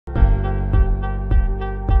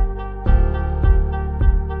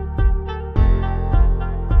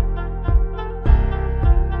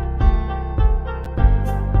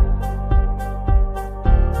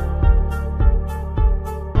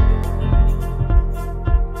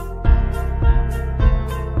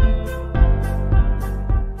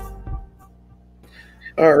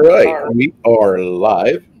All right, we are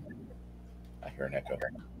live. I hear an echo.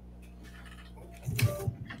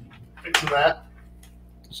 Fix that.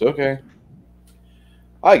 It's okay.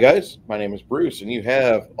 Hi, guys. My name is Bruce, and you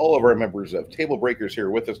have all of our members of Tablebreakers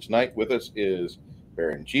here with us tonight. With us is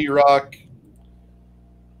Baron G-Rock,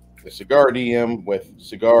 the Cigar DM with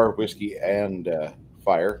cigar, whiskey, and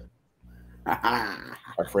fire.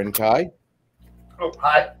 Our friend Kai. Oh,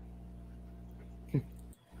 hi.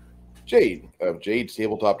 Jade of Jade's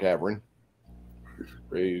Tabletop Tavern.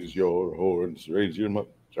 Raise your horns, raise your...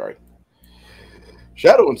 Sorry.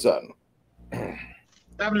 Shadow and Sun.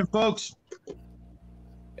 Happening, folks.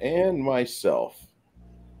 And myself.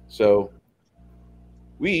 So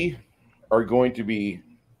we are going to be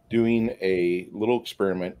doing a little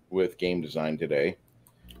experiment with game design today.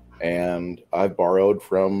 And I've borrowed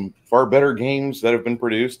from far better games that have been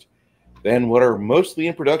produced than what are mostly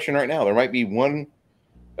in production right now. There might be one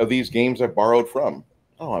of these games I've borrowed from.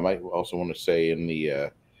 Oh, I might also want to say in the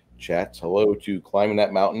chats, hello to Climbing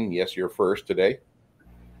That Mountain. Yes, you're first today.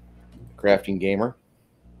 Crafting Gamer.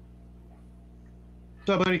 What's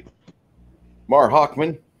up, buddy? Mar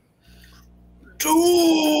Hockman.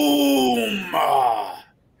 Doom!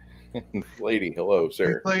 Lady, hello,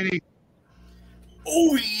 sir. Hey, lady.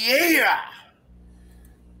 Oh, yeah!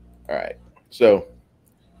 All right. So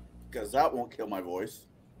Because that won't kill my voice.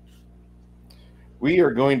 we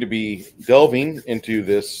are going to be delving into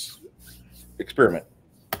this experiment.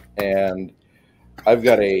 And I've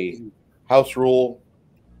got a house rule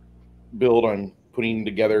build I'm putting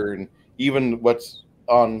together, and even what's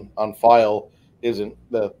on file isn't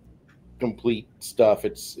the complete stuff.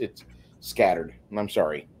 It's scattered, and I'm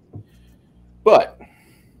sorry. But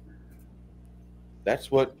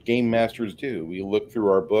that's what game masters do. We look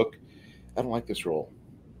through our book. I don't like this role.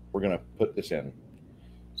 We're going to put this in.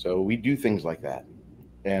 So we do things like that.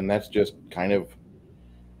 And that's just kind of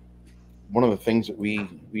one of the things that we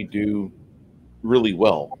do really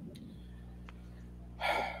well.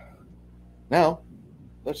 Now,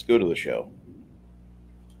 let's go to the show.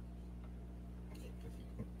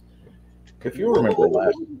 If you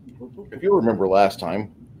remember last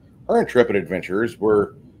time, our intrepid adventurers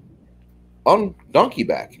were on donkey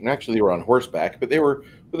back, and actually they were on horseback, but they were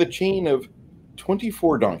with a chain of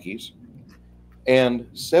 24 donkeys and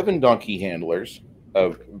 7 donkey handlers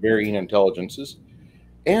of varying intelligences,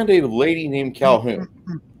 and a lady named Calhoun,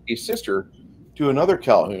 a sister to another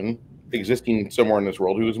Calhoun existing somewhere in this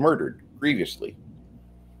world who was murdered previously.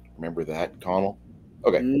 Remember that, Connell?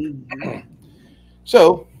 Okay.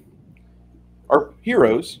 So, our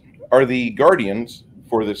heroes are the guardians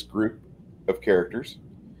for this group of characters,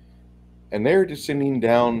 and they're descending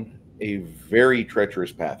down a very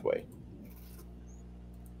treacherous pathway.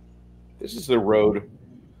 This is the road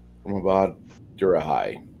from Abad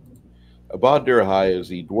Durahai. Abad Durahai is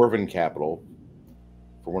the dwarven capital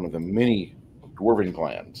for one of the many dwarven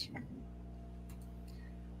clans.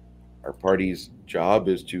 Our party's job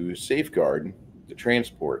is to safeguard the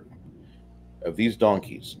transport of these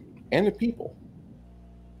donkeys and the people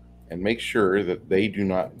and make sure that they do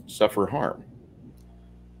not suffer harm.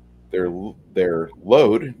 Their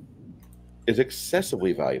load is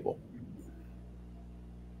excessively valuable.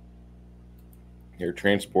 They're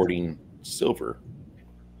transporting silver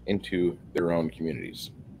into their own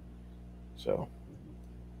communities. So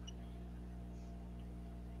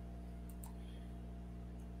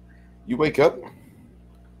you wake up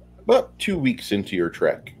about 2 weeks into your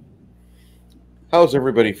trek. How's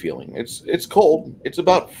everybody feeling? It's cold. It's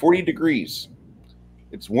about 40 degrees.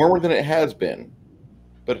 It's warmer than it has been,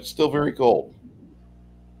 but it's still very cold.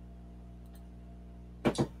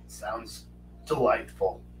 Sounds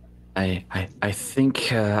delightful. I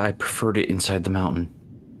think I preferred it inside the mountain.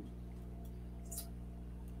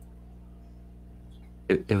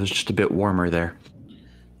 It was just a bit warmer there.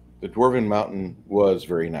 The Dwarven Mountain was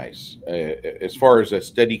very nice. As far as a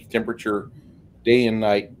steady temperature, day and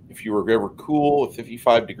night, if you were ever cool, if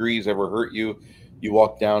 55 degrees ever hurt you, you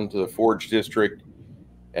walk down to the Forge District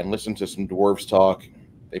and listen to some dwarves talk.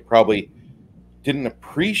 They probably didn't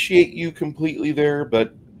appreciate you completely there,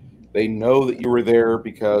 but they know that you were there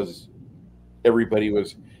because everybody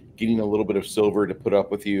was getting a little bit of silver to put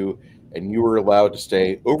up with you, and you were allowed to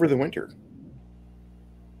stay over the winter.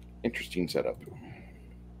 Interesting setup.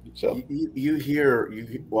 So You hear,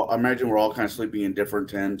 well, I imagine we're all kind of sleeping in different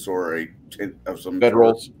tents or a tent of some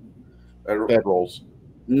bedrolls. sort. Bedrolls.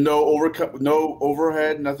 No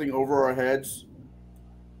overhead, nothing over our heads.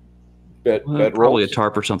 Bedrolls. Probably a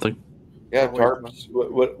tarp or something. Yeah, tarps.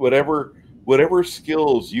 Whatever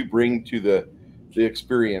skills you bring to the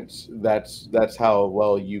experience, that's how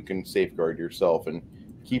well you can safeguard yourself and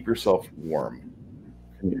keep yourself warm.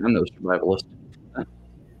 I'm no survivalist.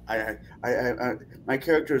 My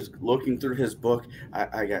character is looking through his book.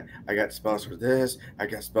 I got spells for this. I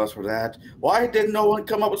got spells for that. Why didn't no one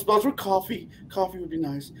come up with spells for coffee? Coffee would be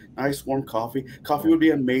nice. Nice warm coffee. Coffee would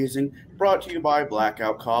be amazing. Brought to you by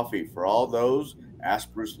Blackout Coffee. For all those,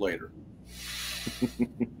 ask Bruce later.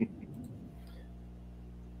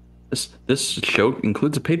 This show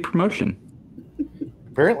includes a paid promotion.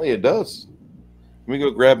 Apparently it does. Let me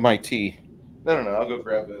go grab my tea. No. I'll go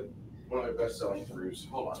grab one of my best-selling brews.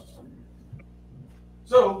 Hold on.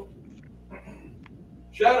 So,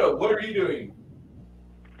 Shadow, what are you doing?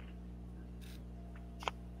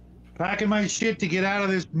 Packing my shit to get out of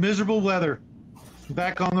this miserable weather.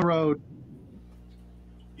 Back on the road.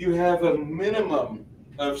 You have a minimum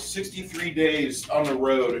of 63 days on the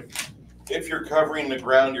road if you're covering the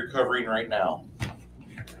ground you're covering right now.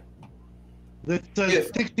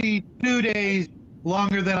 That's 62 days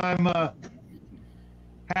longer than I'm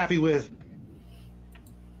happy with.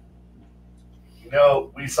 You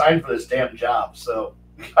know, we signed for this damn job, so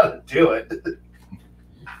we gotta do it.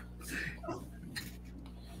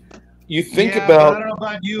 You think yeah, about... I don't know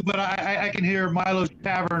about you, but I can hear Milo's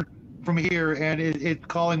Tavern from here, and it's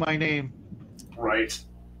calling my name. Right.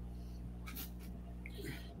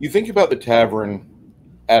 You think about the tavern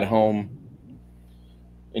at home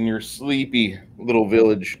in your sleepy little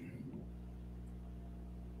village,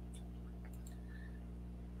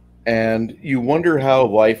 and you wonder how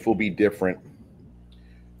life will be different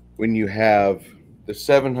when you have the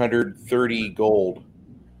 730 gold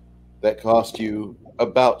that cost you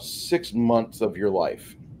about 6 months of your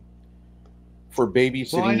life for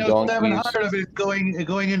babysitting Well, I know donkeys. 700 of it is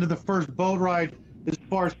going into the first boat ride as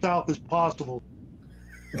far south as possible.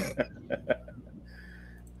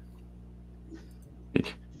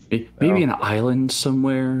 Maybe an island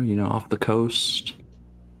somewhere, off the coast.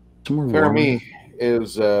 Somewhere warm. Fermi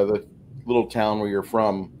is the little town where you're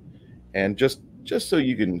from, and just so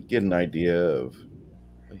you can get an idea of,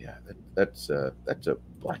 that's a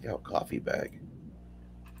Blackout coffee bag.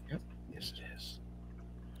 Yep, yes it is.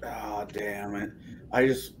 Ah, damn it!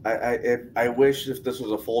 I wish if this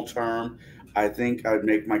was a full term, I think I'd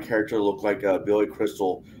make my character look like Billy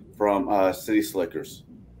Crystal from City Slickers.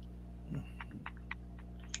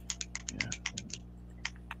 Yeah.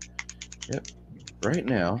 Yep. Right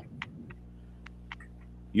now,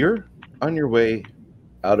 you're on your way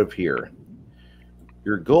out of here.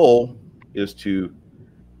 Your goal is to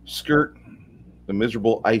skirt the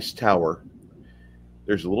miserable ice tower.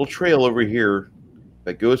 There's a little trail over here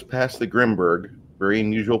that goes past the Grimberg, very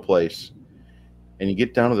unusual place, and you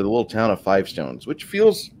get down to the little town of Five Stones, which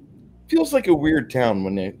feels like a weird town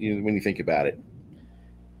when you think about it.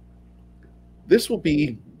 This will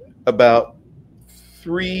be about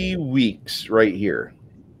 3 weeks right here.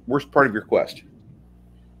 Worst part of your quest.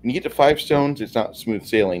 When you get to Five Stones, it's not smooth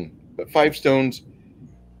sailing, but Five Stones,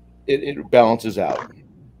 it balances out.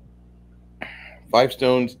 Five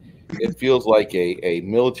Stones, it feels like a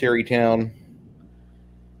military town.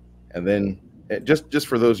 And then, just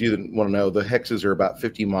for those of you that want to know, the hexes are about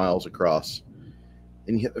 50 miles across.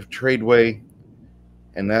 And you hit the tradeway,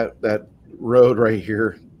 and that road right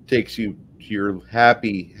here takes you to your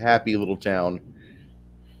happy little town.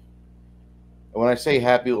 And when I say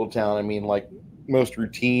happy little town, I mean like most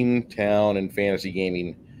routine town in fantasy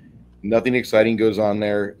gaming. Nothing exciting goes on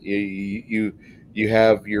there. You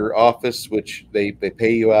have your office, which they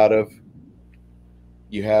pay you out of.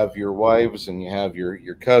 You have your wives, and you have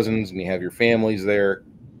your cousins, and you have your families there.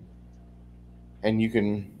 And you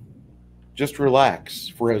can just relax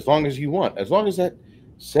for as long as you want, as long as that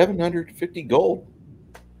 750 gold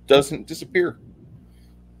doesn't disappear.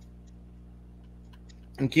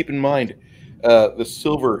 And keep in mind, the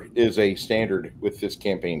silver is a standard with this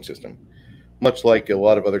campaign system, much like a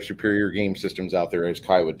lot of other superior game systems out there, as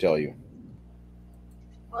Kai would tell you.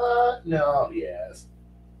 No, yes.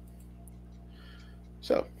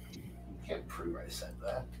 So, Can't prove I said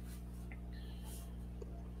that.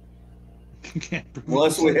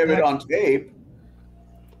 Unless we have it on tape.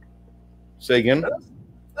 say again.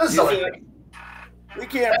 This is something. We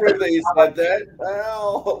can't prove that you said that.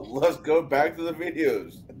 Well, let's go back to the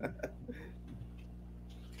videos.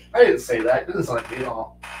 I didn't say that. It doesn't sound like me at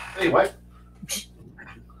all. Anyway.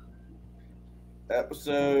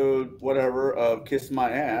 Episode whatever of Kiss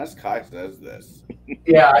My Ass, Kai says this.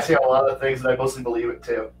 Yeah, I say a lot of things, and I mostly believe it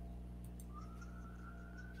too.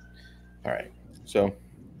 All right. So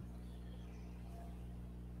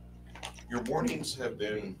your mornings have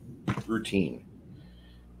been routine.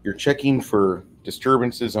 You're checking for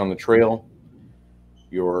disturbances on the trail.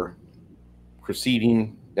 You're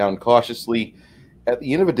proceeding down cautiously, At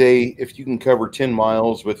the end of the day, if you can cover 10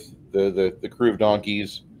 miles with the crew of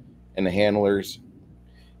donkeys and the handlers,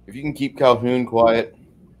 if you can keep Calhoun quiet,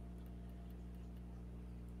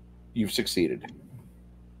 you've succeeded.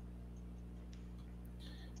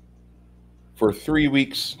 For 3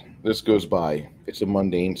 weeks, this goes by. It's a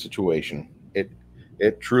mundane situation.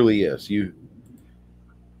 It truly is. You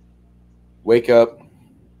wake up,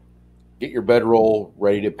 get your bedroll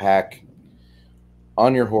ready to pack,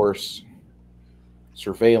 on your horse,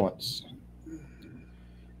 surveillance.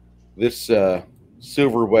 This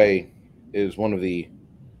Silver Way is one of the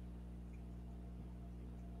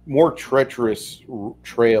more treacherous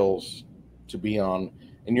trails to be on.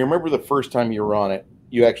 And you remember the first time you were on it,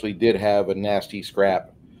 you actually did have a nasty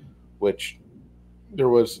scrap, which there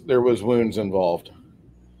was wounds involved.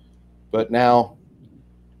 But now,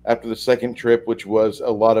 after the second trip, which was a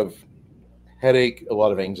lot of headache, a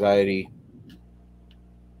lot of anxiety,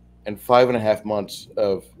 and 5.5 months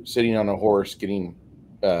of sitting on a horse getting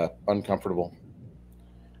uncomfortable,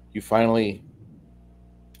 you finally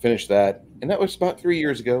finished that. And that was about 3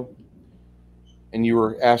 years ago. And you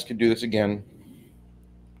were asked to do this again.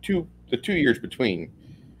 The 2 years between,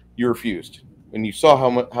 you refused. When you saw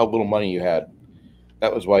how little money you had,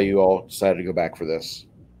 that was why you all decided to go back for this.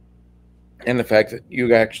 And the fact that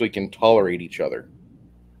you actually can tolerate each other.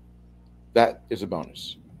 That is a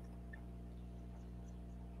bonus.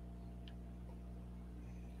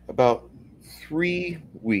 About 3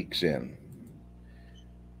 weeks in,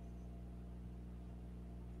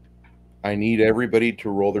 I need everybody to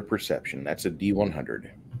roll their perception. That's a D100.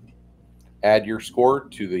 Add your score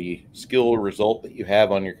to the skill result that you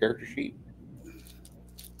have on your character sheet.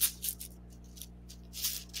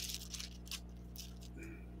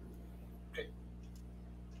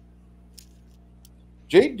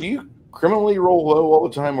 Jade, do you criminally roll low all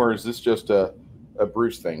the time, or is this just a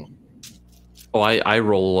Bruce thing? Oh, I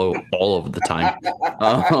roll low all of the time.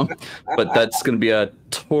 But that's going to be a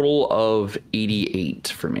total of 88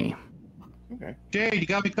 for me. Okay. Jade, you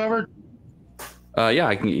got me covered? Yeah,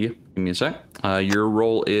 I can get you. Give me a sec. Your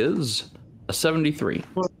roll is a 73.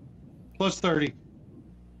 Plus 30.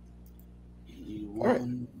 All right.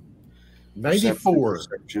 94.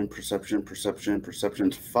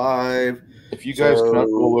 Perception 5. If you guys cannot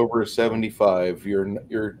roll over a 75,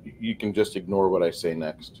 you can just ignore what I say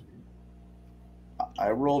next.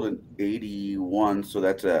 I rolled an 81, so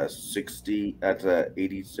that's a 60. That's a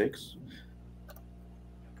 86.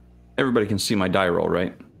 Everybody can see my die roll,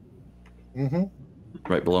 right? Mm-hmm.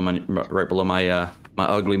 Right below my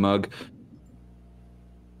ugly mug.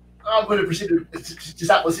 I'm going to proceed to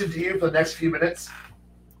stop listening to you for the next few minutes.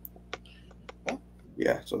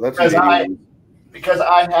 Yeah, so that's because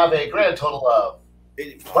I have a grand total of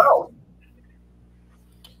 12.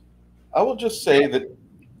 I will just say that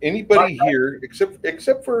anybody here,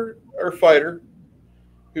 except for our fighter,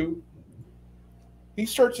 who he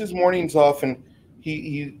starts his mornings off, and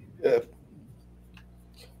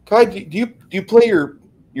Kai, do you play your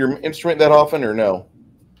instrument that often or no?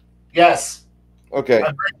 Yes. Okay.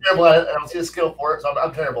 I'm very terrible at it. I don't see a skill for it, so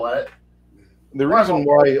I'm terrible at it. The reason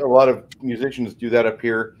why a lot of musicians do that up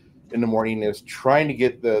here in the morning is trying to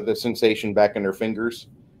get the sensation back in their fingers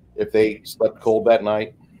if they slept cold that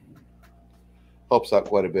night. Helps out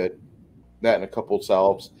quite a bit. That and a couple of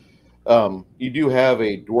salves. You do have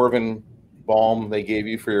a dwarven balm they gave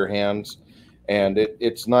you for your hands, and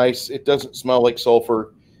it's nice. It doesn't smell like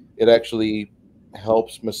sulfur. It actually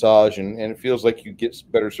helps massage, and it feels like you get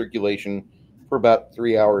better circulation for about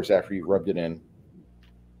 3 hours after you've rubbed it in.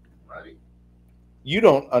 Right. You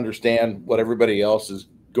don't understand what everybody else is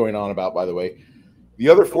going on about, by the way. The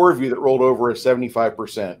other 4 of you that rolled over is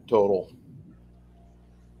 75% total.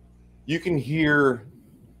 You can hear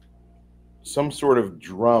some sort of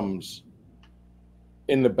drums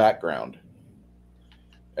in the background.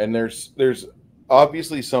 And there's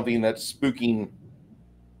obviously something that's spooking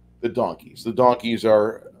the donkeys. The donkeys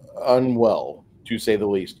are unwell, to say the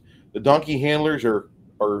least. The donkey handlers are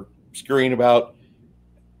scurrying about.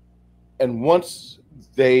 And once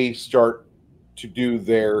they start to do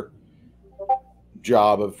their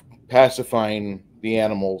job of pacifying the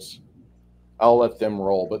animals, I'll let them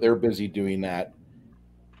roll, but they're busy doing that.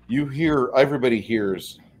 Everybody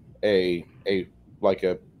hears a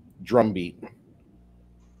drum beat.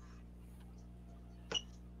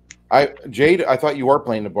 Jade, I thought you are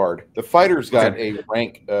playing the bard. The fighter's got a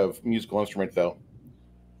rank of musical instrument, though.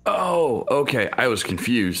 Oh, okay. I was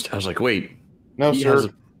confused. I was like, wait. No, sir.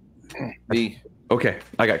 Okay,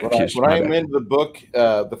 I got confused. When I amend the book,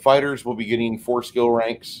 the fighters will be getting 4 skill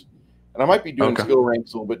ranks, And I might be doing Okay. skill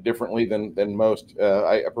ranks a little bit differently than most.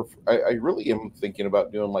 I really am thinking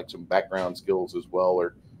about doing like some background skills as well,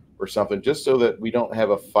 or something, just so that we don't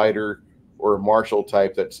have a fighter or a martial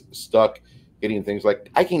type that's stuck getting things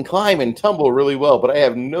like, I can climb and tumble really well, but I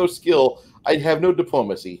have no skill. I have no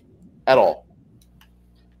diplomacy at all.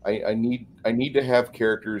 I need to have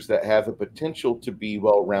characters that have the potential to be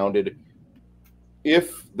well-rounded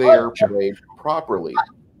if they are played properly.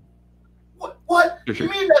 What? Sure. You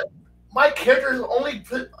mean that my character's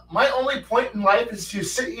my only point in life is to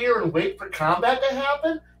sit here and wait for combat to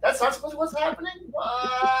happen? That's not supposed to be what's happening?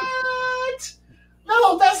 What?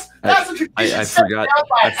 No, that's a tradition. I set forgot. down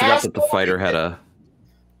by I forgot that the asshole. fighter had a.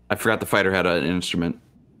 I forgot the fighter had an instrument.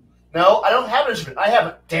 No, I don't have an instrument. I have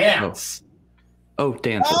a dance. Oh,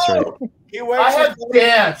 dance. That's right. He wears I have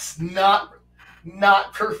dance,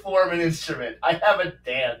 not perform an instrument. I have a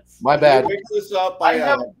dance. My bad. He wakes us up by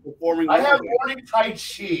performing. I have morning Tai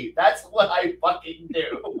Chi. That's what I fucking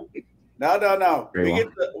do. No. Very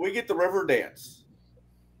well. We get the river dance.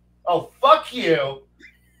 Oh, fuck you.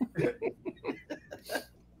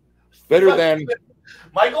 Better than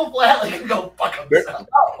Michael Flatley can go fuck himself.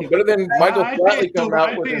 better than Michael I'd Flatley pay coming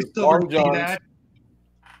out with his long johns. that.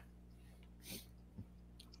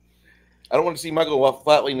 I don't want to see Michael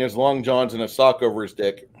Flatley in his long johns and a sock over his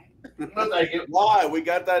dick. No, thank you. Why? We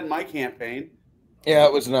got that in my campaign. Yeah,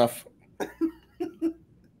 it was enough.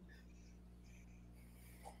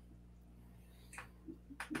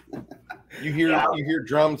 You hear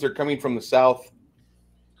drums. They're coming from the south.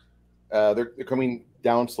 They're coming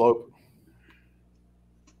down slope.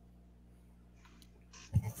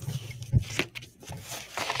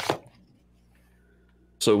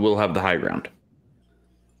 So we'll have the high ground.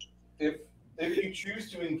 If you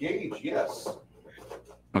choose to engage, yes.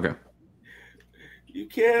 Okay. You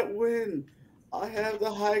can't win. I have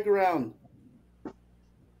the high ground.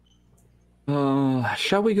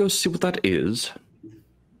 Shall we go see what that is?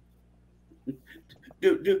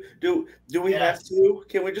 Do we Yes. have to?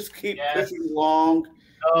 Can we just keep Yes. pushing along?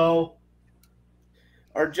 No.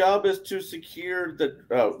 Our job is to secure the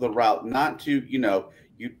route, not to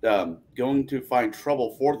going to find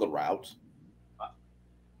trouble for the route.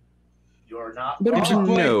 You're not But wrong. it's What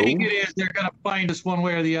No. I think it is, they're going to find us one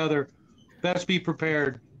way or the other. Best be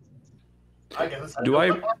prepared. I guess Do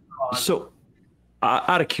I- So,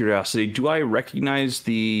 out of curiosity, do I recognize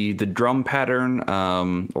the drum pattern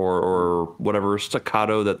or whatever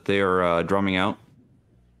staccato that they are drumming out?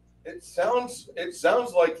 It sounds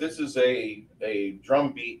like this is a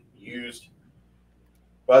drum beat used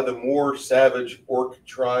by the more savage orc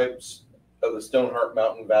tribes of the Stoneheart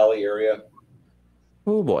Mountain Valley area.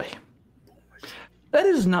 Oh boy. That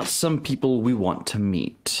is not some people we want to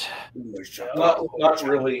meet. Not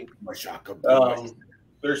really.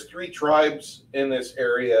 There's 3 tribes in this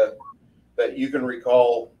area that you can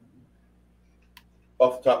recall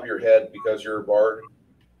off the top of your head because you're a bard.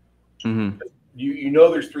 Mm-hmm. You know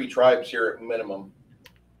there's 3 tribes here at minimum.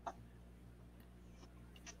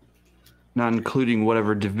 Not including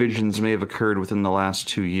whatever divisions may have occurred within the last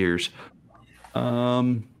 2 years.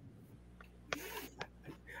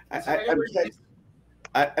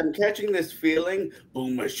 I'm catching this feeling,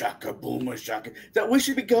 boom shaka, that we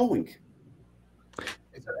should be going.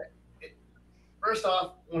 First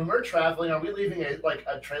off, when we're traveling, are we leaving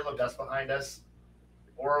a trail of dust behind us,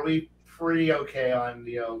 or are we pretty okay on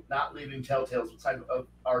not leaving telltales inside of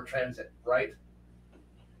our transit? Right.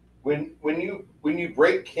 When you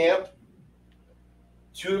break camp,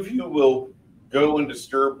 2 of you will go and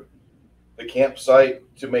disturb the campsite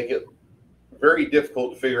to make it very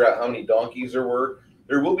difficult to figure out how many donkeys there were.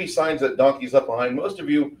 There will be signs that donkeys left behind. Most of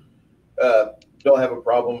you don't have a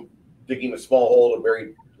problem digging a small hole to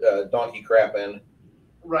bury donkey crap in.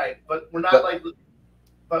 Right, but we're not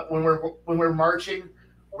But when we're marching,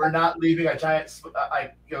 we're not leaving a giant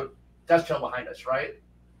dust trail behind us, right?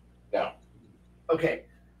 No. Okay.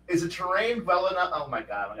 Is the terrain well enough? Oh my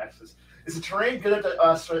god, is the terrain good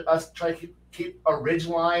enough to us try to keep a ridge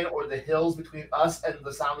line or the hills between us and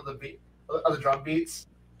the sound of the drum beats?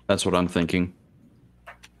 That's what I'm thinking.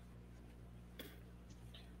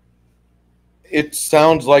 It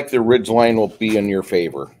sounds like the ridgeline will be in your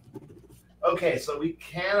favor. Okay, so we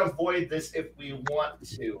can avoid this if we want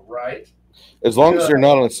to, right? As long as they're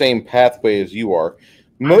not on the same pathway as you are.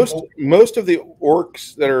 Most of the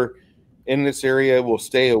orcs that are in this area will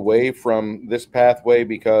stay away from this pathway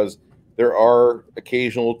because there are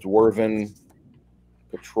occasional dwarven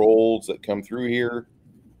patrols that come through here.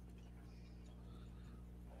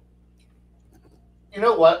 You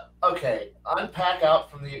know what? Okay, unpack out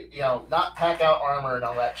from the, not pack out armor and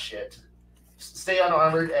all that shit. Stay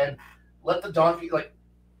unarmored and let the donkey,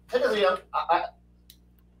 technically, am I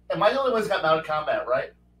the only one who's got mounted combat,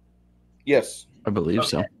 right? Yes. I believe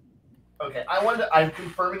so. Okay, I'm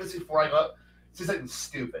confirming this before I go. This is something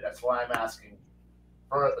stupid. That's why I'm asking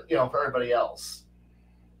for for everybody else.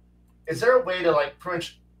 Is there a way to like pretty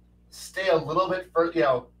much stay a little bit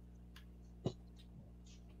further?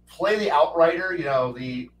 Play the outrider.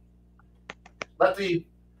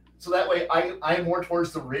 So that way I'm more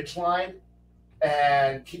towards the ridge line,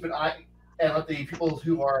 and keep an eye and let the people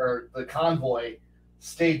who are the convoy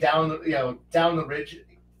stay down. Down the ridge.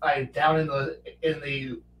 Down in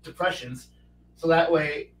the depressions, so that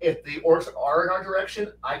way, if the orcs are in our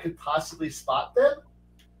direction, I could possibly spot them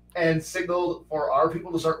and signal for our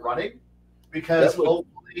people to start running. Because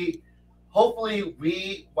hopefully,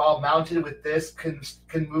 we, while mounted with this, can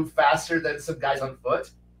move faster than some guys on foot.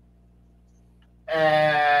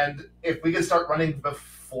 And if we can start running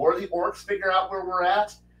before the orcs figure out where we're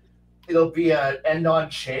at, it'll be an end-on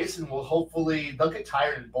chase, and they'll get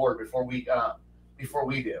tired and bored before we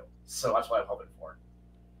do. So that's what I'm hoping for.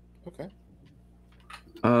 Okay.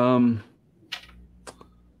 I'm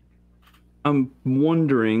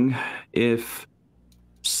wondering if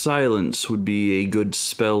silence would be a good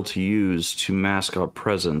spell to use to mask our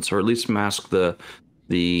presence, or at least mask the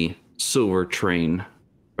silver train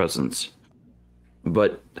presence.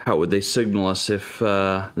 But how would they signal us if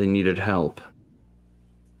they needed help?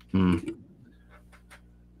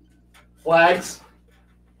 Flags,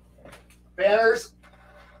 banners,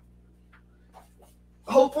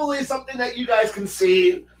 hopefully something that you guys can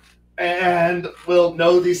see and will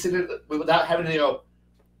know these things without having to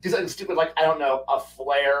do something stupid like, I don't know, a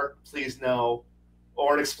flare, please no,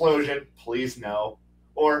 or an explosion, please no,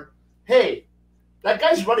 or hey, that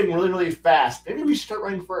guy's running really, really fast. Maybe we should start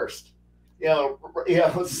running first.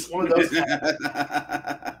 It's one of those.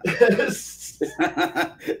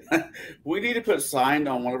 We need to put a sign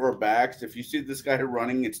on one of our backs. If you see this guy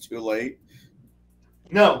running, it's too late.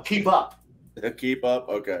 No, keep up. Keep up?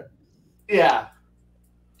 Okay. Yeah.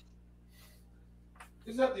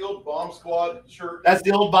 Is that the old Bomb Squad shirt? That's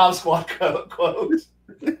the old Bomb Squad quote.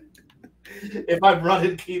 If I'm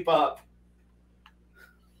running, keep up.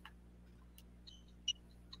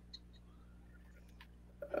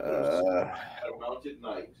 At a mounted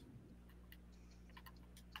knight.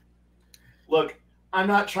 Look, I'm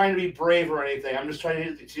not trying to be brave or anything. I'm just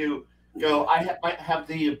trying to go. Might have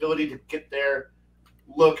the ability to get there,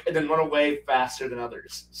 look, and then run away faster than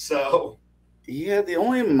others. So, yeah, the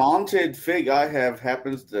only mounted fig I have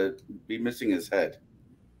happens to be missing his head.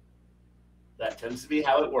 That tends to be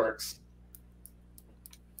how it works.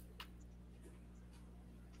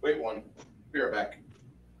 Wait one. Be right back.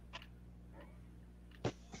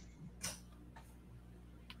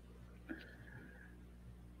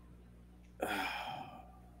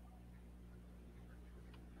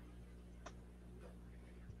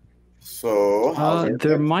 So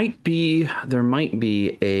there might be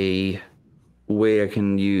a way I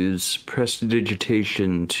can use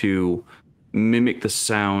prestidigitation to mimic the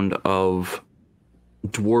sound of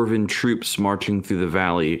dwarven troops marching through the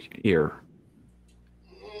valley here.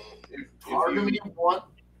 It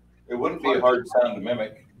wouldn't be a hard sound to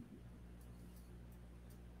mimic.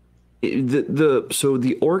 So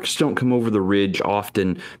the orcs don't come over the ridge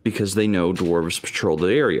often because they know dwarves patrol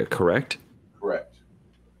the area, correct? Correct.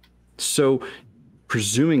 So,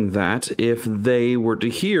 presuming that if they were to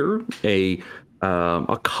hear a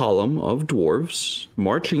column of dwarves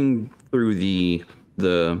marching through the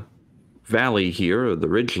valley here, or the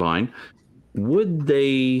ridgeline, would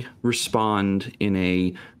they respond in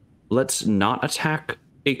a let's not attack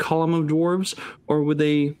a column of dwarves, or would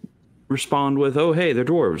they respond with, oh hey, they're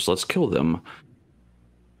dwarves, let's kill them?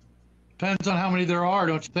 Depends on how many there are,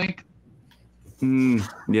 don't you think?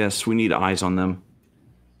 Yes, we need eyes on them.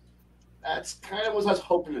 That's kind of what I was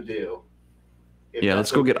hoping to do. Yeah,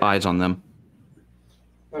 let's go get eyes on them.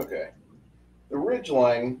 Okay. The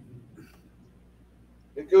ridgeline,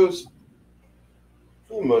 it goes,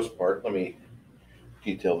 for the most part, let me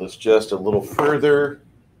detail this just a little further.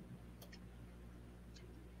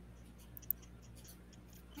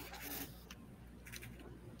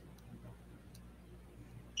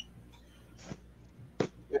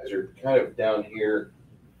 You guys are kind of down here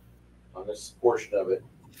on this portion of it.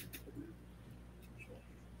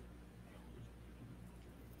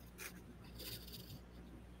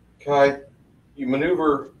 Kai, you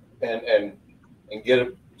maneuver and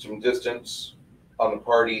get some distance on the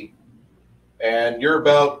party, and you're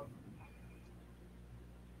about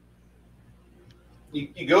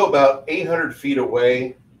you go about 800 feet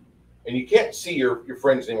away, and you can't see your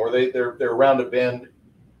friends anymore. They're around a bend.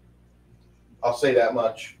 I'll say that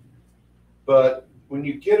much. But when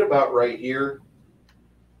you get about right here,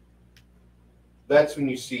 that's when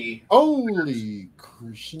you see Holy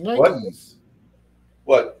Krishnikes.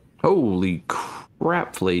 what? Holy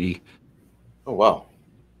crap, lady. Oh, wow.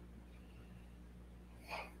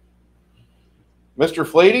 Mr.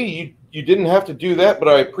 Flady, you didn't have to do that, but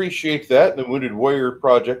I appreciate that. The Wounded Warrior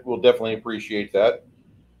Project will definitely appreciate that.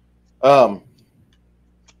 I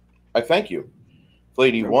thank you.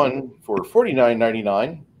 Flady1 for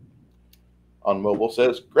 $49.99 on mobile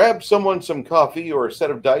says, grab someone some coffee or a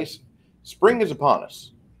set of dice. Spring is upon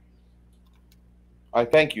us. I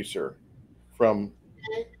thank you, sir, from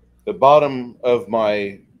the bottom of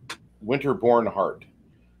my winter-born heart.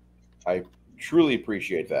 I truly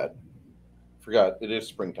appreciate that. Forgot, it is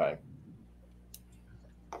springtime.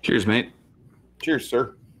 Cheers, mate. Cheers,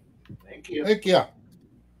 sir. Thank you. Heck yeah.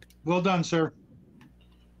 Well done, sir.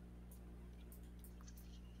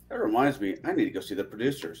 That reminds me, I need to go see the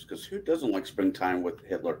producers, because who doesn't like springtime with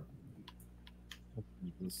Hitler?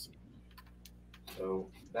 So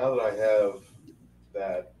now that I have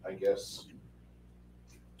that, I guess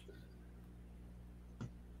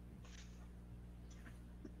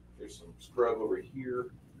there's some scrub over here.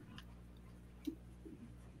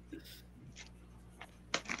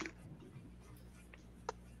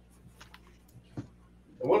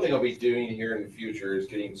 And one thing I'll be doing here in the future is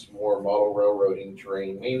getting some more model railroading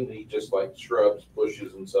terrain, mainly just like shrubs,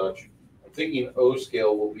 bushes, and such. I'm thinking O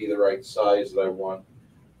scale will be the right size that I want.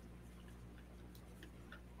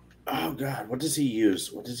 Oh God, what does he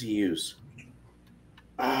use? What does he use?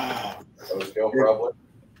 O scale, probably.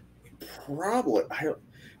 Probably.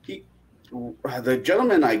 The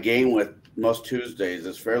gentleman I game with most Tuesdays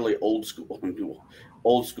is fairly old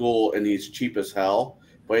school, and he's cheap as hell.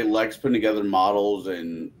 But he likes putting together models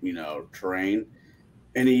and terrain.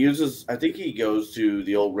 And he uses. I think he goes to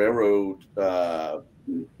the old railroad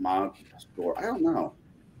mod store. I don't know.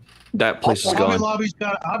 That place is Hobby gone.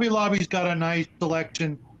 Lobby's got a nice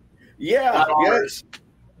selection. Yeah, Not yeah. ours.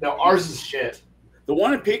 No, ours is shit. The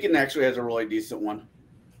one in Pekin actually has a really decent one.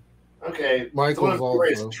 Okay. Michael's the one in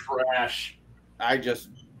Peoria is also. trash.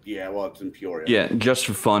 Well, it's in Peoria. Yeah, Just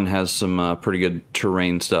for Fun has some pretty good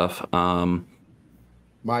terrain stuff.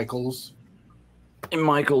 Michael's. And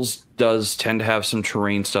Michael's does tend to have some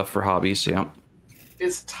terrain stuff for hobbies. Yeah.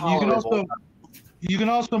 It's You tolerable. can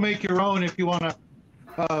also make your own if you want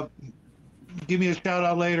to. Give me a shout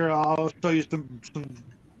out later. I'll show you some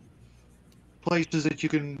places that you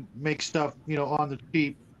can make stuff, on the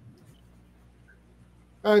cheap.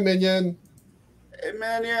 Hi, Minion. Hey,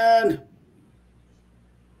 Mannion.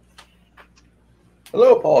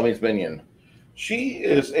 Hello, Paul Means Minion. She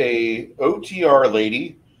is a OTR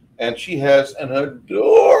lady, and she has an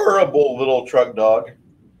adorable little truck dog.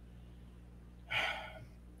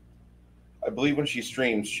 I believe when she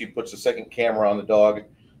streams, she puts a second camera on the dog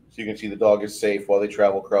so you can see the dog is safe while they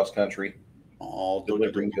travel cross country,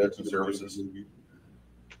 delivering goods and services.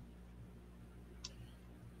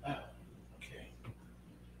 Okay.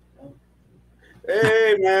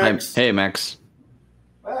 Hey, Max. Hey, Max.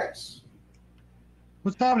 Max.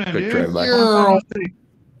 What's happening, Quick dude? drive back. Girl.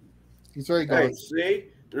 He's right, Hey, guys. see?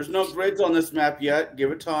 There's no grids on this map yet.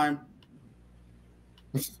 Give it time.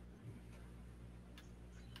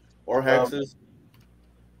 Or hexes.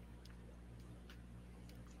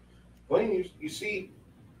 Blaine, you see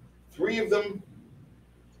 3 of them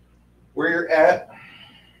where you're at,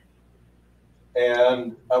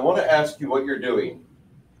 and I want to ask you what you're doing.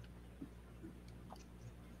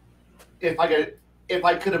 If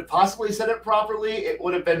I could have possibly said it properly, it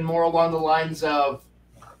would have been more along the lines of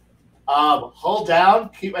hold down,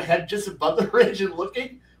 keep my head just above the ridge and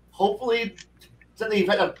looking. Hopefully, something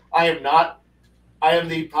effect of I am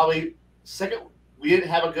the probably second. We didn't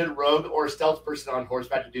have a good rogue or stealth person on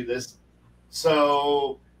horseback to do this,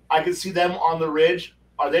 so I can see them on the ridge.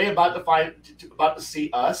 Are they about to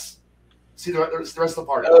see us? See the rest of the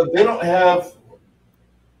party? They don't have.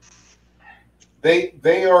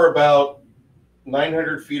 They are about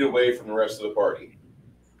 900 feet away from the rest of the party.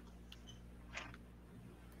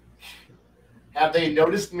 Have they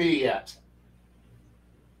noticed me yet?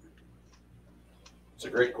 It's a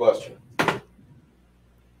great question.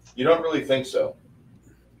 You don't really think so.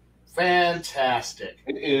 Fantastic.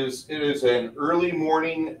 It is an early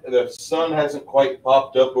morning. The sun hasn't quite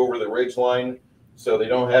popped up over the ridge line, so they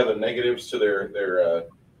don't have the negatives to their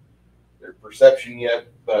perception yet.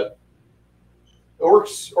 But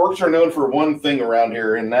orcs are known for one thing around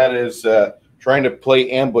here, and that is trying to play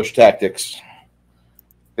ambush tactics.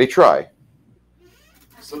 They try.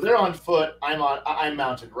 So they're on foot. I'm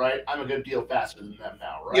mounted, right? I'm a good deal faster than them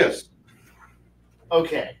now, right? Yes.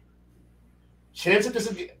 Okay. Chance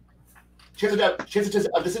chances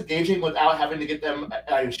of disengaging without having to get them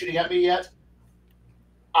shooting at me yet,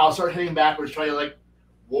 I'll start hitting backwards, trying to like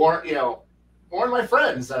warn my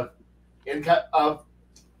friends of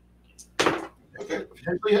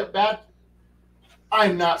potentially bad.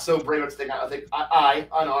 I'm not so brave at thing. I think I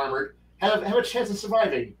unarmored have a chance of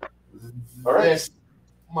surviving this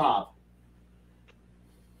mob.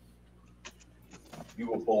 You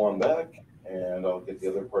will pull on back, and I'll get the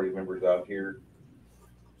other party members out here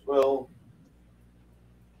as well.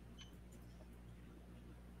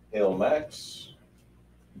 Hail Max.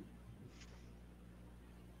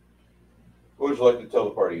 What would you like to tell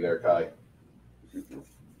the party there, Kai?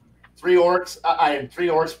 3 orcs. I am 3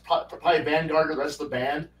 orcs, probably vanguard the rest of the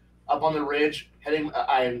band up on the ridge, heading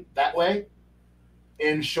that way.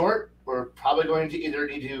 In short, we're probably going to either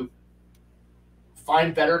need to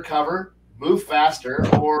find better cover, move faster,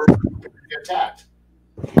 or get attacked.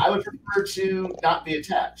 I would prefer to not be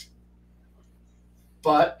attacked.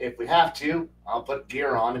 But if we have to, I'll put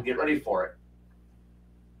gear on and get ready for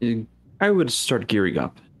it. I would start gearing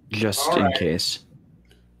up, just in case.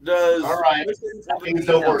 All right.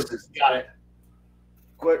 No horses. Got it.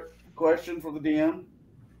 Quick question for the DM.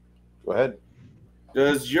 Go ahead.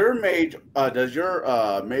 Does your mage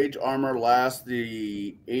armor last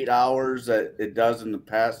the 8 hours that it does in the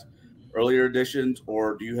past earlier editions,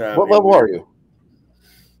 or do you have? What level are you?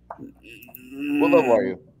 What level are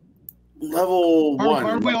you? Level 1.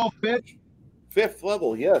 Aren't we all fit? 5th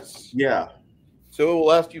level, yes. Yeah. So it will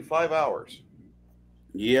last you 5 hours.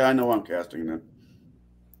 Yeah, I know I'm casting it.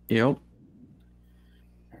 Yep. All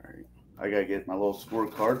right. I gotta get my little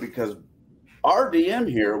scorecard because our DM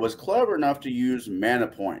here was clever enough to use mana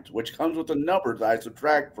points, which comes with a number that I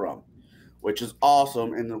subtract from, which is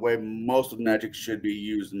awesome in the way most of Magic should be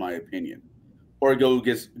used, in my opinion. Or it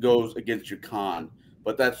goes against your con,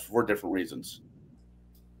 but that's for different reasons.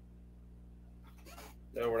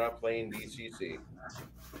 No, we're not playing DCC.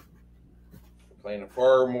 We're playing a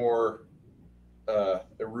far more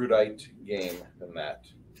erudite game than that.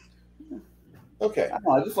 Okay.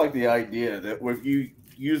 I just like the idea that when you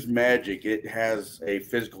use magic, it has a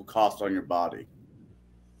physical cost on your body.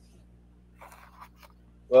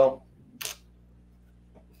 Well,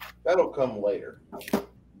 that'll come later.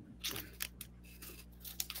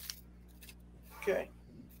 Okay.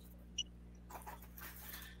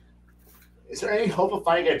 Is there any hope of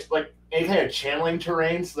finding any kind of channeling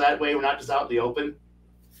terrain so that way we're not just out in the open?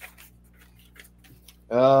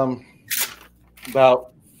 About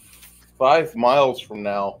 5 miles from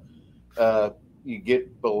now, you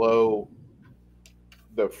get below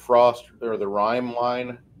the frost or the rime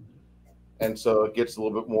line, and so it gets a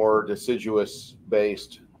little bit more deciduous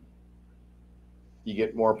based. You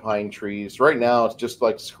get more pine trees. Right now, it's just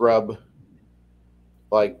like scrub.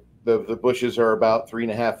 Like the bushes are about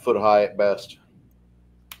 3.5 foot high at best.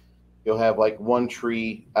 You'll have like one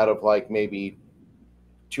tree out of like maybe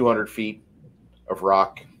 200 feet of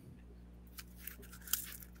rock.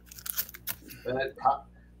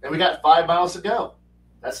 And we got 5 miles to go.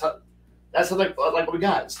 That's like what we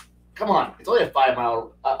got. Come on, it's only a 5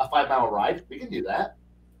 mile ride. We can do that.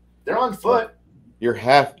 They're on foot. You're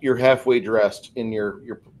halfway dressed in your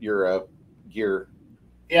gear.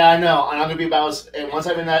 Yeah, I know. And I'm gonna be and once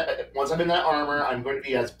I'm in that armor, I'm going to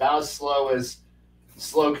be about as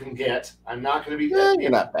slow can get. I'm not going to be.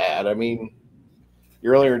 You're not bad. I mean,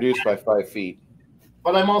 you're only reduced by 5 feet.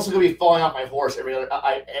 But I'm also going to be falling off my horse every other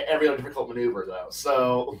difficult maneuver, though.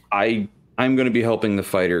 So I'm going to be helping the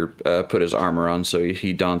fighter put his armor on, so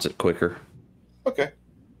he dons it quicker. Okay.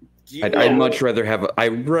 I'd much rather have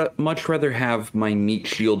my meat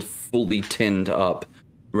shield fully tinned up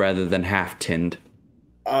rather than half tinned.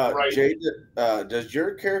 Right. Jaide, does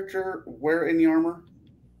your character wear any armor?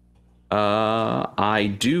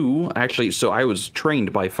 I do actually. So I was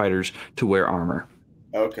trained by fighters to wear armor.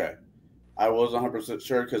 Okay. I wasn't 100%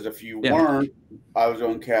 sure because if you weren't, I was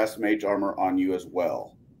going to cast mage armor on you as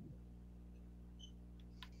well.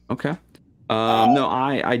 Okay. No,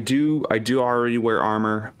 I do already wear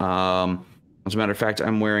armor. As a matter of fact,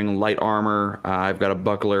 I'm wearing light armor. I've got a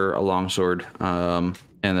buckler, a longsword, and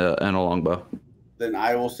a longbow. Then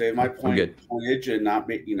I will save my pointage and not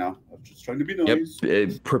be, I'm just trying to be nice.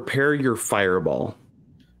 Yep. Prepare your fireball.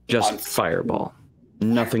 Just fireball.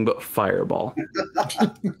 Nothing but fireball.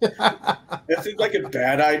 That seems like a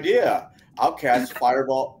bad idea. I'll cast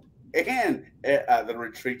fireball and the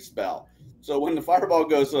retreat spell. So when the fireball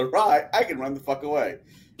goes to the right, I can run the fuck away.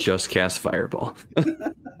 Just cast fireball.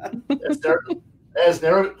 There's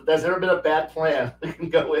never been a bad plan. We can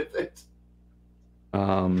go with it.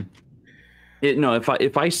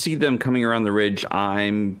 If I see them coming around the ridge,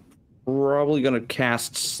 I'm probably gonna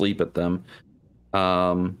cast sleep at them,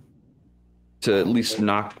 to at least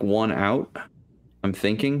knock one out. I'm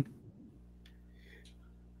thinking.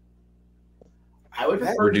 I would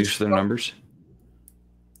prefer Reduce their numbers.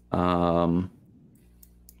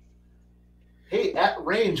 Hey, at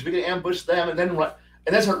range, we can ambush them and then run,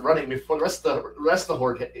 and then start running before the rest of the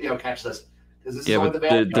horde, catches us. Yeah, but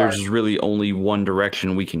there's really only one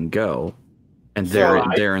direction we can go, and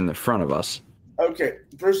they're in the front of us. Okay,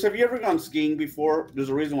 Bruce, have you ever gone skiing before? There's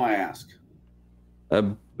a reason why I ask.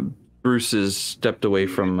 Bruce has stepped away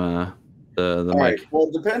from the mic. Right. Well,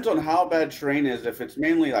 it depends on how bad terrain is. If it's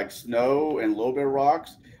mainly like snow and a little bit of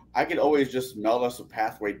rocks, I could always just melt us a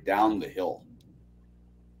pathway down the hill.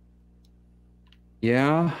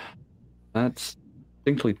 Yeah, that's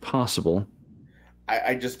distinctly possible.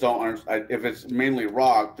 I just don't understand. If it's mainly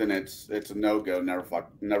rock, then it's a no-go. Never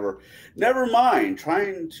mind.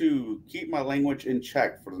 Trying to keep my language in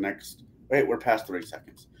check for the next... Wait, we're past 30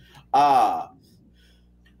 seconds.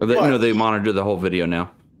 They monitor the whole video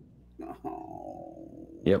now. Oh.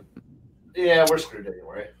 Yep. Yeah, we're screwed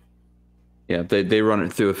anyway. Yeah, they run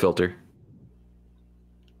it through a filter.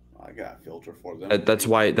 I got a filter for them. That's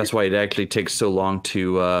why it actually takes so long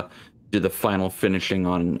to do the final finishing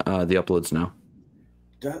on the uploads now.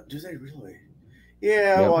 Do they really?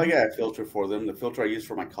 Yeah, well, I got a filter for them. The filter I use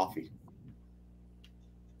for my coffee.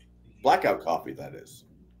 Blackout coffee, that is.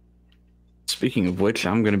 Speaking of which,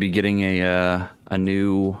 I'm going to be getting a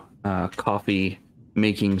new coffee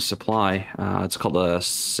making supply. It's called a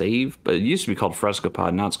Save, but it used to be called Fresco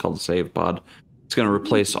Pod. Now it's called a Save Pod. It's going to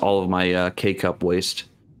replace all of my K-Cup waste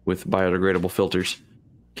with biodegradable filters.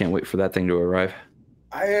 Can't wait for that thing to arrive.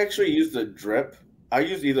 I actually use the drip. I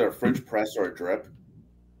use either a French press or a drip.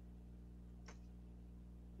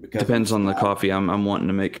 Depends on the coffee I'm wanting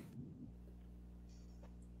to make.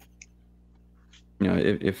 You know,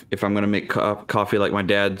 if I'm going to make coffee like my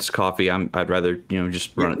dad's coffee, I'd rather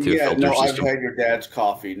just run it through a filter system. I've had your dad's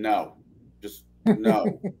coffee. No, just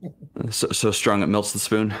no. so strong it melts the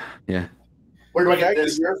spoon. Yeah. Where do I get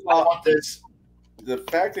this? I want this. The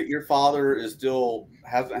fact that your father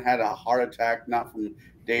hasn't had a heart attack, not from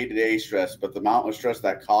day-to-day stress, but the amount of stress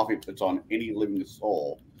that coffee puts on any living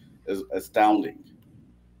soul is astounding.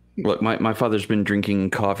 Look, my father's been drinking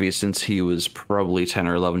coffee since he was probably 10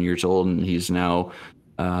 or 11 years old, and he's now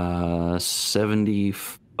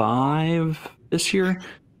 75 this year.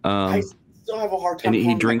 I still have a hard time. And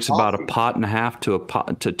he drinks about a pot and a half to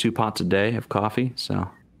 2 pots a day of coffee. So,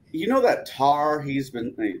 you know that tar he's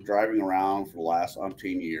been driving around for the last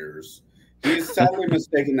umpteen years. He's sadly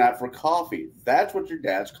mistaken that for coffee. That's what your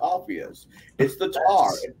dad's coffee is. It's the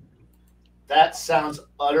tar. That sounds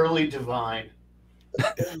utterly divine.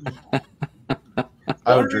 To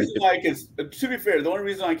be fair, the only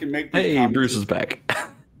reason I can make this hey, Bruce is back.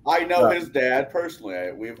 I know his dad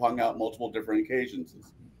personally. We've hung out multiple different occasions.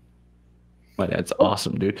 My dad's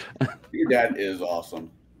awesome, dude. Your dad is awesome.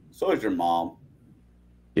 So is your mom.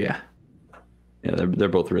 Yeah, they're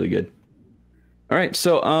both really good. All right,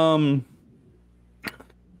 so I'm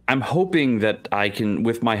hoping that I can,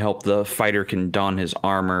 with my help, the fighter can don his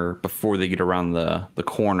armor before they get around the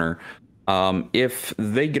corner. If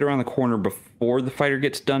they get around the corner before the fighter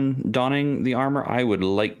gets done donning the armor, I would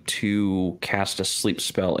like to cast a sleep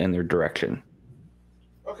spell in their direction.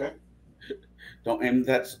 Okay. Don't aim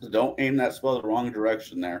that spell the wrong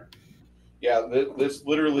direction there. Yeah, this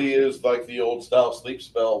literally is like the old style sleep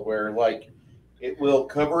spell where like it will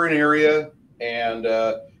cover an area and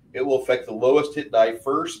it will affect the lowest hit die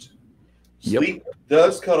first. Sleep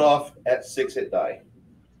does cut off at 6 hit die.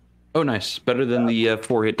 Oh, nice. Better than the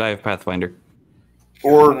 4 hit die of Pathfinder.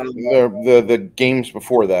 Or the games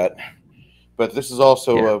before that. But this is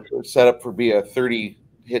also set up for be a 30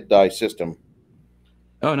 hit die system.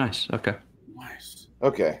 Oh, nice. Okay. Nice.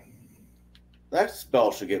 Okay. That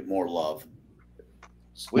spell should get more love.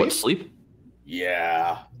 Sleep? What, sleep?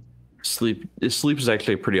 Yeah. Sleep is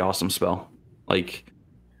actually a pretty awesome spell. Like,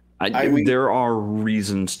 I mean, there are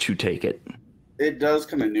reasons to take it. It does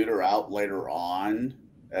kind of neuter out later on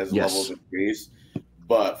as levels increase,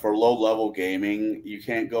 but for low-level gaming, you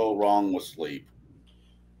can't go wrong with sleep.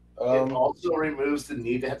 It also removes the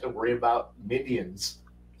need to have to worry about minions.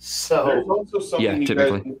 So there's also something you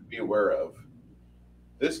typically guys need to be aware of.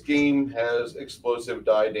 This game has explosive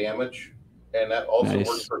die damage, and that also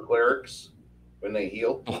works for clerics when they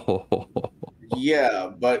heal. Yeah,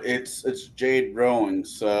 but it's Jade growing,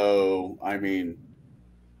 so I mean,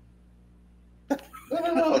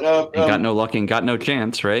 No. Got no luck and got no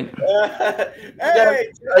chance, right?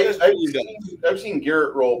 Hey, I've seen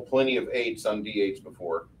Garrett roll plenty of 8s on D8s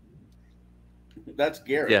before. That's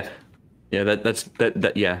Garrett. Yeah. Yeah, that's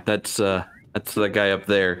the guy up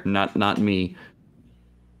there, not me.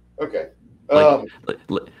 Okay.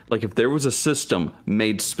 Like if there was a system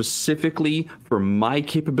made specifically for my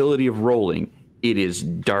capability of rolling, it is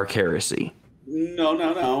Dark Heresy.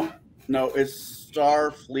 No. It's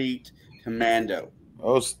Starfleet Commando. I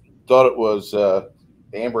always thought it was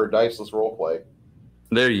Amber Diceless Roleplay.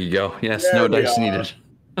 There you go. Yes, There no we dice are. needed.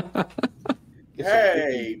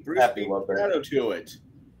 Hey, Bruce happy beat love there. Shadow to it.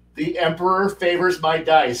 The Emperor favors my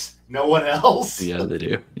dice. No one else. Yeah, they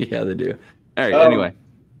do. Yeah, they do. All right. Anyway,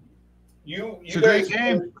 You It's a guys great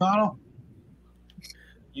game, Connell.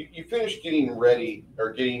 you finished getting ready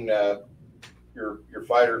or getting your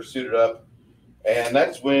fighter suited up, and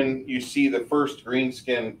that's when you see the first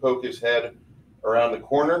greenskin poke his head around the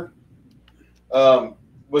corner.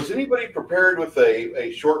 Was anybody prepared with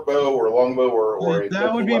a short bow or a long bow or a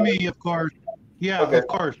That would be weapon? me, of course. Yeah, Okay. of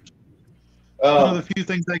course. One of the few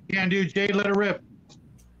things I can do. Jade, let it rip.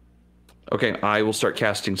 okay, I will start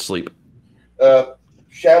casting sleep.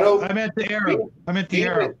 Shadow. I meant the arrow. I meant the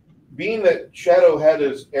arrow. Being that Shadow had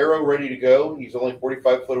his arrow ready to go, he's only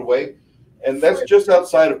 45 foot away, and that's just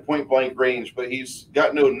outside of point blank range. But he's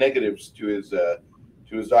got no negatives to his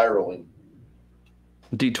die rolling.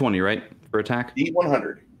 D20, right, for attack?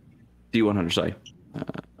 D100. D100, sorry.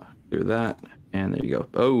 Do that, and there you go.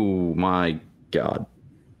 Oh my god.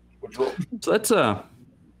 Which roll? So that's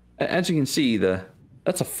as you can see,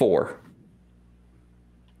 that's a 4.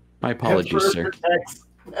 My apologies, sir.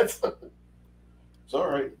 That's It's all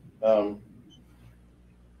right.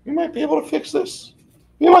 You might be able to fix this.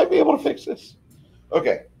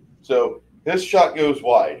 Okay, so his shot goes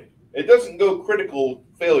wide. It doesn't go critical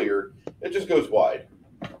failure. It just goes wide.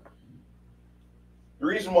 The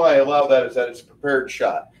reason why I allow that is that it's a prepared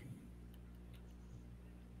shot.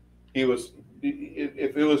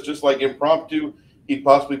 If it was just like impromptu, he'd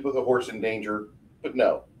possibly put the horse in danger. But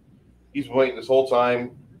no, he's waiting this whole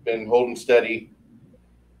time, been holding steady.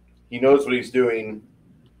 He knows what he's doing.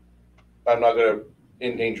 I'm not going to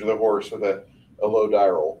endanger the horse with a low die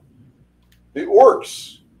roll. The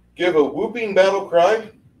orcs give a whooping battle cry,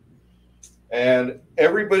 and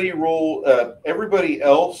everybody roll. Everybody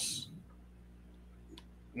else,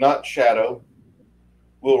 not Shadow,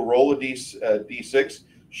 will roll a d6.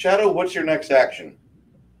 Shadow, what's your next action?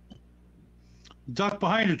 Duck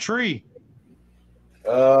behind a tree.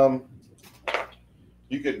 You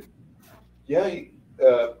could, you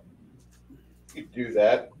could do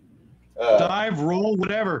that. Dive, roll,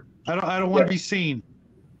 whatever. I don't want to be seen.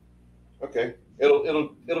 Okay,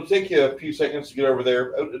 it'll take you a few seconds to get over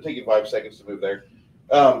there. It'll take you 5 seconds to move there.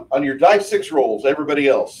 On your die 6 rolls, everybody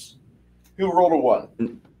else, who rolled a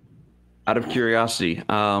 1? Out of curiosity,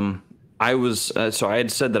 I was so I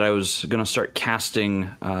had said that I was going to start casting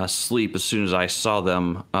sleep as soon as I saw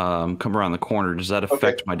them come around the corner. Does that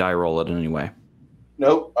affect my die roll in any way?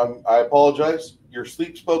 No, I apologize. Your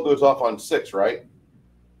sleep spell goes off on 6, right?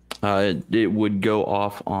 It would go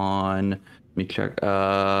off on. Let me check.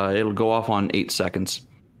 It'll go off on 8 seconds.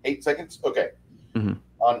 8 seconds. Okay. Mm-hmm.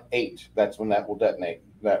 On 8, that's when that will detonate.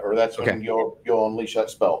 That's when you'll unleash that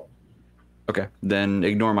spell. Okay. Then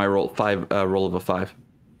ignore my roll of a 5.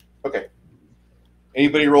 Okay.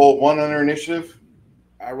 Anybody roll 1 on their initiative?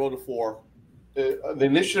 I rolled a 4. The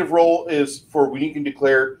initiative roll is for when you can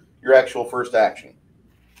declare your actual first action.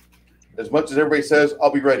 As much as everybody says,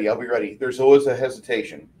 I'll be ready, there's always a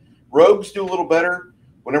hesitation. Rogues do a little better.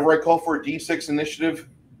 Whenever I call for a D6 initiative,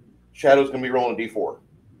 Shadow's going to be rolling a D4.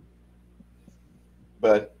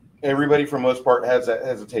 But everybody, for the most part, has that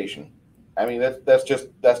hesitation. I mean, that's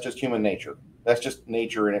just human nature. That's just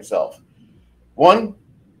nature in itself. 1,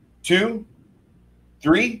 2,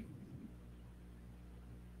 3,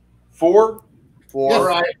 4. 4. all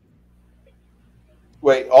right.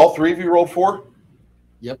 Wait, all 3 of you rolled 4?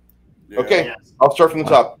 Yep. Yeah. Okay, Yes. I'll start from the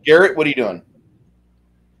top. Garrett, what are you doing?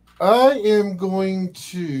 I am going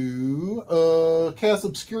to cast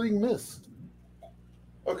Obscuring Mist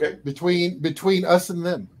Okay, between us and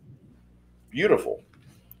them. beautiful.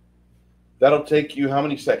 That'll take you how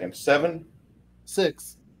many seconds? 7?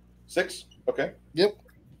 6. 6? Okay. Yep.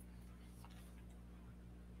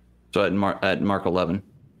 So at mark 11.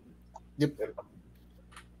 Yep.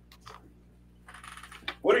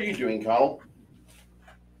 What are you doing, Connell?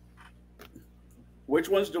 Which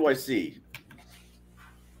ones do I see?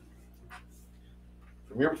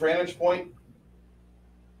 From your vantage point,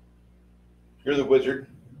 you're the wizard.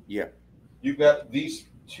 Yeah. You've got these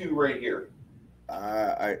 2 right here.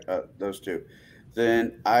 Those 2.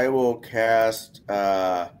 Then I will cast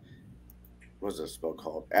what's this spell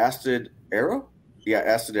called? Acid Arrow? Yeah,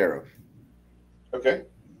 Acid Arrow. Okay.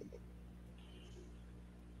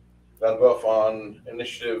 That'll go off on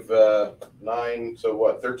initiative 9. So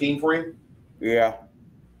what? 13 for you? Yeah.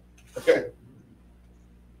 Okay.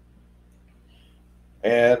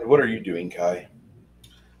 And what are you doing, Kai?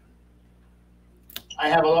 I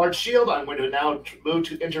have a large shield. I'm going to now move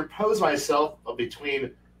to interpose myself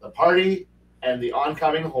between the party and the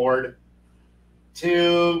oncoming horde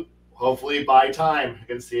to hopefully buy time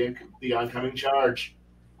against the oncoming charge.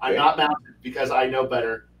 I'm not mounted because I know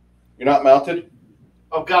better. You're not mounted?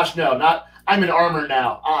 Oh gosh, no, not. I'm in armor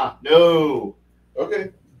now. No. Okay.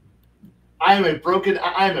 I am a broken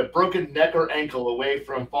neck or ankle away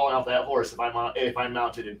from falling off that horse if I'm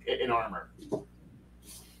mounted in armor.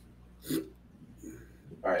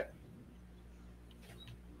 All right.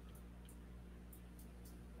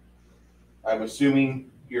 I'm assuming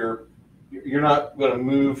you're not going to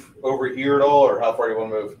move over here at all, or how far do you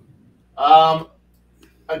want to move?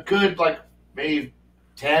 A good maybe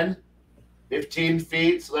 10, 15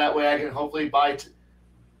 feet, so that way I can hopefully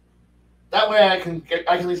that way I can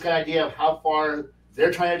at least get an idea of how far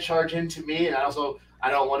they're trying to charge into me, and I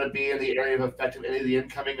don't want to be in the area of effect of any of the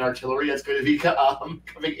incoming artillery that's going to be coming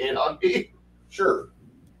in on me. Sure.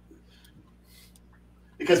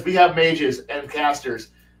 Because we have mages and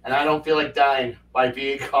casters, and I don't feel like dying by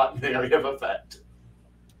being caught in the area of effect.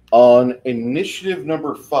 On initiative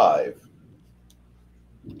number 5.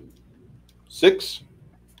 6.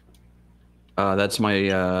 That's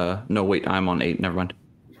my no wait, I'm on 8, never mind.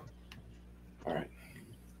 All right.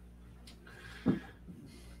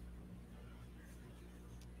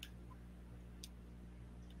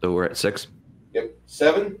 So we're at 6. Yep.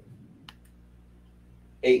 7.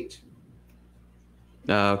 8.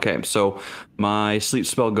 Okay, so my sleep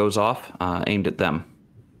spell goes off, aimed at them.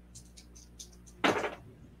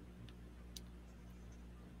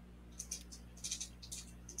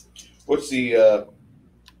 What's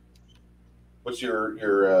your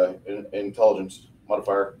intelligence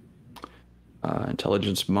modifier?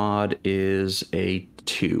 Intelligence mod is a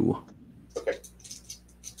 2. Okay.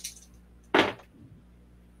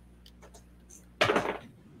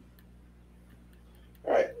 All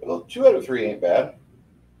right. Well, 2 out of 3 ain't bad.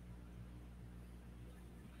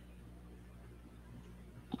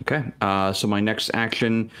 Okay, so my next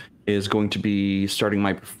action is going to be starting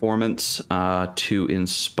my performance to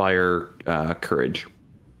inspire courage.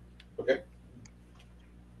 Okay.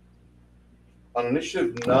 On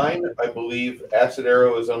initiative 9, I believe Acid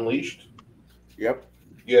Arrow is unleashed. Yep.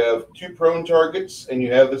 You have 2 prone targets, and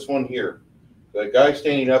you have this one here. The guy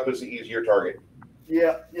standing up is the easier target.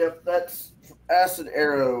 Yep. That's Acid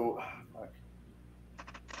Arrow.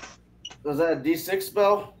 Was that a D6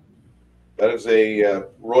 spell? That is a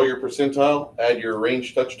roll your percentile, add your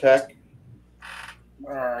ranged touch attack.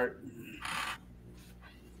 All right.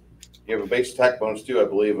 You have a base attack bonus too, I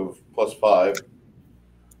believe, of +5.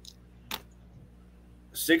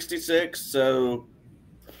 66, so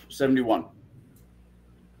 71.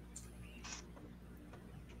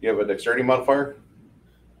 You have a dexterity modifier?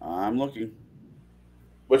 I'm looking.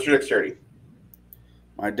 What's your dexterity?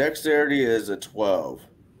 My dexterity is a 12.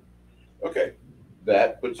 Okay.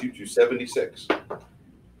 That puts you to 76.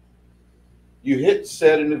 You hit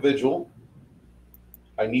said individual.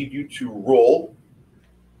 I need you to roll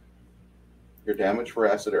your damage for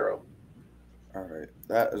Acid Arrow. All right.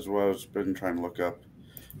 That is what I've been trying to look up.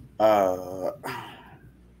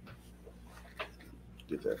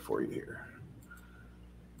 Get that for you here.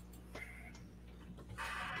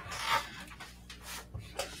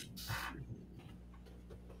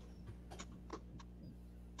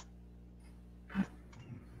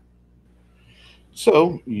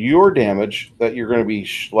 So your damage that you're going to be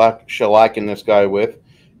shellacking this guy with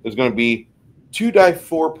is going to be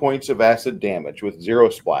 2d4 points of acid damage with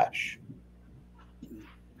 0 splash.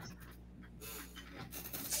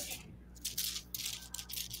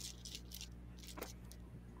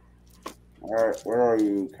 All right. Where are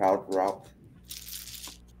you, Couch Ralph?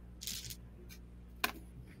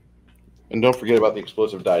 And don't forget about the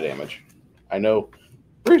explosive die damage. I know,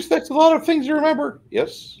 Bruce, that's a lot of things to remember.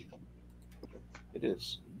 Yes, it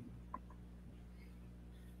is.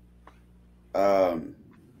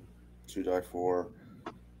 2d4.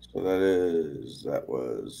 So that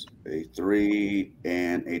was a 3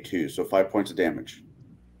 and a 2. So 5 points of damage.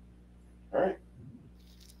 All right.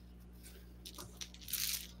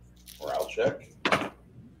 Morale check.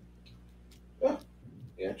 Yeah,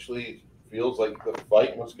 it actually feels like the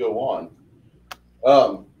fight must go on.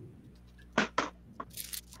 On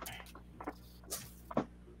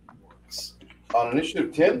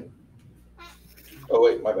initiative 10. Oh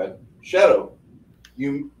wait, my bad. Shadow,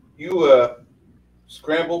 you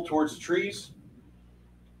scramble towards the trees.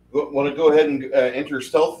 Want to go ahead and enter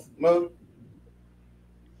stealth mode?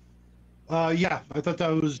 Yeah, I thought that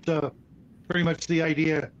was pretty much the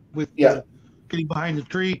idea with Yeah. getting behind the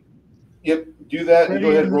tree. Yep, do that and Ready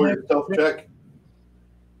go ahead and in roll the your stealth check.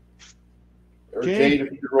 Or Jade? Jade,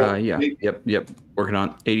 if you could roll. Yeah. Jade. Yep. Working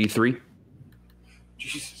on 83.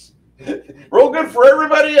 Jesus. Roll good for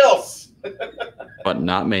everybody else. But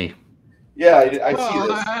not me. Yeah, I see Well,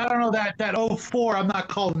 this. I don't know that 04. I'm not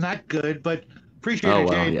calling that good, but appreciate Oh it,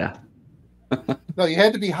 well, Jade. yeah. No, you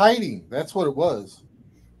had to be hiding. That's what it was.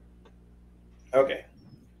 Okay.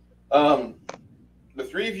 The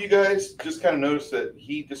three of you guys just kind of notice that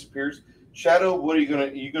he disappears. Shadow, what are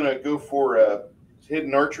you gonna go for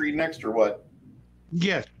hidden archery next or what?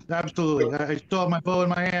 Yes, absolutely. I still have my bow in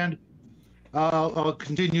my hand. I'll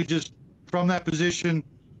continue just from that position,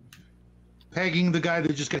 pegging the guy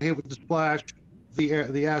that just got hit with the splash,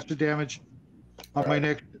 the acid damage on my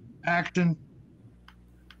next action.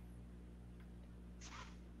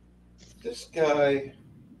 This guy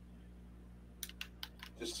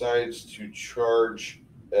decides to charge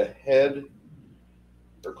ahead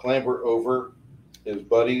or clamber over his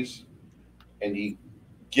buddies, and he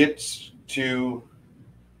gets to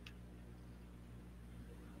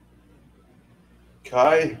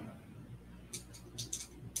Kai.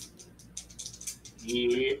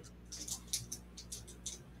 Yeah.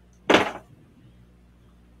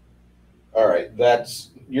 All right,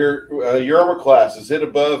 that's your armor class. Is it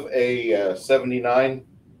above a 79?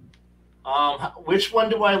 Which one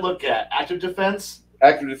do I look at? Active defense?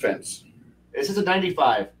 Active defense. This is a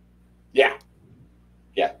 95. Yeah.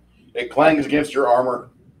 It clangs against your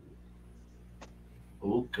armor.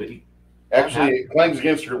 Oh, goody. Actually, it clangs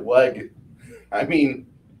against your leg. I mean,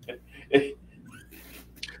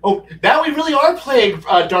 Oh, now we really are playing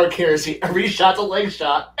Dark Heresy. Every shot's a leg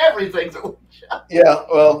shot. Everything's a leg shot. yeah.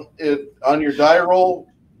 Well, on your die roll,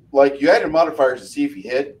 like you added modifiers to see if you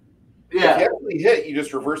hit. If Yeah. you actually hit, you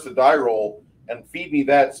just reverse the die roll and feed me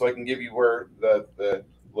that so I can give you where the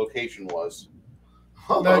location was.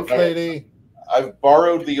 Night, lady. I've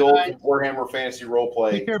borrowed the old Warhammer Fantasy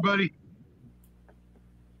Roleplay. Take care, buddy.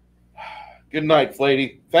 Good night,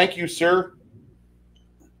 Flady. Thank you, sir.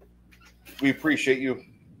 We appreciate you.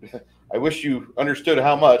 I wish you understood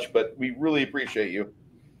how much, but we really appreciate you.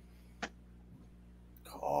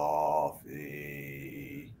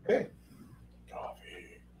 Coffee. Okay.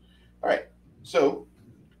 Coffee. All right. So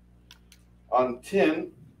on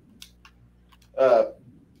 10,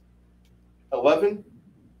 11.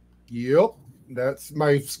 Yep. That's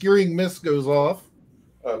my skewering mist goes off.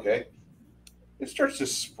 Okay. It starts to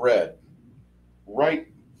spread right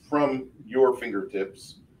from your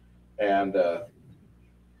fingertips. And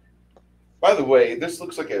by the way, this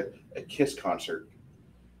looks like a Kiss concert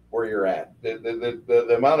where you're at.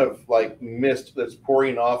 The amount of like mist that's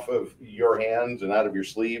pouring off of your hands and out of your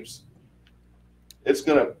sleeves, it's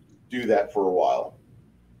going to do that for a while.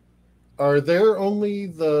 Are there only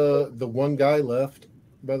the one guy left,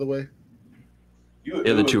 by the way? The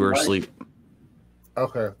The other two are asleep.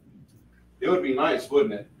 Okay. It would be nice,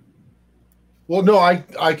 wouldn't it? Well, no,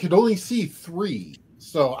 I could only see 3,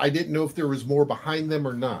 so I didn't know if there was more behind them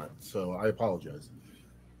or not. So I apologize.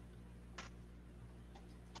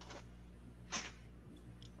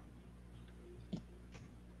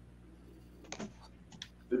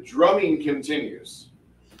 The drumming continues.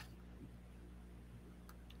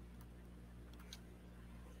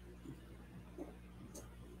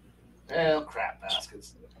 Well, crap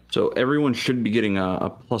baskets. So everyone should be getting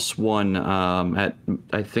a +1 at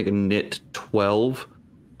I think a knit 12,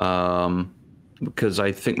 because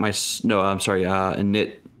I think a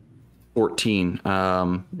knit 14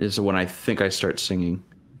 is when I think I start singing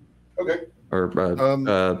Okay.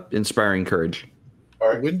 or inspiring courage. All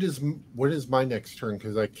right. When is my next turn?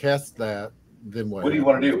 Because I cast that. Then what? What do you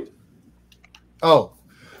want to do? Oh,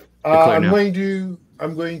 Declare I'm now.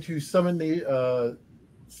 going to summon the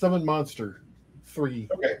summon monster 3.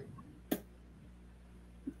 Okay.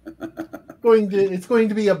 It's going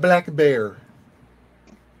to be a black bear.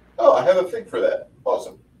 Oh, I have a thing for that.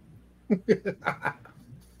 Awesome.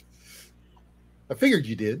 I figured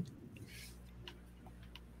you did.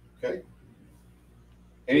 Okay.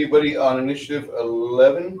 Anybody on initiative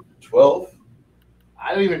 11, 12?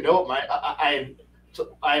 I don't even know what my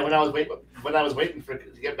when I was waiting for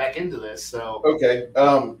to get back into this. So, Okay.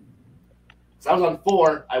 so I was on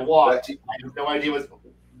 4. I walked. That's- I have no idea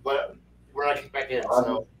where I kicked back in.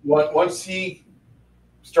 So Once he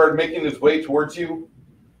started making his way towards you,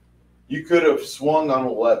 you could have swung on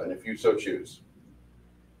 11 if you so choose.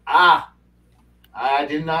 I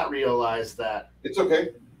did not realize that. It's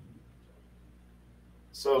okay.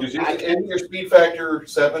 So Isn't your speed factor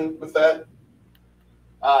 7 with that?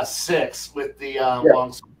 6 with the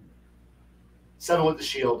long sword. 7 with the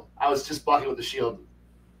shield. I was just blocking with the shield.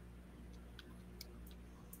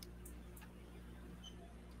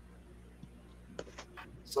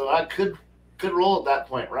 So I could roll at that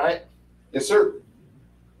point, right? Yes, sir.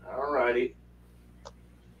 Alrighty.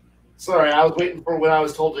 Sorry, I was waiting for when I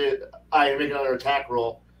was told I make another attack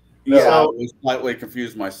roll. Yeah, So, I was slightly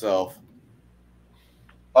confused myself.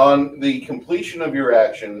 On the completion of your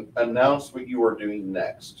action, announce what you are doing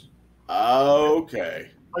next.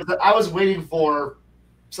 Okay. I was waiting for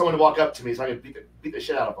someone to walk up to me so I could beat the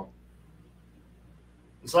shit out of them.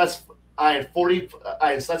 And so that's 40.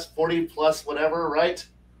 So that's 40 plus whatever, right?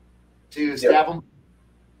 To stab them.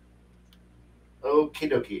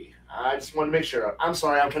 Okie dokie. I just wanted to make sure. I'm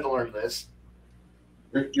sorry, I'm trying to learn this.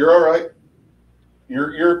 You're all right.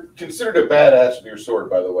 You're considered a badass with your sword,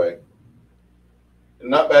 by the way. And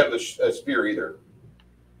not bad with a spear either.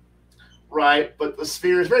 Right, but the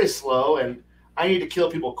spear is very slow, and I need to kill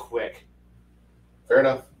people quick. Fair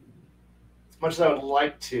enough. As much as I would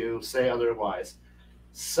like to say otherwise.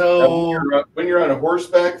 So when you're on a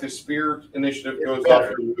horseback, the spear initiative goes off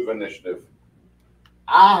your move initiative.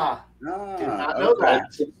 Did not know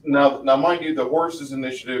that. Now, mind you, the horse's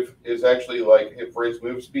initiative is actually like for his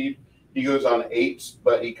move speed, he goes on 8s,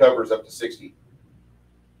 but he covers up to 60.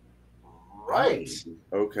 Right.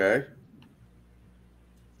 Okay.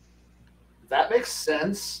 That makes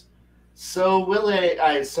sense. So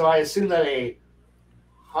so I assume that a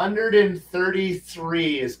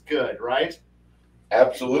 133 is good, right?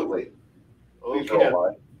 Absolutely. Okay.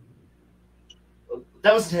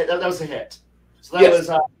 That was a hit. That was a hit. So that was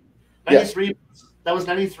 93. Yes. That was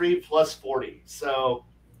 93 plus 40. So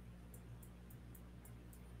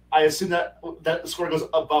I assume that score goes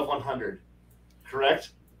above 100.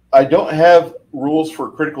 Correct? I don't have rules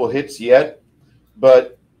for critical hits yet,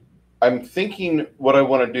 but I'm thinking what I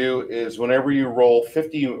want to do is whenever you roll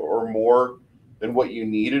 50 or more than what you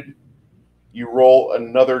needed, you roll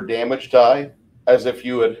another damage die as if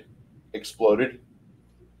you had exploded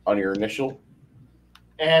on your initial.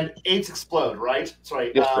 And 8s explode, right?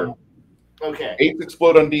 Sorry. Yes, sir. Okay. 8s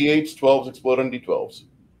explode on D8s, 12s explode on D12s.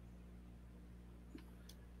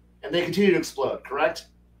 And they continue to explode, correct?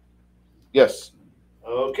 Yes.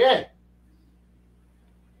 Okay.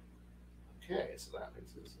 Okay, so that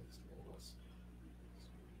makes it 6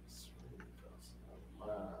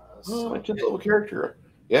 my 10th level character.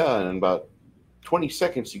 Yeah, in about 20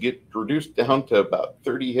 seconds, you get reduced down to about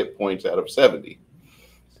 30 hit points out of 70.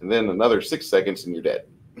 And then another 6 seconds and you're dead.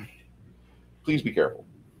 Please be careful.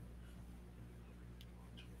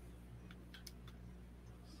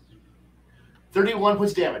 $31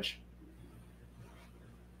 points damage.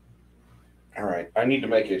 All right. I need to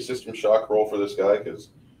make a system shock roll for this guy because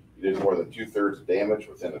he did more than 2/3 damage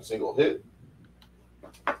within a single hit.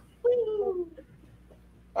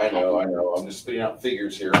 I know. I'm just spitting out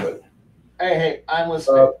figures here, but Hey, I'm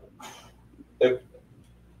listening.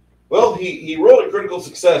 Well, he rolled a critical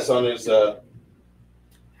success on his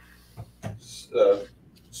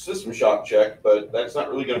system shock check, but that's not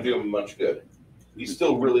really going to do him much good. He's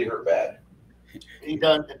still really hurt bad. He's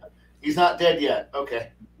not dead yet.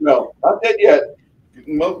 Okay. No, not dead yet.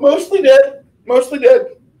 Mostly dead. Mostly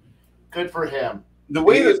dead. Good for him. The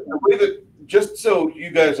way that, just so you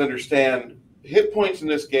guys understand, hit points in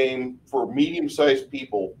this game for medium-sized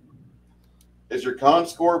people is your con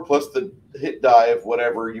score plus the hit die of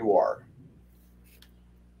whatever you are.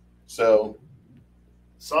 So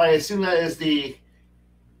I assume that is the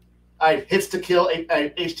hits to kill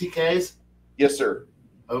HTKs? Yes, sir.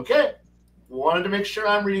 Okay. Wanted to make sure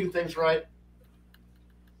I'm reading things right.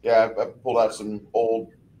 Yeah, I pulled out some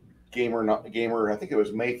old gamer, I think it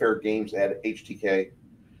was Mayfair Games that had HTK.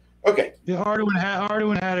 Okay. Yeah, Hardwin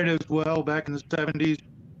had it as well back in the 70s.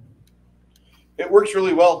 It works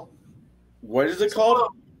really well. What is it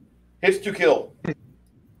called? Hits to kill.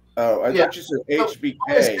 Oh, I thought you said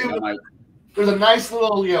HBK. There's a nice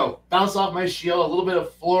little, bounce off my shield, a little bit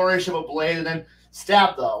of flourish of a blade, and then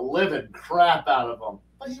stab the living crap out of him.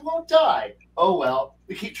 But he won't die. Oh, well,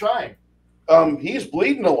 we keep trying. He's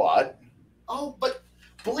bleeding a lot. Oh, but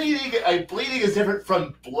bleeding is different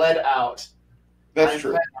from bled out. That's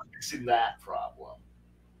true. I'm fixing that problem.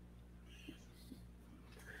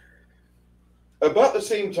 About the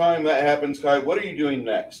same time that happens, Kai, what are you doing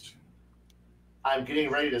next? I'm getting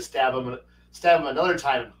ready to stab him another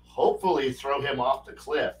time and hopefully throw him off the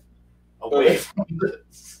cliff. Away from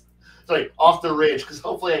this. Sorry, off the ridge, because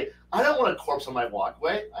hopefully I don't want a corpse on my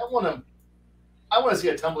walkway. I want to see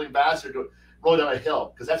a tumbling bastard roll down a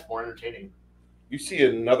hill, because that's more entertaining. You see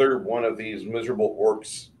another one of these miserable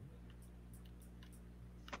orcs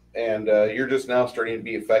and you're just now starting to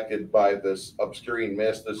be affected by this obscuring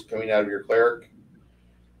mist that's coming out of your cleric.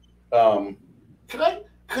 Could I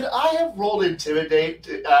have rolled intimidate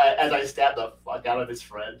as I stabbed the fuck out of his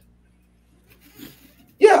friend?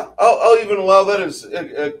 Yeah, I'll even allow that as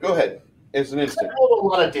go ahead. It's an instant. I rolled a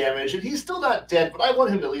lot of damage, and he's still not dead, but I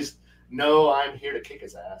want him to at least know I'm here to kick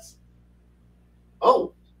his ass.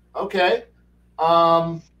 Oh, okay.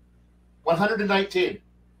 119.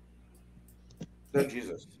 Oh,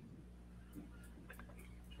 Jesus.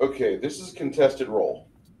 Okay, this is a contested roll.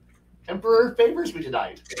 Emperor favors me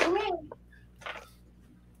tonight.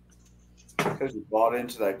 Because you bought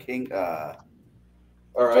into that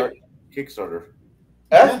All right. Kickstarter.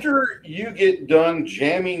 After you get done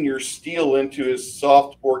jamming your steel into his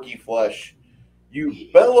soft, porky flesh,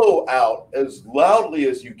 you bellow out as loudly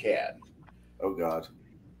as you can. Oh, God.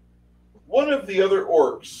 One of the other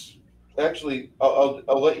orcs, actually, I'll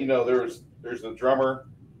let you know, there's the drummer,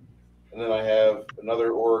 and then I have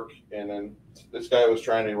another orc, and then this guy was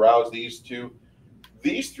trying to rouse these two.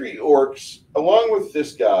 These three orcs, along with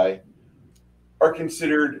this guy, are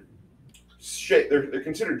considered they're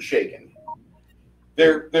considered shaken.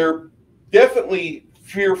 They're definitely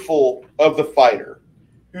fearful of the fighter,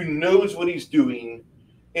 who knows what he's doing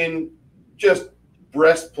in just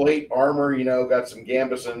breastplate armor. You know, got some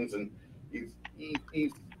gambesons, and he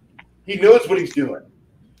knows what he's doing.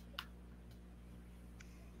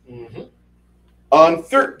 Mm-hmm. On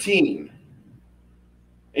 13,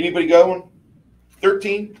 anybody going?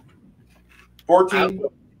 13, 14.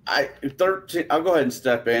 13. I'll go ahead and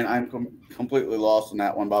step in. I'm completely lost on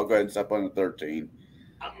that one, but I'll go ahead and step on to 13.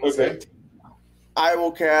 Okay. I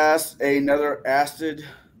will cast another acid.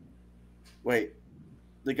 Wait,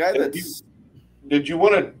 the guy that's. Did you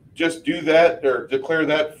want to just do that or declare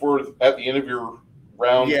that for at the end of your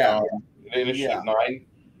round? Yeah. Initiative 9. Okay.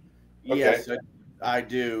 Yes, I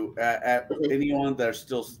do. At anyone that's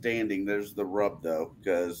still standing, there's the rub though,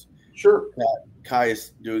 because Sure. Kai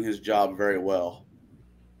is doing his job very well.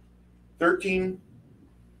 13,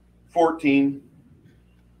 14.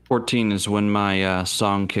 14 is when my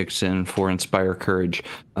song kicks in for Inspire Courage.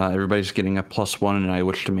 Everybody's getting a +1, and I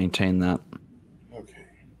wish to maintain that. Okay.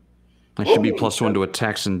 I should be +1 to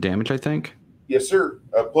attacks and damage, I think. Yes, sir.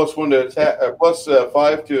 +1 to attack,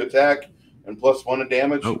 +5 to attack, and +1 to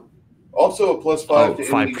damage. Oh. Also a +5 to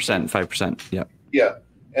 5%. 5%. Yep. Yeah,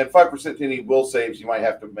 and 5% to any will saves you might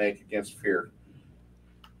have to make against fear.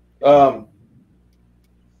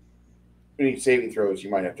 Any saving throws you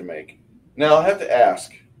might have to make. Now I have to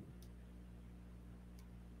ask.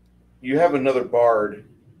 You have another bard,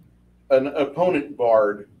 an opponent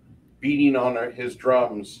bard, beating on his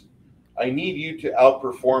drums. I need you to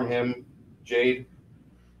outperform him, Jade.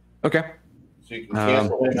 Okay. So you can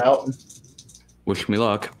cancel him out. Wish me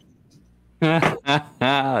luck.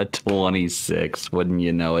 26. Wouldn't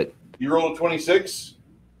you know it? You rolled a 26?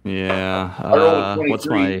 Yeah. I rolled a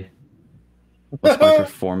 23. What's my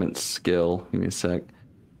performance skill? Give me a sec.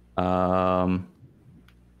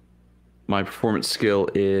 My performance skill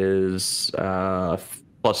is plus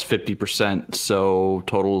 50%, so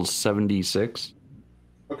total is 76.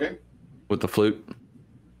 Okay. With the flute.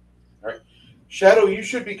 All right. Shadow, you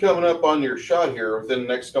should be coming up on your shot here within the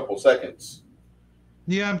next couple seconds.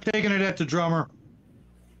 Yeah, I'm taking it at the drummer.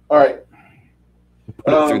 All right.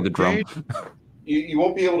 Put it through the drum. You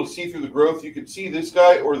won't be able to see through the growth. You can see this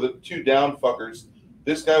guy or the two down fuckers.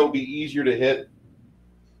 This guy will be easier to hit.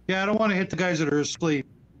 Yeah, I don't want to hit the guys that are asleep.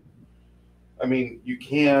 I mean, you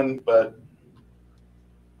can, but...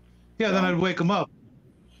 Yeah, then I'd wake them up.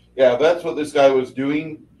 Yeah, that's what this guy was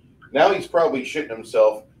doing. Now he's probably shitting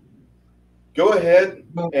himself. Go ahead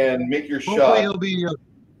and make your shot.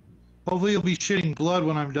 Hopefully he'll be shitting blood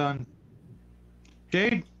when I'm done.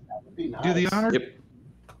 Jade, Nice. do the honor. Yep.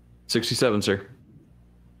 67, sir.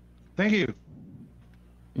 Thank you.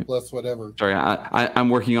 Plus whatever. Sorry, I'm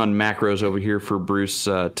working on macros over here for Bruce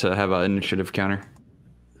to have an initiative counter.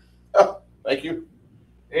 Oh, thank you.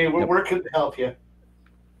 Hey, where can I help you?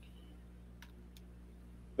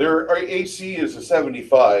 Their AC is a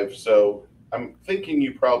 75, so I'm thinking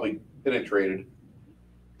you probably penetrated.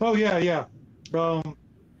 Oh, yeah.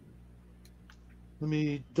 Let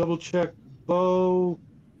me double check. Bow.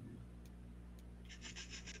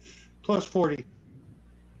 Plus 40.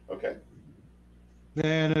 Okay.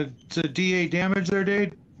 And it's a D8 damage there,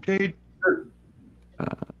 Jade? Sure.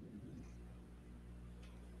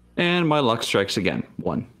 And my luck strikes again.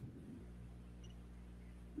 1.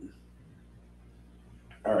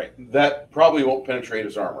 All right. That probably won't penetrate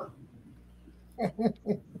his armor.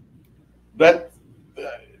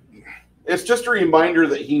 It's just a reminder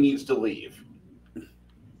that he needs to leave.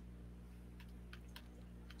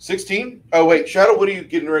 16? Oh wait, Shadow, what are you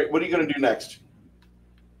getting ready? What are you going to do next?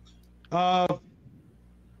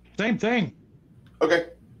 Same thing. Okay.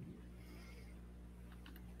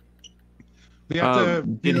 We have to.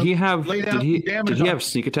 Did he have damage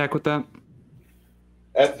sneak attack with that?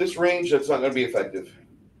 At this range, that's not going to be effective.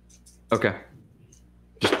 Okay.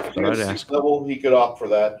 Just thought I'd ask. Level, he could opt for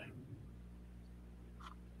that.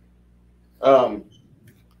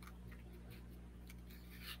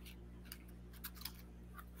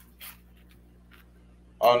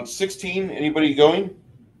 On 16, anybody going?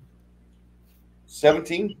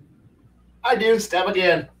 17? I do. Stab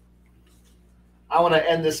again. I want to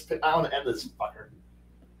end this. I want to end this fucker.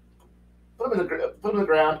 Put him in the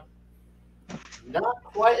ground. Not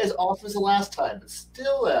quite as awesome as the last time, but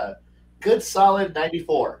still a good solid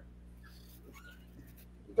 94.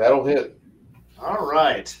 That'll hit. All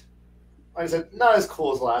right. Like I said, not as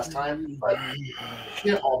cool as last time, but it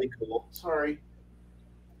can't all be cool. Sorry.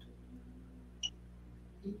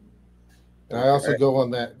 And I also go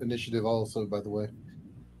on that initiative also, by the way.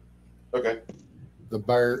 Okay. The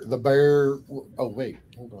bear. Oh wait,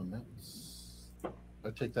 hold on. I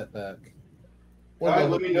take that back.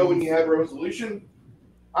 Let me know when you have a resolution.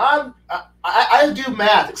 I do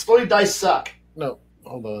math. Exploding dice suck. No,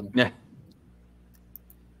 hold on. Yeah.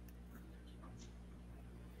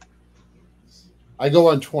 I go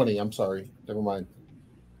on 20. I'm sorry. Never mind.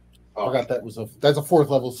 Oh. I forgot that's a 4th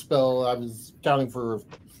level spell. I was counting for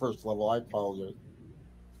 1st level. I apologize.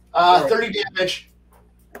 30 damage.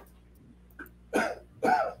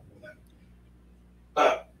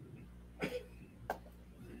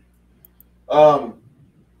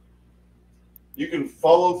 You can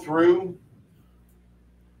follow through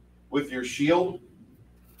with your shield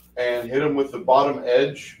and hit him with the bottom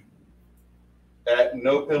edge at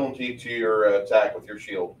no penalty to your attack with your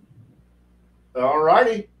shield.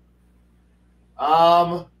 Alrighty.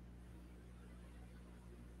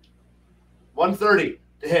 130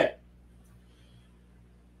 to hit.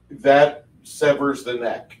 That severs the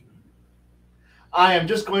neck. I am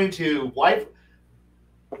just going to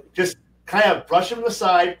just kind of brush him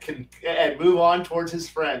aside and move on towards his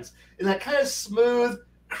friends. In that kind of smooth,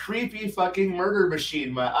 creepy fucking murder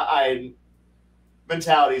machine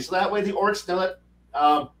mentality. So that way the orcs know that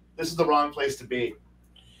this is the wrong place to be.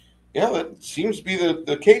 Yeah, that seems to be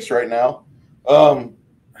the case right now.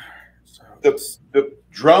 The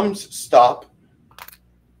drums stop.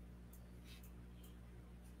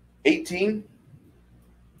 18,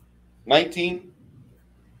 19.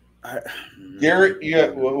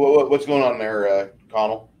 Garrett, what's going on there,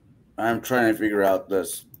 Connell? I'm trying to figure out the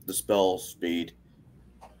spell speed.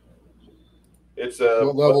 It's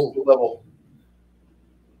what level?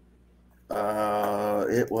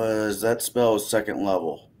 That spell is 2nd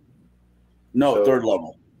level. No, so 3rd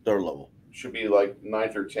level. 3rd level. Should be like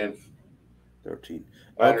 9th or 10th. 13.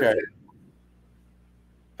 Okay.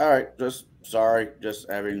 All right. Just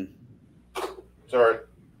having. Sorry.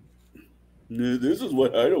 This is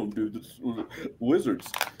what I don't do. This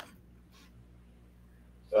wizards.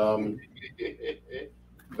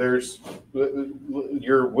 There's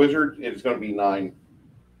your wizard is going to be 9.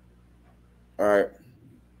 All right.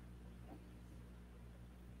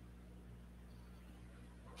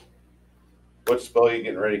 What spell are you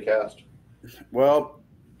getting ready to cast? Well,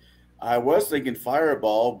 I was thinking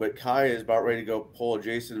Fireball, but Kai is about ready to go pull a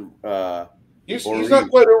Jason. He's not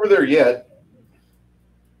quite over there yet.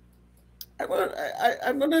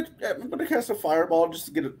 I'm gonna cast a Fireball just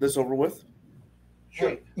to get this over with.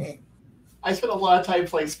 Sure. I spent a lot of time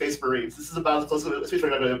playing Space Marines. This is about as close to Space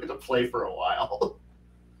Marines I'm going to get to play for a while.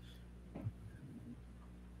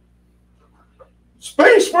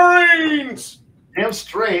 Space Marines! Damn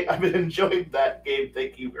straight. I've been enjoying that game.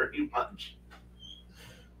 Thank you very much.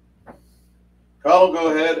 Kyle, go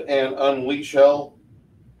ahead and unleash hell.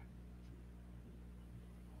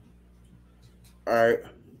 All right.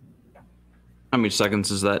 How many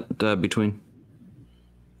seconds is that between?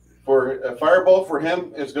 For a fireball for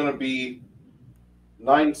him is going to be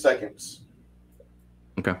 9 seconds.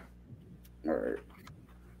 Okay. All right.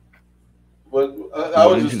 Well, I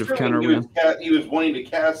was assuming he was wanting to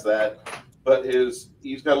cast that, but he's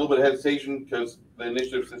got a little bit of hesitation because the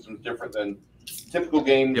initiative system is different than typical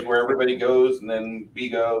games where everybody goes and then we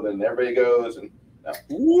go, then everybody goes and. No.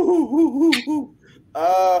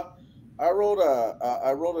 I rolled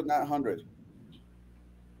a 900.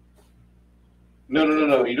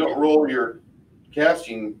 No. You don't roll your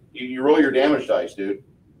casting. You roll your damage dice, dude.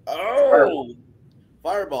 Oh,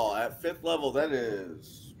 Fireball at 5th level. That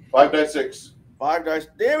is 5 dice 6. 5 dice.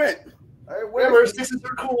 Damn it! Remember, 6s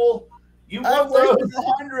are cool. You I want those? wasted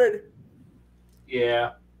 100.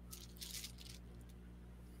 Yeah.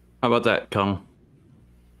 How about that, Colonel?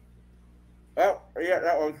 Oh, yeah,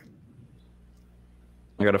 that one.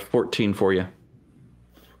 I got a 14 for you.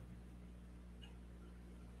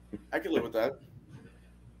 I can live with that.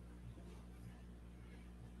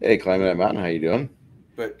 Hey, climbing that mountain, how you doing?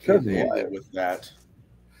 But can they live with that?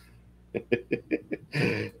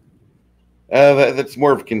 That's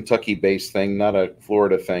more of a Kentucky-based thing, not a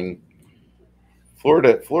Florida thing.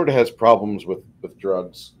 Florida has problems with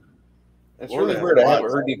drugs. It's Florida really weird. I has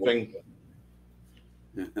haven't heard anything.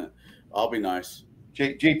 I'll be nice.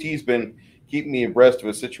 JT's been keeping me abreast of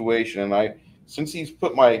a situation, and since he's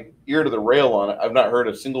put my ear to the rail on it, I've not heard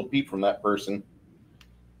a single peep from that person.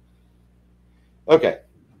 Okay,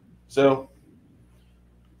 so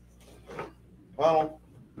well,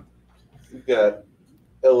 we've got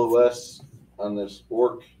LOS on this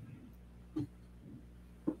orc.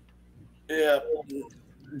 Yeah,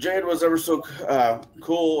 Jade was ever so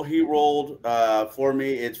cool. He rolled for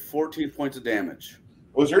me. It's 14 points of damage.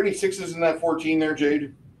 Was there any sixes in that 14 there,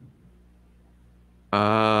 Jade?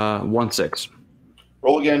 1 6.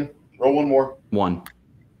 Roll again. Roll one more. 1.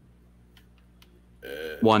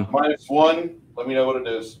 1. -1. Let me know what it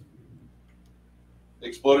is.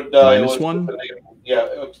 Exploded die. -1? Yeah,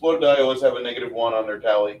 exploded die always have a -1 on their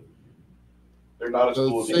tally. They're not as So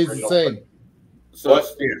cool it as the stays the original. same. So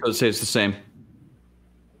What? Let's say it's the same.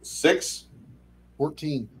 6?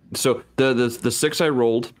 14. So the 6 I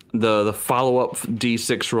rolled, the follow-up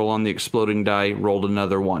D6 roll on the exploding die rolled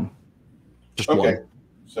another 1. Just Okay. 1.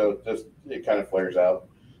 So just it kind of flares out.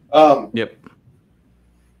 Yep.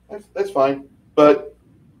 That's fine. But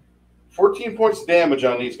 14 points of damage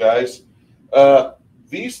on these guys.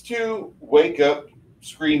 These two wake up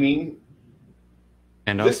screaming.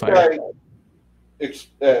 And on This fire.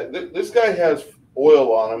 this guy has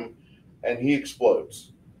oil on him, and he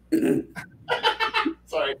explodes.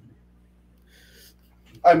 Sorry.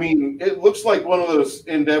 I mean, it looks like one of those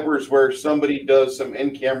endeavors where somebody does some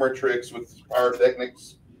in-camera tricks with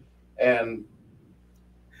pyrotechnics, and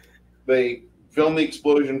they film the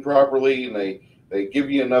explosion properly, and they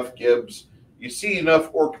give you enough gibs. You see enough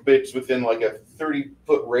orc bits within like a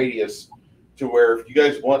 30-foot radius to where if you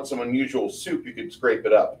guys want some unusual soup, you could scrape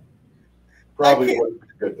it up. Probably wouldn't be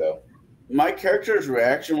good, though. my character's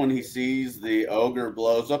reaction when he sees the ogre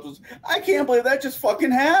blows up is, I can't believe that just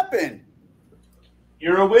fucking happened.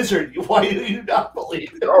 You're a wizard. Why do you not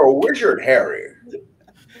believe it? Oh, Wizard Harry.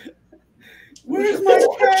 Where's my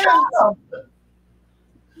cat?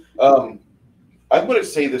 I'm going to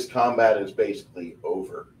say this combat is basically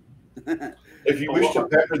over. If you wish to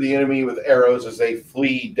pepper the enemy with arrows as they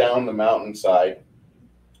flee down the mountainside,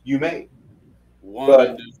 you may.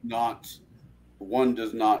 One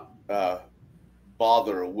does not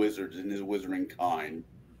bother a wizard in his wizarding kind.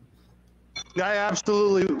 I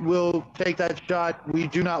absolutely will take that shot. We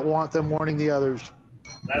do not want them warning the others.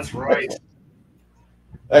 That's right.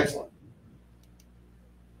 Excellent.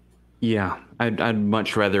 Yeah, I'd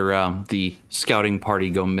much rather the scouting party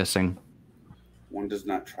go missing. One does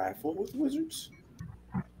not trifle with wizards.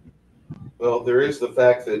 Well, there is the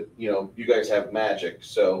fact that, you guys have magic,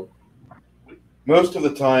 so most of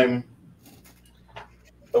the time,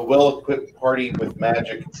 a well-equipped party with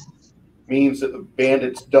magic means that the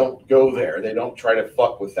bandits don't go there. They don't try to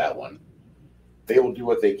fuck with that one. They will do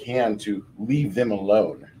what they can to leave them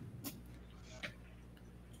alone.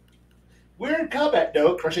 We're in combat.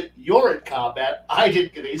 No, crush it. You're in combat. I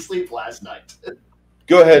didn't get any sleep last night.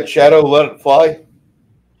 Go ahead, Shadow. Let it fly.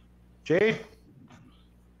 Jade,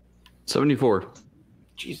 74.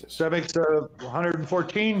 Jesus. so that makes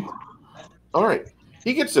 114. All right.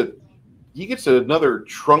 He gets another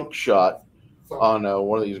trunk shot on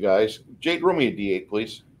one of these guys. Jade, roll me a D8,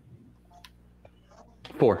 please.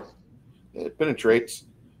 4. It penetrates.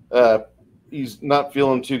 He's not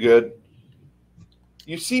feeling too good.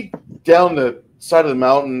 You see down the side of the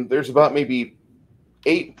mountain, there's about maybe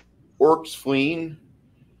 8 orcs fleeing.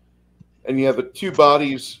 And you have the 2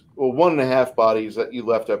 bodies, well, 1.5 bodies that you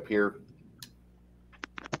left up here.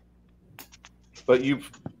 But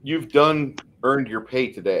you've earned your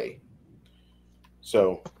pay today.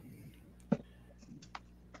 So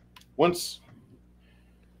once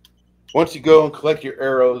you go and collect your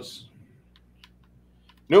arrows,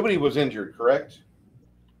 nobody was injured, correct?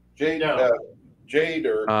 Jade, No. Jade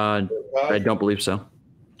or I don't believe so.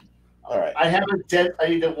 all right. I have a dead. I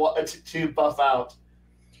need to buff out.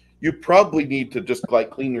 You probably need to just like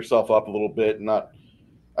clean yourself up a little bit.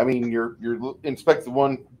 You're inspect the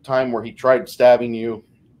one time where he tried stabbing you,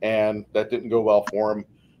 and that didn't go well for him.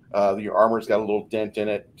 Your armor's got a little dent in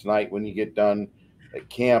it. Tonight, when you get done at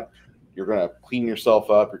camp, you're gonna clean yourself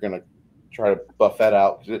up. You're gonna try to buff that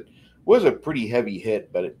out because it was a pretty heavy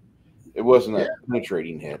hit, but it wasn't a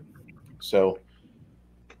penetrating hit. So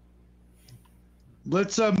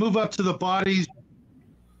Let's move up to the bodies,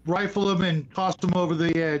 rifle them, and toss them over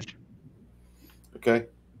the edge. okay,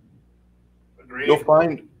 Agreed.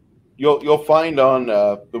 you'll find on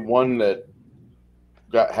the one that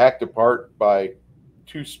got hacked apart by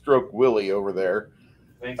Two Stroke Willie over there.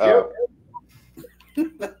 Thank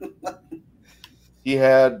you. He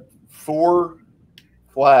had 4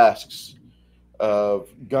 flasks of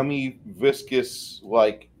gummy, viscous,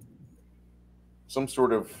 like some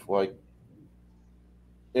sort of like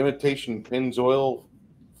imitation Pennzoil,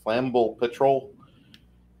 flammable petrol,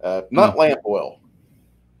 not lamp oil.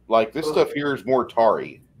 Like this stuff here is more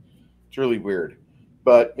tarry. It's really weird,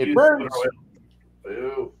 but it burns.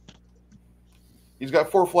 Boo. He's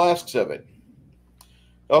got 4 flasks of it.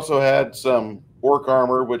 Also had some orc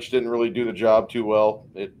armor, which didn't really do the job too well.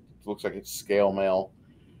 It looks like it's scale mail,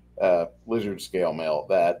 lizard scale mail.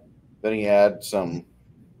 That. Then he had some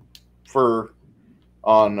fur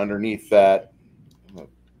on underneath that.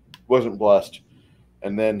 Wasn't blessed.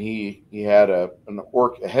 And then he had a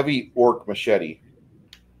heavy orc machete,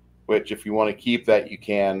 which if you want to keep that, you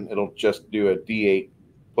can. It'll just do a D8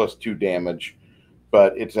 plus 2 damage,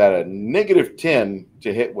 but it's at a -10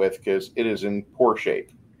 to hit with because it is in poor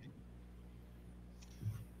shape.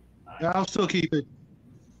 Yeah, I'll still keep it.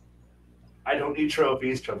 I don't need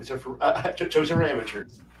trophies. Trophies are for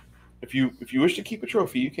amateurs. If you wish to keep a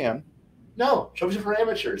trophy, you can. No, trophies are for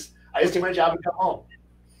amateurs. I just do my job and come home.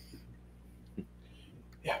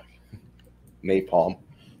 Yeah. Napalm.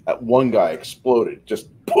 That one guy exploded. Just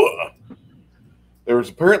there was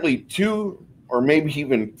apparently 2 or maybe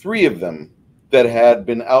even 3 of them that had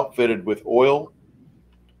been outfitted with oil,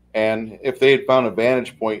 and if they had found a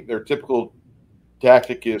vantage point, their typical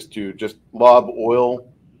tactic is to just lob oil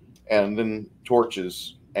and then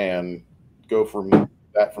torches and go from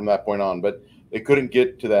that point on. But they couldn't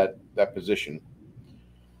get to that position.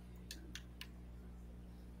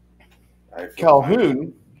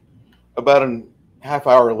 Calhoun, about a half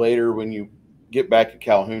hour later, when you get back to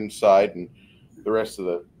Calhoun's side and the rest of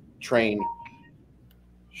the train,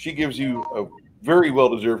 she gives you a very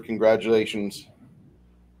well-deserved congratulations,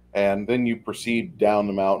 and then you proceed down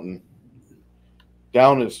the mountain,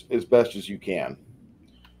 down as best as you can.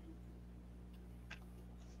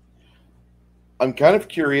 I'm kind of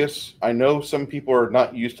curious. I know some people are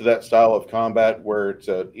not used to that style of combat where it's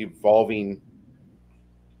an evolving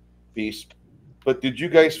beast, but did you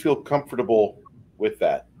guys feel comfortable with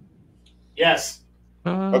that? Yes.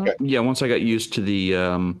 Okay. Yeah, once I got used to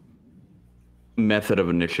the method of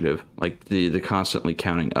initiative, like the constantly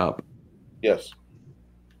counting up. Yes.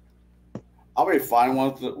 I'll be fine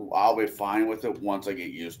with it. I'll be fine with it once I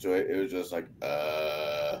get used to it. It was just like,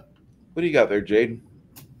 What do you got there, Jaide?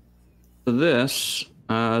 So this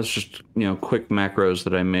is just quick macros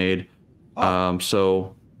that I made.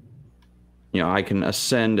 So I can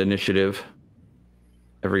ascend initiative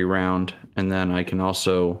every round, and then I can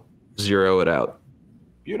also zero it out.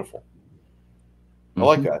 Beautiful. I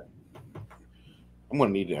like that. I'm going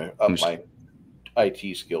to need to up my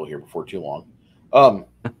IT skill here before too long.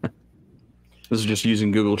 This is just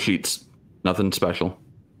using Google Sheets. Nothing special.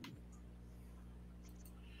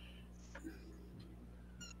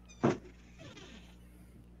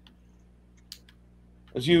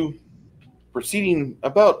 As you proceeding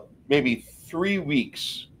about maybe 3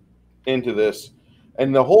 weeks into this,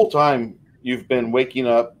 and the whole time you've been waking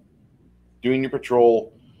up, doing your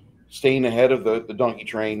patrol, staying ahead of the donkey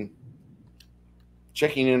train,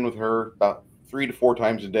 checking in with her about 3 to 4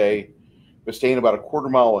 times a day, but staying about a quarter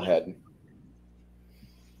mile ahead.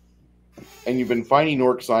 And you've been finding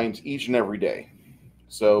orc signs each and every day.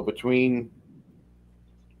 So between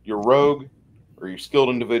your rogue or your skilled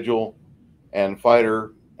individual and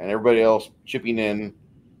fighter and everybody else chipping in,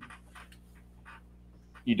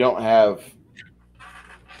 you don't have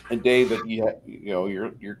a day that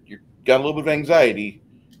you're got a little bit of anxiety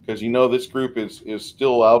because this group is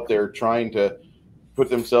still out there trying to put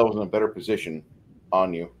themselves in a better position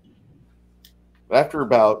on you. But after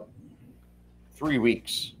about 3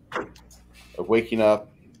 weeks of waking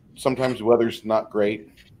up, sometimes the weather's not great.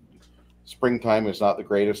 Springtime is not the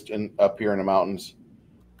greatest up here in the mountains.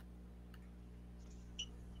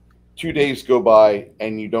 2 days go by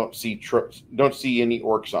and you don't see any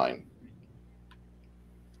orc sign.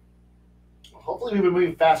 Hopefully we've been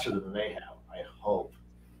moving faster than they have. I hope.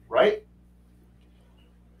 Right?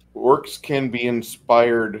 Orcs can be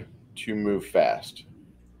inspired to move fast.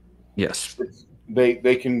 Yes.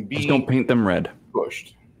 They can be. Just don't paint them red.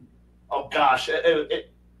 Pushed. Oh gosh,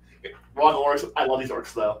 wrong orcs. I love these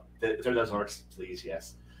orcs though. If there does orcs, please,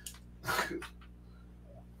 yes.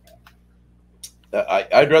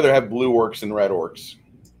 I'd rather have blue orcs than red orcs.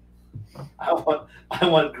 I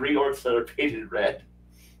want green orcs that are painted red.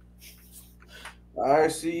 I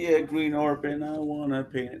see a green orc and I want to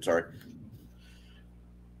paint it. Sorry.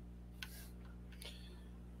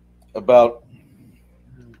 About,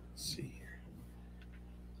 let's see here.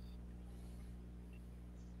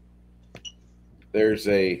 There's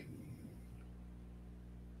a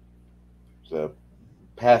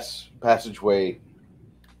passageway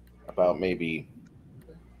about maybe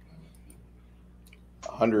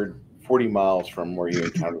 140 miles from where you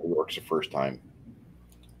encounter the orcs the first time,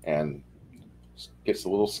 and gets a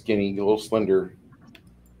little skinny, a little slender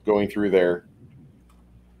going through there.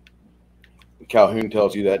 Calhoun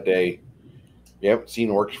tells you that day, you haven't seen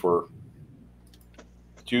orcs for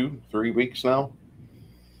 2-3 weeks now.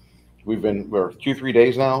 We're 2-3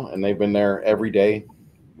 days now, and they've been there every day.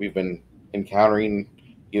 We've been encountering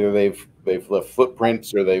either they've left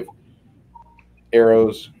footprints or they've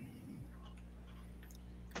arrows.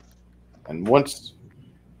 And once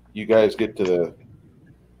you guys get to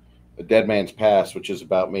the Dead Man's Pass, which is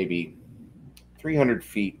about maybe 300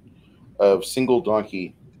 feet of single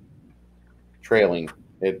donkey trailing,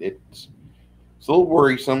 it's a little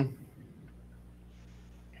worrisome.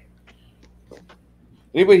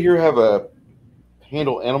 Anybody here have a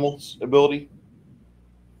handle animals ability?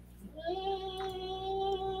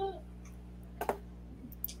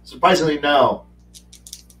 Surprisingly, no.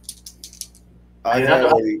 I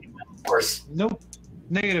have Of course. Nope.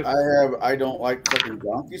 Negative. I don't like fucking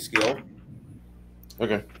donkey skill.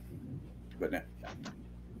 Okay. But no.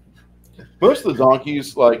 Most of the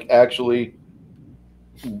donkeys, like, actually,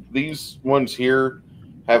 these ones here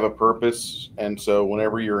have a purpose, and so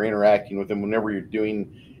whenever you're interacting with them, whenever you're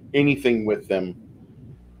doing anything with them,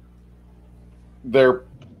 they're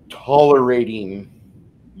tolerating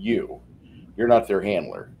you. You're not their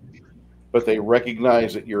handler, but they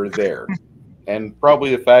recognize that you're there. And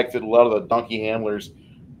probably the fact that a lot of the donkey handlers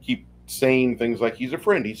keep saying things like, he's a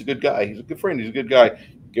friend, he's a good guy, he's a good friend, he's a good guy,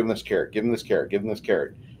 give him this carrot, give him this carrot, give him this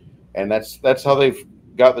carrot. And that's how they've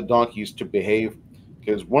got the donkeys to behave,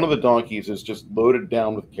 because one of the donkeys is just loaded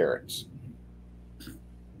down with carrots.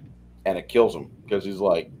 And it kills him, because he's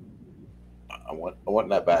like, I want in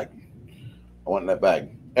that bag. I want in that bag.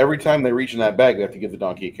 Every time they reach in that bag, they have to give the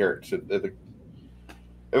donkey a carrot. So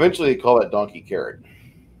eventually they call that donkey carrot,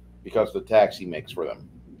 because of the tax he makes for them.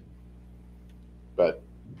 But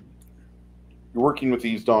you're working with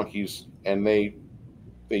these donkeys, and they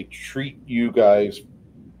treat you guys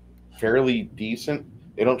fairly decent.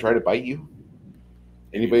 They don't try to bite you.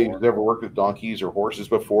 Anybody who's ever worked with donkeys or horses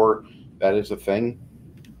before, that is a thing.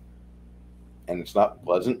 And it's not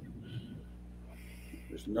pleasant.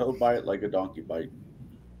 There's no bite like a donkey bite.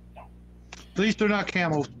 At least they're not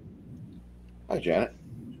camels. Hi, Janet.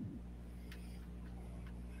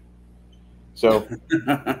 So,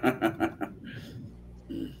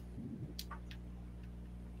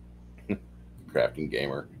 crafting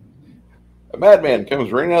gamer. A madman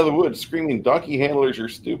comes running out of the woods screaming, donkey handlers are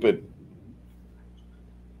stupid.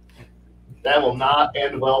 That will not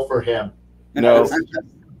end well for him. No.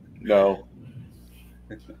 No.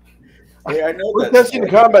 Hey, I know We're that. testing the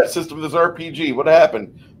combat system of this RPG. What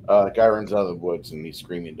happened? The guy runs out of the woods and he's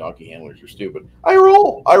screaming, donkey handlers are stupid. I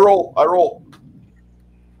roll.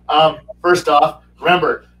 First off,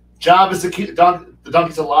 remember, job is to keep the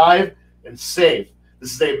donkeys alive and safe.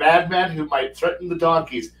 This is a madman who might threaten the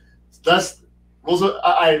donkeys. Thus, rules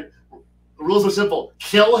are simple.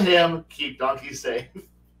 Kill him, keep donkeys safe.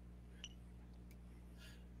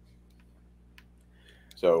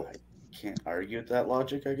 So, Can't argue with that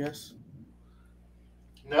logic, I guess.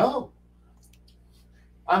 No.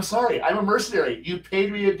 I'm sorry. I'm a mercenary. You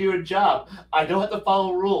paid me to do a job. I don't have to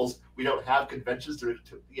follow rules. We don't have conventions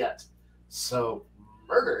yet. So,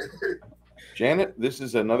 murder. Janet, this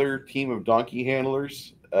is another team of donkey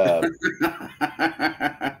handlers. I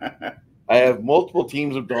have multiple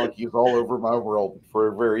teams of donkeys all over my world for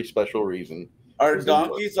a very special reason. Are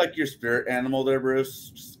donkeys like your spirit animal there,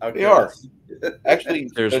 Bruce? They are. Actually,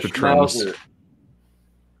 There's a the trims. schnauzer.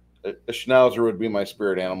 A schnauzer would be my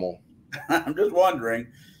spirit animal. I'm just wondering.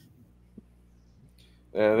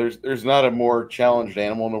 There's not a more challenged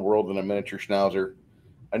animal in the world than a miniature schnauzer.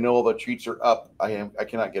 I know all the treats are up. I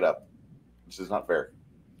cannot get up. This is not fair.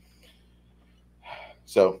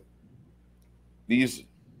 So these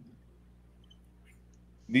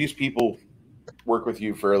people work with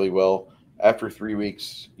you fairly well. After 3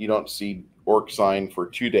 weeks, you don't see orc sign for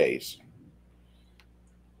 2 days.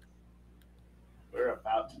 We're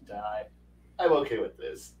about to die. I'm okay with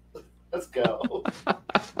this. Let's go.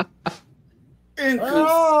 We're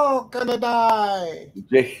all gonna die.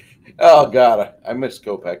 Oh God, I miss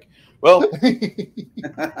Kopek. Well,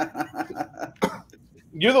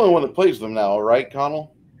 you're the only one that plays them now, right,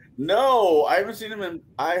 Connell? No, I haven't seen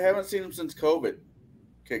him since COVID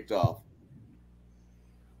kicked off.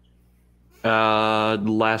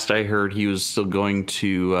 Last I heard, he was still going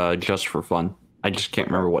to Just for Fun. I just can't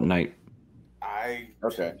remember what night.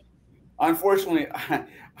 Okay. Unfortunately,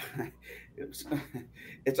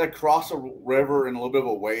 it's across a river and a little bit of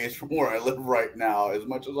a ways from where I live right now. As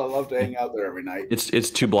much as I love to hang out there every night, It's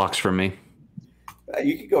 2 blocks from me.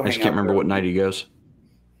 You could go. I just can't remember what night he goes.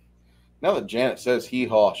 Now that Janet says hee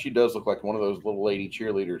haw, she does look like one of those little lady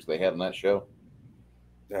cheerleaders they had in that show.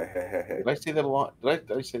 Did I say that a lot?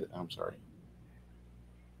 Did I say that? I'm sorry.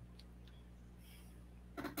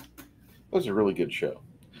 That was a really good show.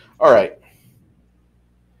 All right.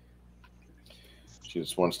 She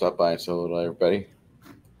just want to stop by and say hello to everybody.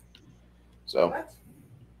 So.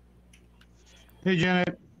 Hey,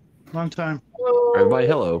 Janet. Long time. Everybody,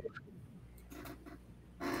 hello.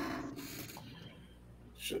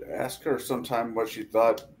 Should ask her sometime what she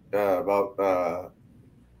thought about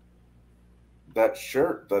that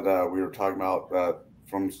shirt that we were talking about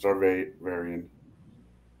from Starvarian.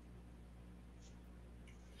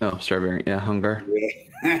 Oh, Strawberry. Yeah, Hunger. Wait.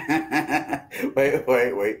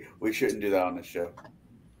 We shouldn't do that on the show.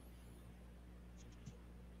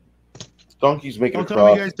 Donkey's making Don't a tell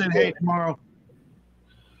cross. me you guys said hey tomorrow.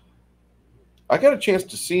 I got a chance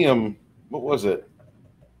to see him. What was it?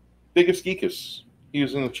 Biggest Geekus. He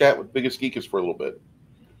was in the chat with Biggest Geekus for a little bit.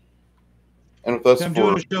 And with us I'm for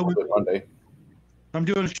doing a show with Monday. I'm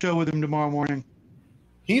doing a show with him tomorrow morning.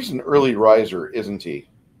 He's an early riser, isn't he?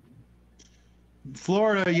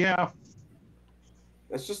 Florida, yeah.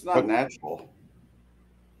 That's just not natural.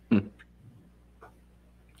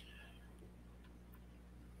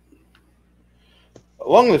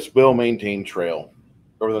 Along this well-maintained trail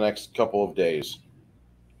over the next couple of days,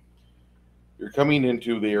 you're coming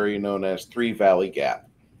into the area known as Three Valley Gap.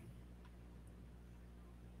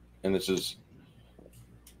 And this is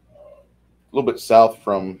a little bit south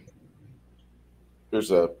from, there's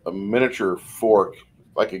a miniature fork,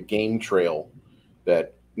 like a game trail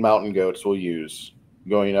that mountain goats will use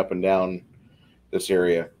going up and down this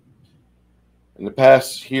area. And the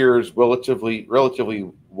pass here is relatively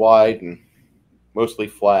wide and mostly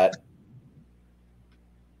flat.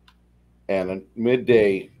 And at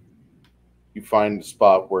midday, you find the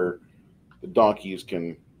spot where the donkeys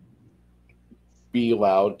can be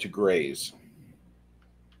allowed to graze.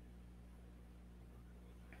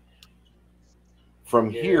 From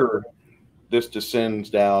here, this descends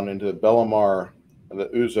down into the Bellamar and the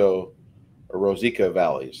Uzo or Rosica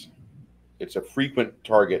valleys. It's a frequent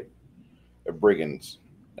target of brigands,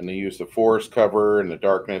 and they use the forest cover and the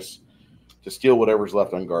darkness to steal whatever's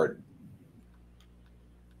left unguarded.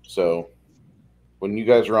 So when you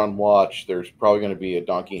guys are on watch, there's probably going to be a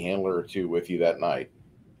donkey handler or two with you that night.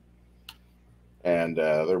 And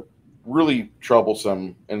they're really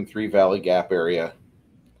troublesome in Three Valley Gap area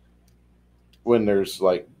when there's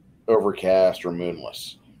like overcast or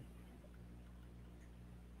moonless.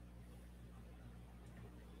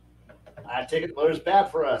 I take it weather's bad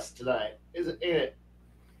for us tonight, ain't it?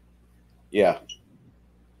 Yeah.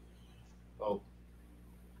 Well,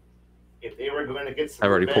 if they were going to get some I've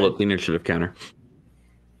already pulled revenge- up the initiative counter.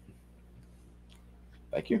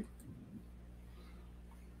 Thank you.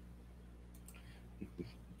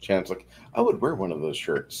 Chan's like, I would wear one of those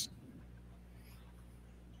shirts.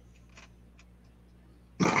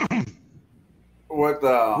 What's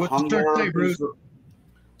What's the shirt say, Bruce?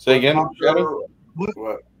 Say again, Shadow?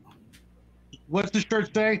 What? What's the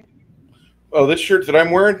shirt say? Oh, this shirt that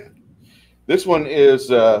I'm wearing? This one is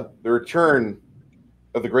the return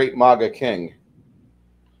of the great MAGA king.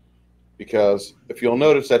 Because if you'll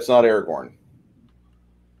notice, that's not Aragorn.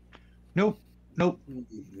 Nope.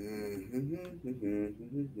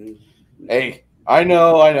 Hey, I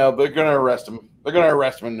know. They're going to arrest him. They're going to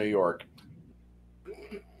arrest him in New York.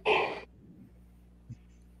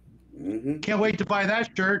 Can't wait to buy that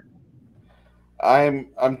shirt. I'm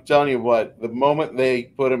telling you what, the moment they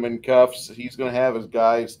put him in cuffs, he's going to have his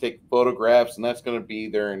guys take photographs, and that's going to be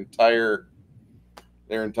their entire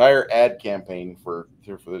ad campaign for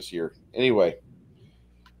this year. Anyway,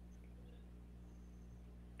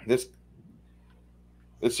 this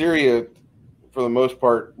area, for the most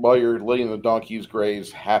part, while you're letting the donkeys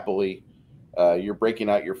graze happily, you're breaking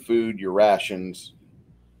out your food, your rations.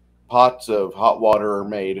 Pots of hot water are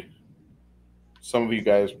made. Some of you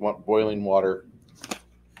guys want boiling water.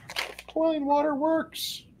 Boiling water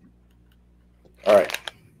works. All right.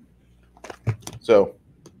 So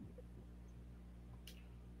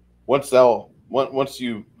once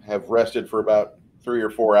you have rested for about 3 or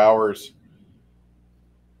 4 hours,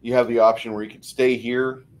 you have the option where you could stay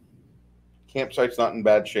here. Campsite's not in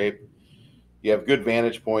bad shape. You have good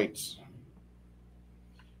vantage points.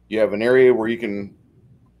 You have an area where you can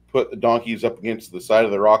put the donkeys up against the side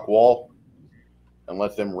of the rock wall and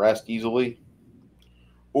let them rest easily.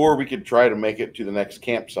 Or we could try to make it to the next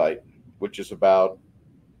campsite, which is about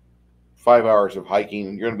 5 hours of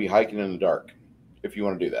hiking. You're going to be hiking in the dark if you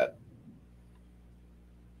want to do that.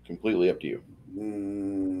 Completely up to you.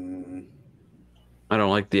 I don't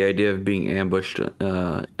like the idea of being ambushed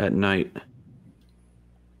at night.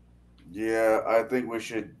 Yeah, I think we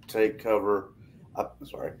should take cover.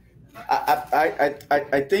 Sorry,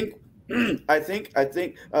 I think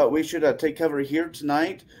we should take cover here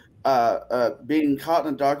tonight. Being caught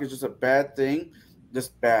in the dark is just a bad thing.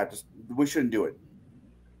 Just bad. We shouldn't do it.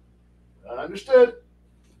 Understood.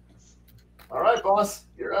 All right, boss.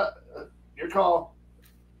 You're up. Your call.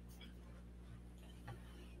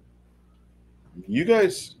 You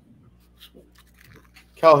guys,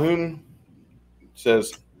 Calhoun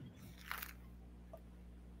says,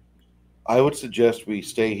 I would suggest we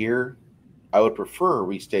stay here. I would prefer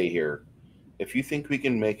we stay here. If you think we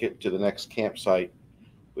can make it to the next campsite,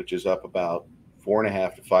 which is up about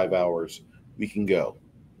 4.5 to 5 hours, we can go.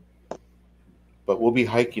 But we'll be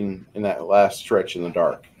hiking in that last stretch in the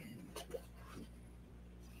dark,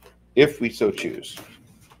 if we so choose.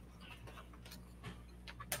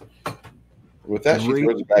 With that, she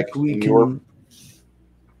throws it back in your...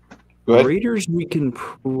 Go ahead. Raiders we can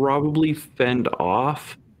probably fend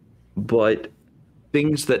off, but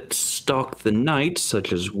things that stalk the night,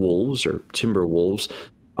 such as wolves or timber wolves,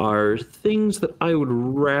 are things that I would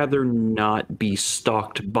rather not be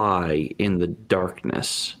stalked by in the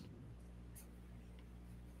darkness.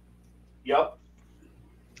 Yep.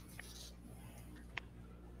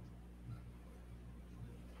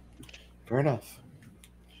 Fair enough.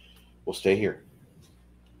 We'll stay here.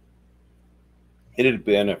 It had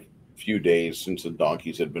been a few days since the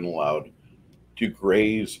donkeys had been allowed to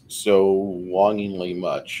graze so longingly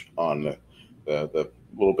much on the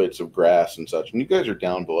little bits of grass and such. And you guys are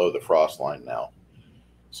down below the frost line now.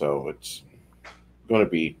 So it's going to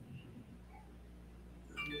be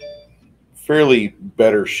fairly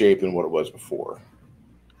better shape than what it was before.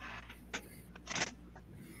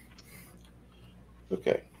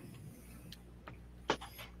 Okay.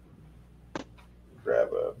 Grab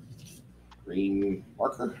a green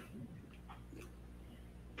marker.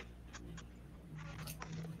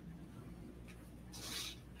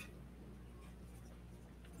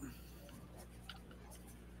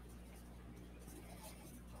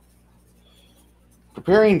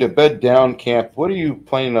 Preparing to bed down camp. What are you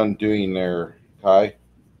planning on doing there, Kai?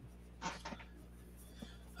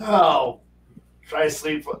 Oh, try to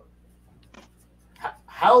sleep.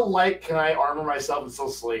 How light can I armor myself and still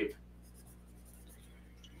sleep?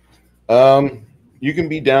 You can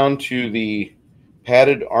be down to the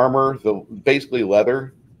padded armor, the basically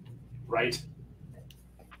leather. Right.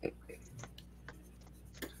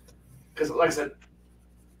 Because, like I said,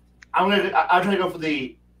 I'm trying to go for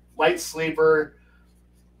the light sleeper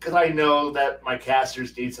because I know that my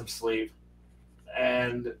casters need some sleep,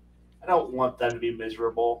 and I don't want them to be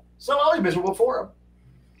miserable. So I'll be miserable for them.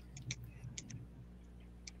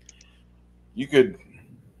 You could.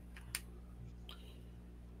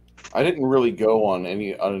 I didn't really go on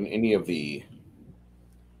any of the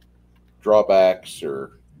drawbacks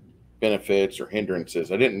or benefits or hindrances.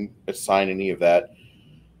 I didn't assign any of that.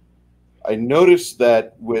 I noticed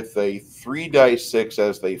that with a 3 dice 6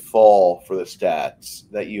 as they fall for the stats,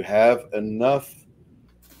 that you have enough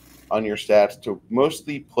on your stats to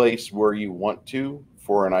mostly place where you want to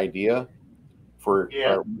for an idea. For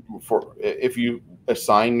if you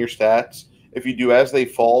assign your stats, if you do as they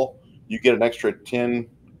fall, you get an extra 10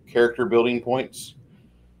 character building points,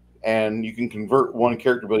 and you can convert 1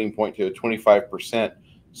 character building point to 25%.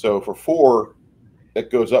 So for 4,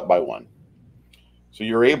 that goes up by 1. So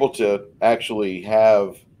you're able to actually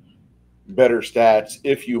have better stats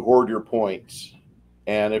if you hoard your points.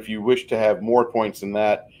 And if you wish to have more points than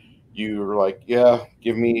that, you're like, yeah,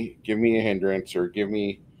 give me a hindrance, or give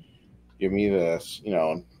me this. You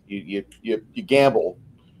know, you gamble.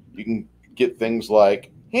 You can get things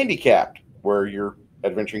like handicapped, where your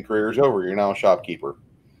adventuring career is over. You're now a shopkeeper,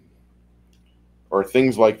 or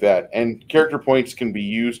things like that. And character points can be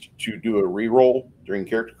used to do a reroll during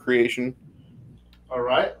character creation. All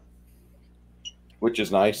right. Which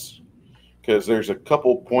is nice, because there's a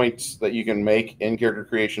couple points that you can make in character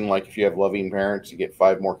creation. Like if you have loving parents, you get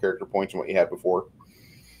 5 more character points than what you had before.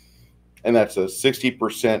 And that's a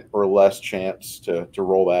 60% or less chance to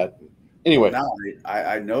roll that. Anyway, Now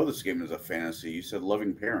I know this game is a fantasy. You said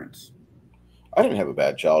loving parents. I didn't have a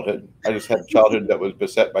bad childhood. I just had a childhood that was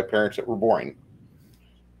beset by parents that were boring.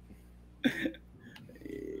 Yeah,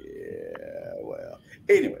 well.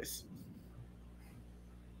 Anyways.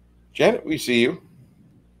 Janet, we see you.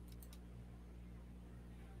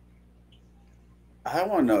 I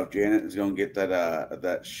want to know if Janet is going to get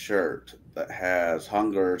that shirt that has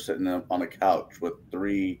Hunger sitting on a couch with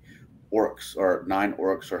 3 orcs or 9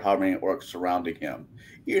 orcs or how many orcs surrounding him.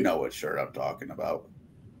 You know what shirt I'm talking about.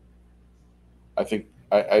 I think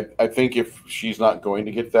if she's not going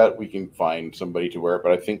to get that, we can find somebody to wear it.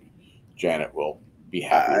 But I think Janet will be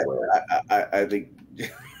happy to wear it. I think.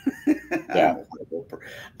 Yeah,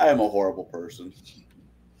 I am a horrible person.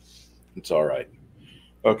 It's all right.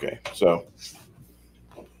 Okay, so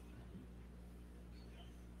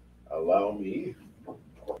allow me.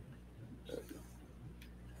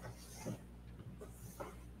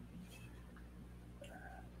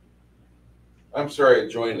 I'm sorry I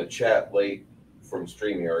joined the chat late from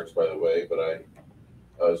StreamYards, by the way, but I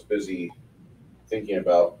was busy thinking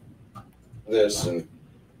about this and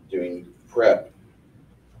doing prep.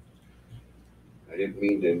 I didn't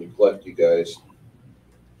mean to neglect you guys.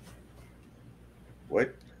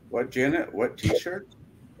 What, Janet? What T-shirt?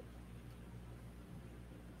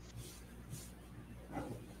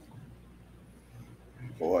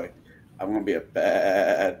 Boy, I'm going to be a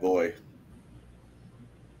bad boy.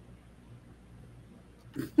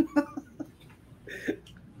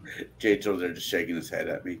 Jade's over there just shaking his head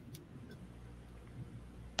at me.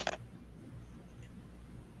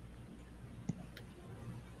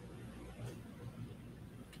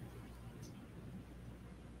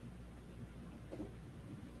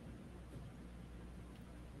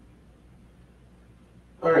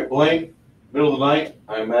 All right, Blaine, middle of the night.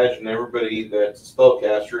 I imagine everybody that's a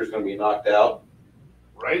spellcaster is going to be knocked out.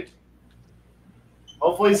 Right?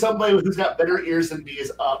 Hopefully somebody who's got better ears than me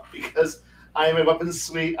is up, because I am a weapons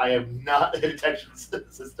suite. I am not a detection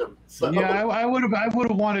system. So. Yeah, I would have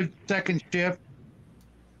wanted second shift.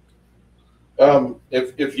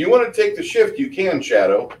 If you want to take the shift, you can,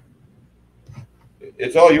 Shadow.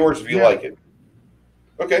 It's all yours if you like it.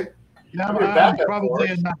 Okay. Yeah, I'm I'm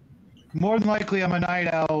probably more than likely I'm a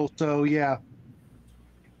night owl, so yeah.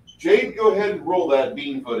 Jade, go ahead and roll that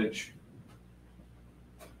bean footage.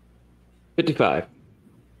 55.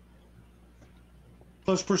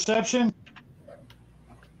 Plus perception?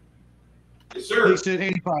 Yes, sir. Makes it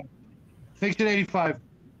 85. Makes it 85.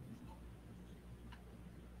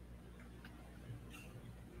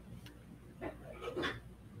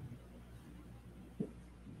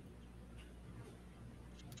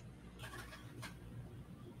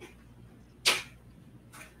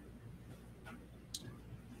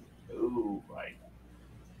 Ooh, right.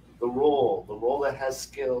 The roll that has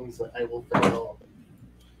skills that I will fail.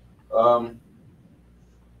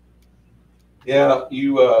 Yeah,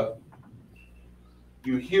 you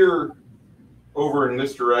hear over in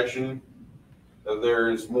this direction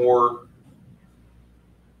there's more.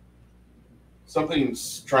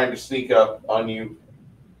 Something's trying to sneak up on you,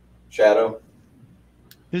 Shadow.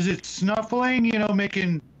 Is it snuffling,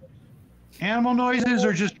 making animal noises,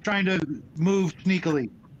 or just trying to move sneakily?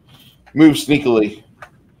 Move sneakily.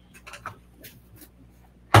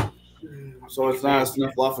 So it's not a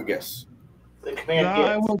snuffleupagus. The command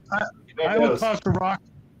I will toss a rock.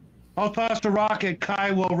 I'll toss a rock at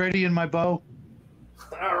Kai while ready in my bow.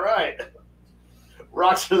 All right.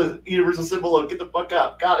 Rocks are the universal symbol of get the fuck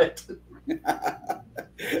up. Got it.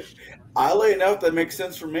 Oddly enough, that makes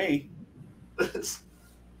sense for me. I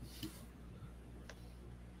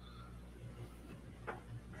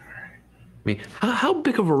mean, how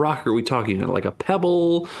big of a rock are we talking? Like a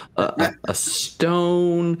pebble, a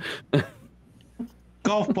stone?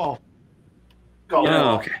 Golf ball.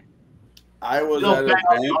 Oh, okay. I was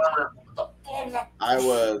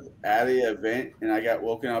at an event and I got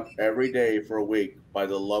woken up every day for a week by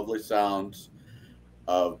the lovely sounds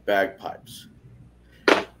of bagpipes.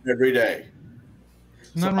 Every day.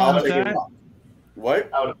 Nothing wrong with that. What?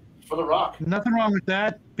 For the rock. Nothing wrong with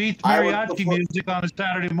that. Beats mariachi music on a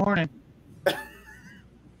Saturday morning.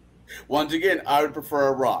 Once again, I would prefer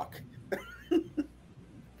a rock.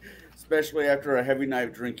 Especially after a heavy night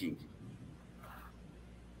of drinking.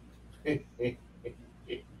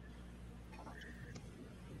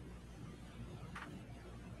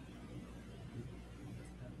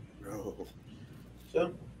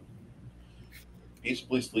 So,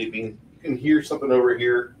 peacefully sleeping. You can hear something over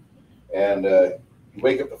here, and you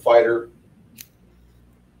wake up the fighter.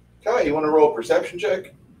 Kai, you want to roll a perception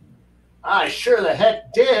check? I sure the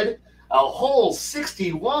heck did. A whole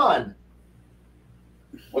 61.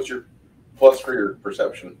 What's your plus for your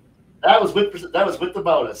perception? That was with the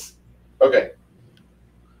bonus. Okay.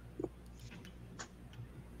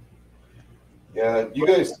 Yeah, you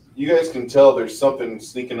guys can tell there's something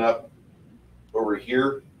sneaking up over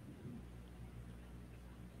here.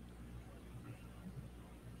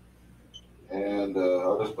 And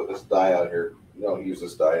I'll just put this die out here. We don't use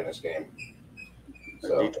this die in this game.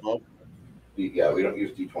 So, D12? yeah, we don't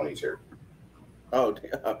use D20s here. Oh,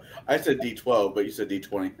 I said D12, but you said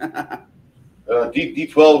D20.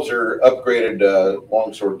 D12s are upgraded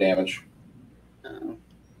longsword damage. Oh.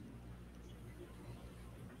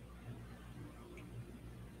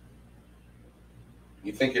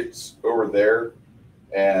 You think it's over there,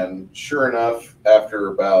 and sure enough, after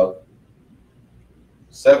about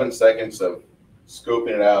 7 seconds of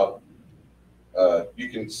scoping it out, you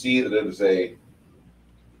can see that it is a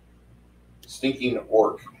stinking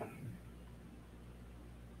orc.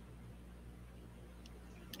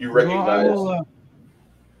 You recognize? Well,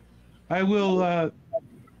 I will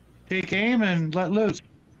take aim and let loose.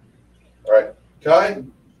 All right, Kai.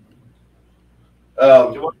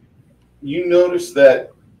 You notice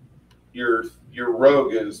that your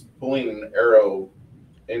rogue is pulling an arrow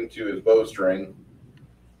into his bowstring.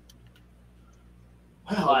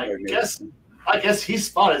 Well, I guess he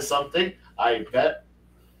spotted something. I bet.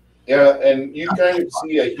 Yeah, and you kind of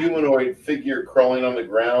see a humanoid figure crawling on the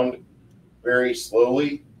ground very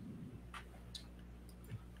slowly.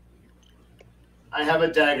 I have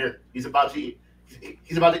a dagger. He's about to eat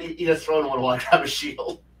a throne one while I grab a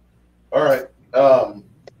shield. All right.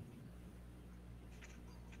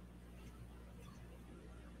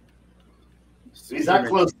 He's not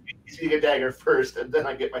close. He's eating a dagger first, and then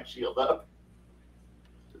I get my shield up.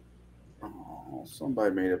 Oh,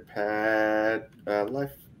 somebody made a bad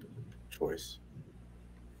life choice.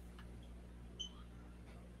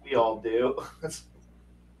 We all do.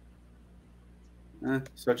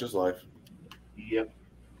 Such is life. Yep.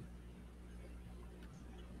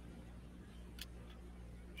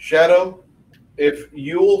 Shadow, if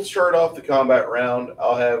you'll start off the combat round,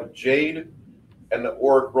 I'll have Jade and the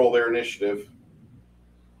orc roll their initiative.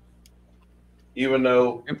 Even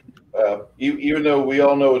though we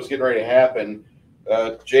all know what's getting ready to happen,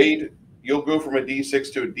 Jade, you'll go from a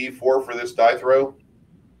D6 to a D4 for this die throw.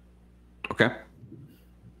 Okay.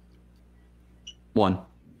 1.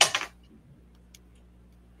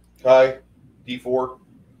 Kai, D4.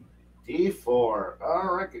 D4.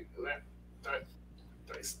 All right.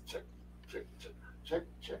 Dice. Check.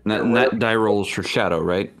 And that die rolls for Shadow,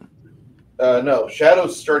 right? No,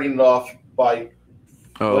 Shadow's starting it off by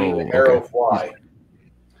letting the arrow fly.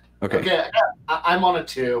 Okay. Okay, I'm on a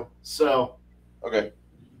 2, so. Okay.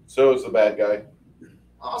 So is the bad guy.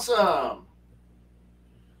 Awesome.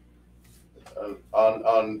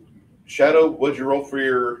 On Shadow, what'd you roll for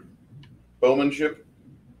your bowmanship?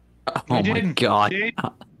 Oh my god.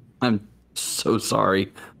 I'm so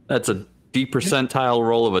sorry. That's a D percentile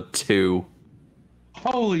roll of a 2.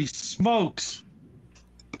 Holy smokes!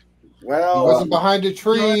 He Well, wasn't behind a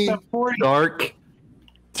tree.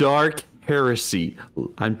 Dark heresy.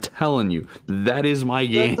 I'm telling you, that is my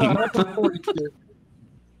game. That's a 42.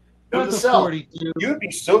 That's That's a 42. You would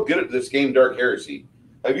be so good at this game, Dark Heresy.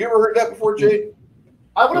 Have you ever heard that before, Jade?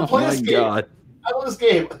 I want to Oh play my this game. god. I love this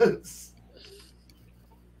game.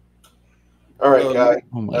 All right, guy.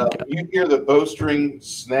 Oh my god. You hear the bowstring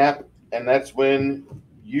snap, and that's when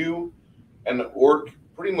you and the orc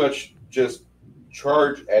pretty much just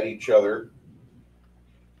charge at each other.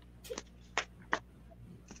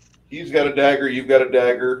 He's got a dagger. You've got a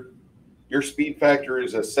dagger. Your speed factor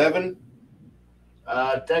is a 7.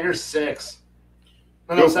 Dagger 6.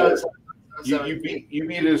 No, Go 7. for it. You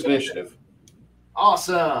beat his initiative.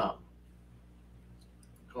 Awesome.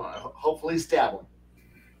 Come on. Hopefully stab him.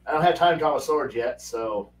 I don't have time to draw a sword yet,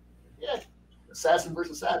 so yeah. Assassin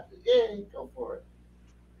versus assassin. Yay, go for it.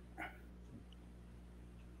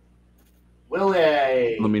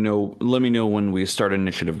 Willie. Let me know when we start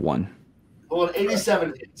initiative 1. Well, an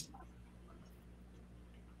 87 hits.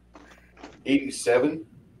 87.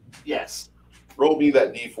 Yes. Roll me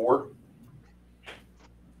that D4 for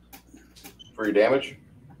your damage.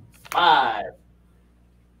 5.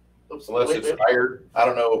 Oops, Unless wait, it's wait. higher. I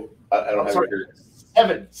don't know. I don't have Sorry. it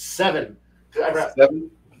here. 7. I got 7.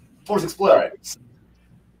 force explode. All right.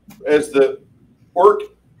 As the orc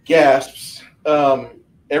gasps,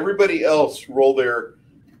 everybody else roll their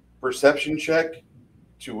perception check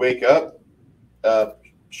to wake up.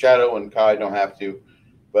 Shadow and Kai don't have to,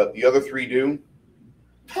 but the other 3 do.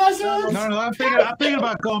 Peasants. No, I'm thinking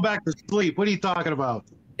about going back to sleep. What are you talking about?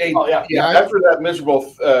 Hey, Oh, yeah. After that miserable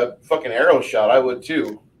fucking arrow shot, I would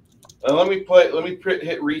too. Let me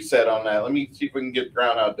hit reset on that. Let me see if we can get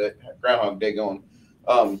Groundhog Day going.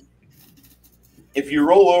 If you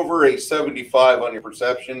roll over a 75 on your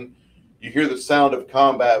perception, you hear the sound of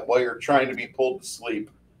combat while you're trying to be pulled to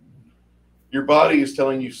sleep. Your body is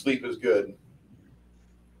telling you sleep is good.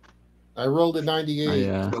 I rolled a 98,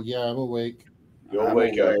 Yeah. so yeah, I'm awake. You'll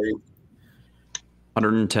wake up.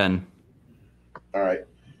 110. All right.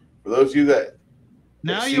 For those of you that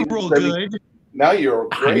Now see you roll good. now you're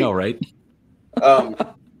great. I know, right?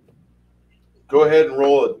 Go ahead and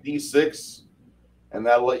roll a d6, and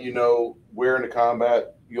that'll let you know where in the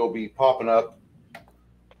combat you'll be popping up.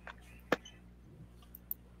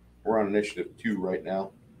 We're on initiative 2 right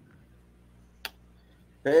now.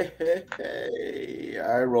 Hey.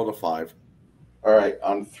 I rolled a 5. All right.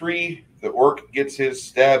 On 3, the orc gets his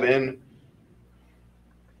stab in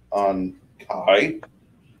on Kai.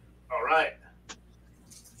 All right.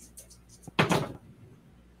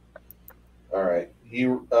 All right. He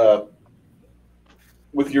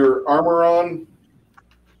with your armor on,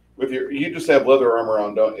 you just have leather armor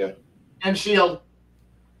on, don't you? And shield.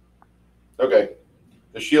 Okay.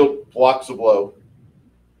 The shield blocks the blow.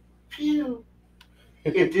 Phew.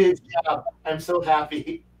 It did. Yeah. I'm so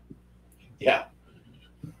happy. Yeah.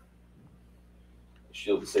 The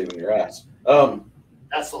shield is saving your ass.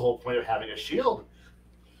 That's the whole point of having a shield.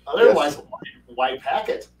 Otherwise, why pack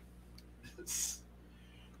it?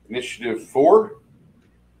 Initiative 4.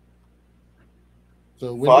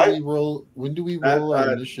 So Five? when do we roll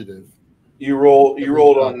our initiative? You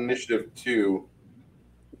rolled on initiative 2.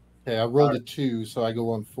 Okay, I rolled a 2, so I go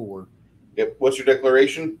on 4. Yep. What's your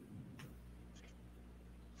declaration?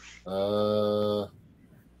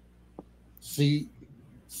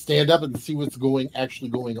 Stand up and see what's actually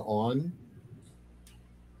going on.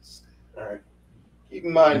 All right. Keep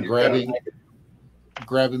in mind, And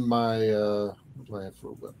grabbing my what do I have for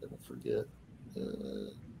a weapon? I forget.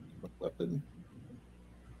 What weapon?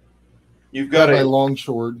 You've got my long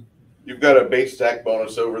sword. You've got a base attack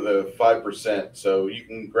bonus over the 5%, so you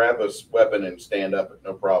can grab a weapon and stand up,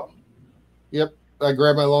 no problem. Yep, I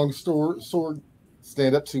grab my long sword,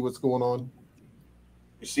 stand up, see what's going on.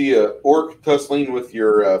 You see a orc tussling with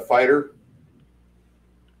your fighter.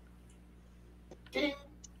 Ding.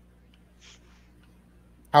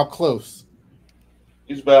 How close?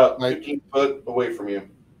 He's about 15 foot away from you.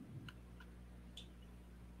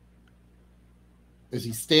 Is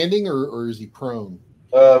he standing or is he prone?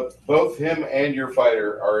 Both him and your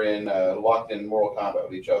fighter are in locked in mortal combat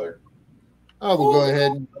with each other. Oh, we'll go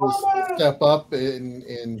ahead and step up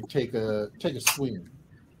and take a swing.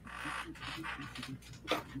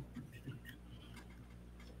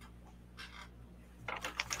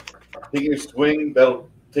 Taking a swing, that'll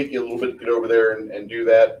take you a little bit to get over there and do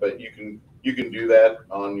that, but you can do that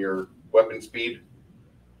on your weapon speed.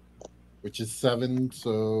 Which is 7,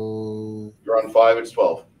 so you're on 5, it's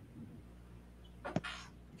 12.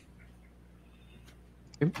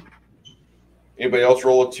 Okay. Anybody else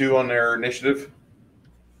roll a 2 on their initiative?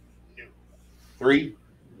 3?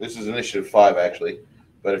 This is initiative 5, actually.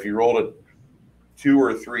 But if you rolled a 2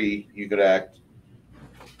 or 3, you could act.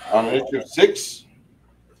 On initiative 6,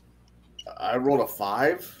 I rolled a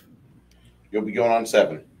 5. You'll be going on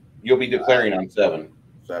 7. You'll be declaring on 7.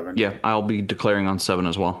 7. Yeah, I'll be declaring on 7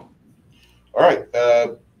 as well. All right.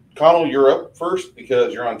 Connell, you're up first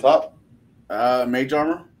because you're on top. Mage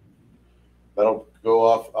armor? That'll go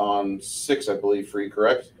off on 6, I believe, for you,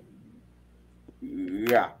 correct?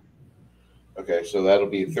 Yeah. Okay, so that'll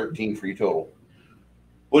be 13 for you total.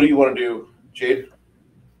 What do you want to do, Jade?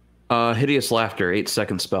 Hideous Laughter,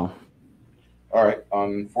 8-second spell. All right,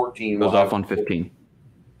 on 14. Goes off on 15.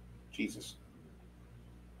 Jesus.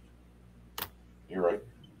 You're right.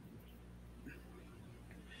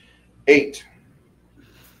 8.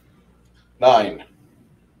 9.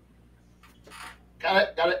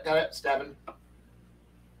 Got it. Stabbing.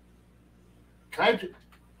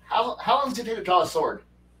 How long does it take to draw a sword?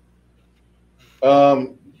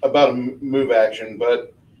 About a move action,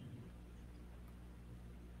 but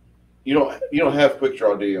you don't have quick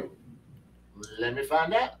draw, do you? Let me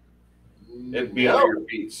find out. It'd be under your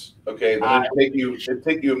feats. Okay, then it'd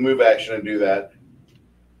take you a move action to do that.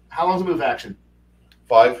 How long's a move action?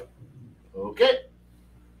 5. Okay.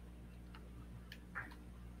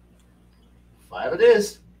 5 it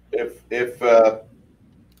is. If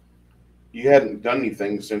you hadn't done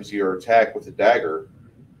anything since your attack with the dagger,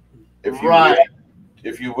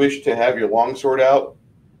 if you wish to have your longsword out,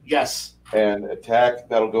 yes, and attack,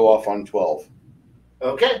 that'll go off on 12.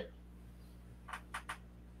 Okay.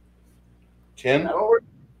 10.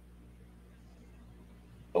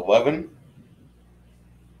 11.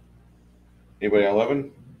 Anybody on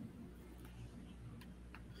 11?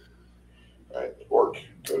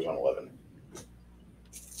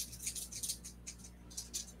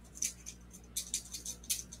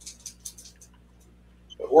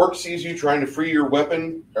 orc sees you trying to free your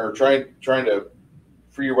weapon, or trying to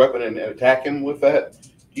free your weapon and attack him with that,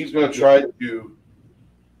 he's going to try to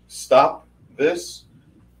stop this.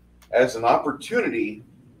 As an opportunity,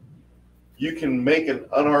 you can make an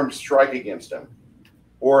unarmed strike against him,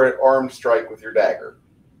 or an armed strike with your dagger.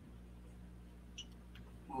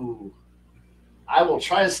 Ooh. I will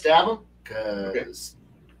try to stab him, because...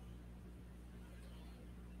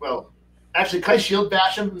 Well, actually, can I shield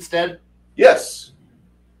bash him instead? Yes.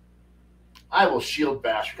 I will shield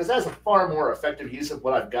bash, because that's a far more effective use of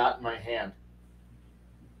what I've got in my hand.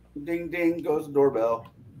 Ding, ding, goes the doorbell.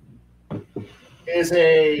 Is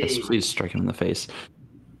a... Yes, please strike him in the face.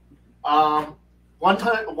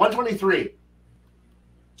 123.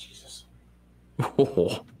 Jesus.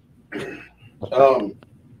 Oh.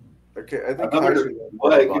 Okay, I think another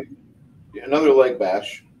leg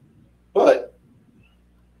bash, but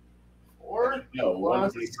Or no,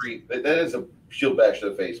 123. That is a shield bash to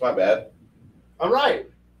the face. My bad. all right,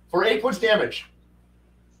 for 8 points damage.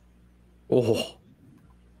 Oh.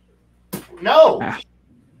 No, Ah.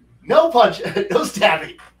 no punch, no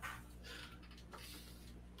stabbing.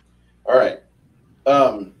 All right.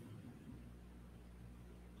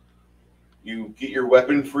 You get your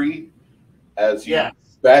weapon free. As you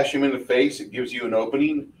bash him in the face, it gives you an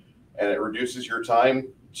opening, and it reduces your time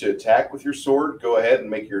to attack with your sword. Go ahead and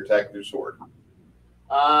make your attack with your sword.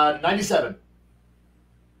 97.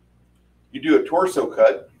 You do a torso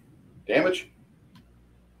cut. Damage.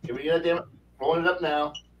 Give me that, damn it. Rolling it up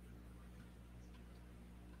now.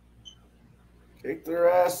 Kick their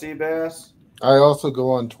ass, Seabass. I also go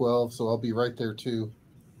on 12, so I'll be right there too.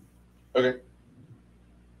 Okay.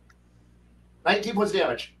 19 points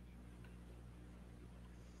damage.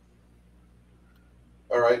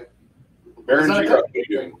 All right. Baron, what are you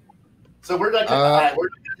doing? So where did I cut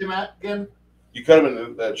him at again? You cut him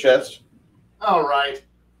in the chest. All right.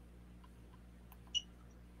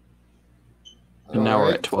 And now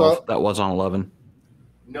we're at 12. Well, that was on 11.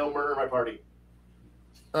 No murder in my party.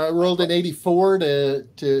 I rolled an 84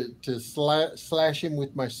 to slash him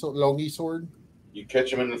with my longy sword. You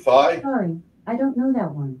catch him in the thigh. Sorry, I don't know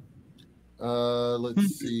that one.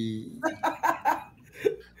 Let's see.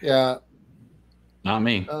 Yeah. Not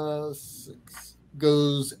me. 6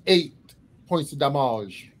 goes 8 points of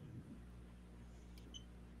damage.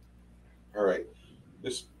 All right.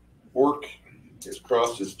 This orc has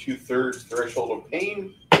crossed his 2/3 threshold of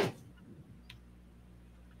pain.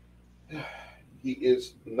 He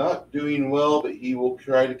is not doing well, but he will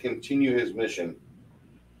try to continue his mission.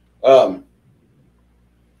 I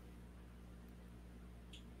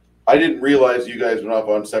didn't realize you guys went off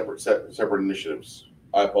on separate initiatives.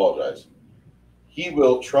 I apologize. He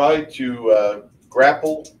will try to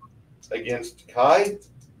grapple against Kai.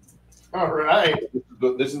 All right.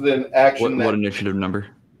 This is an action. What initiative number?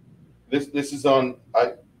 This is on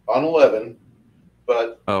 11,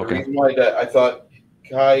 but the reason why I thought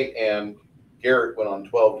Kai and Garrett went on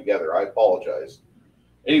 12 together. I apologize.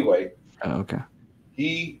 Anyway,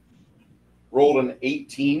 he rolled an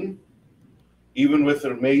 18. Even with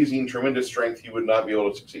an amazing, tremendous strength, he would not be able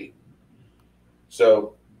to succeed.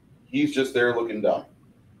 So he's just there looking dumb.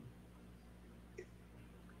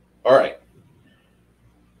 All right.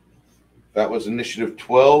 That was initiative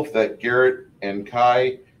 12 that Garrett and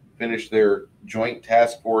Kai finished their joint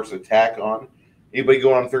task force attack on. Anybody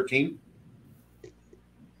go on 13?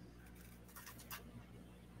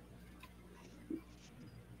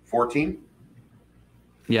 $14?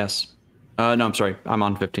 Yes. No, I'm sorry. I'm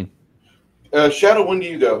on 15. Shadow, when do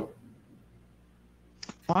you go?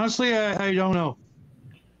 Honestly, I don't know.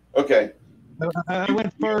 Okay. I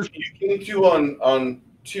went first. You came to on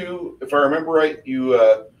 2. If I remember right, you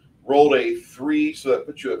rolled a 3, so that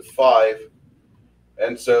puts you at 5.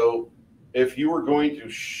 And so if you were going to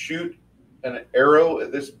shoot an arrow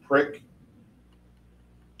at this prick,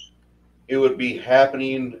 it would be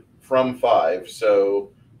happening from 5.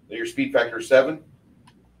 So your speed factor is 7?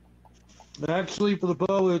 Actually, for the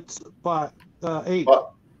bow, it's 8.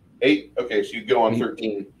 8? Okay, so you go on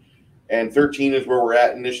 13. And 13 is where we're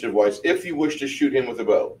at initiative-wise, if you wish to shoot him with a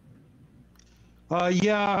bow.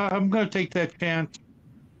 Yeah, I'm going to take that chance.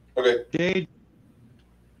 Okay. Jade,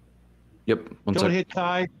 Yep. don't hit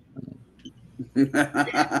Kai.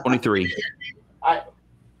 23.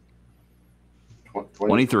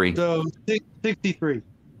 23. So 63.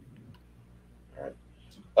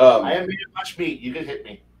 I am made of much meat. You can hit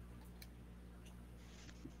me.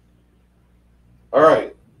 All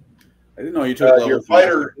right. I didn't know you took your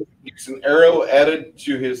fighter gets an arrow added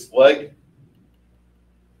to his leg.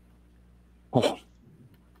 Oh.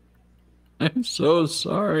 I'm so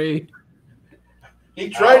sorry. He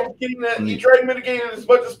tried getting that. He tried mitigating it as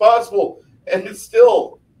much as possible, and it's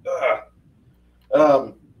still.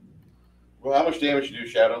 Well, how much damage you do,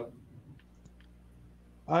 Shadow?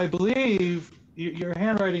 I believe your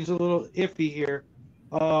handwriting's a little iffy here.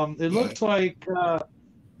 It looks like a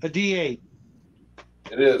D8.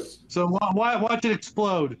 It is. So watch it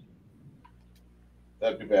explode.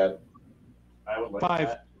 That'd be bad. I would like 5.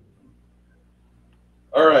 that.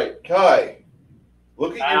 All right, Kai.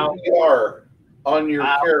 Look at Ow. your DR on your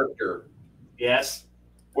Ow. character. Yes.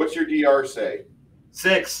 What's your DR say?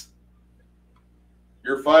 6.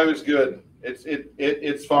 Your 5 is good.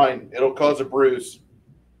 It's fine. It'll cause a bruise.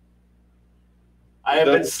 I have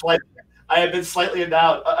been slightly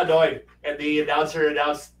annoyed, and the announcer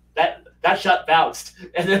announced that shot bounced,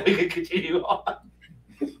 and then we could continue on.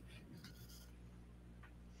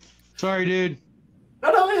 Sorry, dude.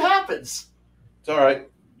 No, it happens. It's all right.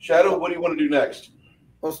 Shadow, what do you want to do next?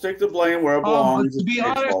 I'll stick the blame where it belongs. To be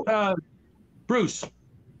honest, Bruce.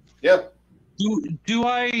 Yep. Do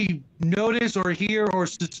I notice or hear or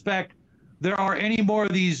suspect there are any more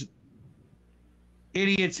of these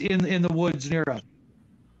idiots in the woods near us?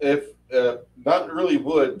 If not really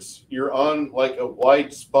woods, you're on like a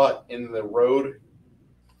wide spot in the road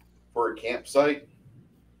for a campsite,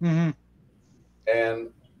 Mm-hmm. and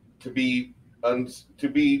to be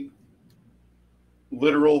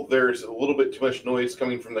literal, there's a little bit too much noise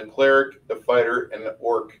coming from the cleric, the fighter, and the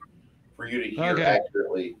orc for you to hear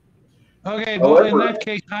accurately. Okay, but in that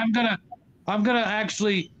case, I'm gonna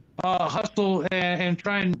actually hustle and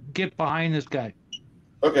try and get behind this guy.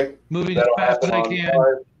 Okay. Moving as That'll fast as I happen on can. 5.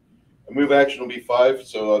 A move action will be 5,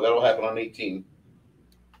 so that'll happen on 18.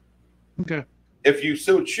 Okay. If you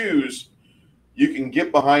so choose, you can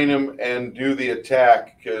get behind him and do the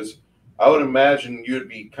attack, because I would imagine you'd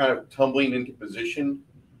be kind of tumbling into position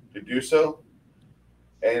to do so.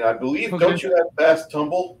 And I believe, don't you have fast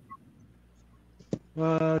tumble?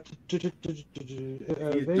 Evasion.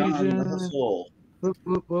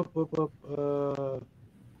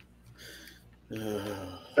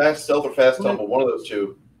 Fast stealth or fast tumble, one of those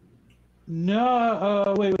two.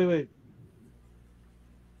 No, wait.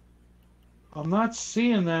 I'm not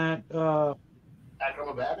seeing that.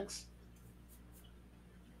 Acrobatics?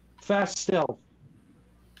 Fast stealth.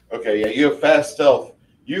 Okay, yeah, you have fast stealth.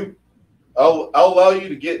 I'll allow you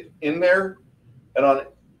to get in there, and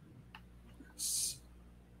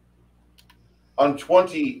on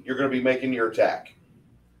 20, you're going to be making your attack.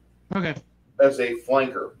 Okay. As a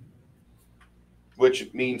flanker,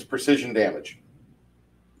 which means precision damage.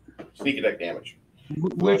 Sneak attack damage.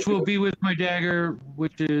 Which will be with my dagger,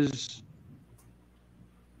 which is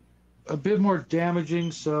a bit more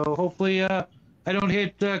damaging, so hopefully I don't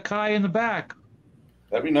hit Kai in the back.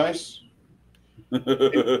 That'd be nice. What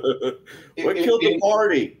killed the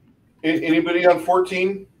party? Anybody on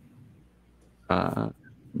 14?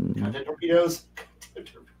 Content torpedoes.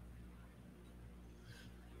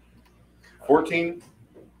 14?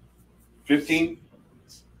 15?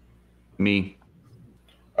 Me.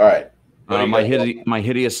 All right. My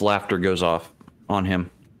hideous laughter goes off on him.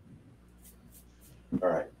 All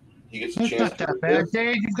right. He gets a That's chance not that bad,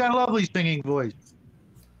 Dave. You've got a lovely singing voice.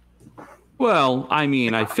 Well, I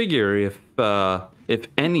mean, I figure if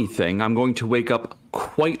anything, I'm going to wake up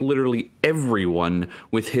quite literally everyone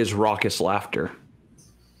with his raucous laughter.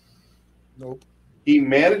 Nope. He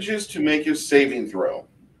manages to make his saving throw.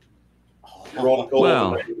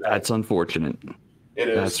 Well, that's unfortunate. It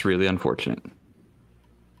is. That's really unfortunate.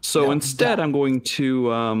 So instead, I'm going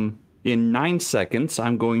to, in 9 seconds,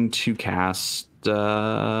 I'm going to cast.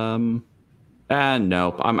 No, I'm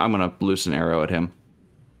going to loose an arrow at him.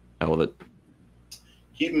 Hell with it.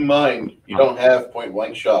 Keep in mind, you don't have point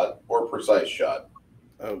blank shot or precise shot.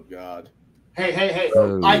 Oh God. Hey.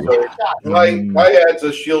 Oh. I adds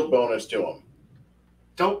a shield bonus to him.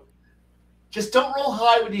 don't roll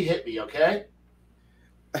high when you hit me, okay?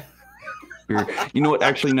 You know what?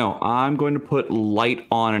 Actually, no. I'm going to put light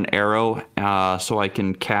on an arrow so I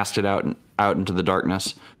can cast it out into the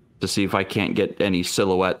darkness to see if I can't get any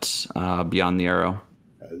silhouettes beyond the arrow.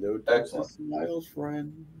 Hello, Excellent. Miles,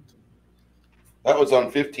 friend. That was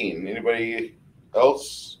on 15. Anybody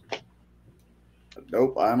else?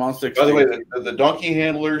 Nope, I'm on 16. By the way, the donkey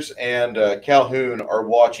handlers and Calhoun are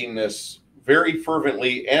watching this very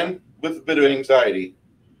fervently and with a bit of anxiety.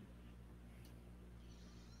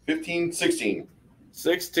 15, 16.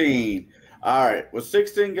 16. All right. When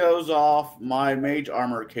 16 goes off, my mage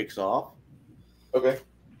armor kicks off. Okay.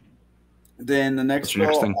 Then the next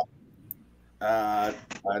What's your spell,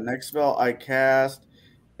 next next spell I cast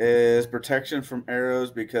is protection from arrows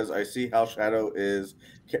because I see how Shadow is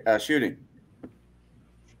shooting.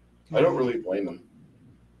 I don't really blame them.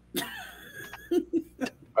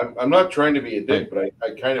 I'm not trying to be a dick, but I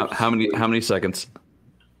kind of. How many seconds?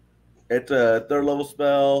 It's a third level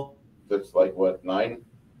spell. That's like what, 9,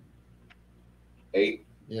 8?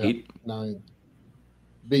 Yeah, 8. 9.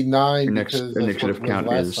 Be 9 Your next because that's initiative what it was count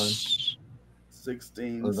last is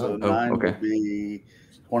 16, Or so no. 9 okay. would be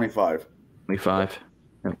 25. 25.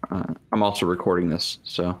 I'm also recording this,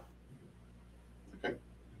 so. Okay.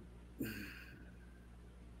 All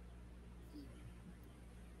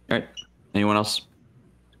right. Anyone else?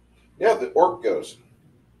 Yeah, the orc goes.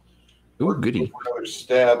 Ooh, Orc goody. goes for another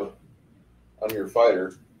stab on your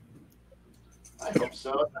fighter. I hope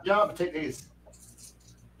so. Good job. Take these.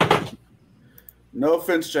 No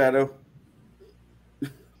offense, Shadow. Hey,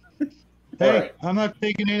 Alright. I'm not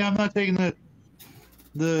taking it. I'm not taking I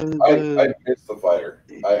the missed the fighter.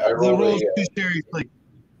 I rolled rolls a too seriously.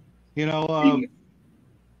 You know,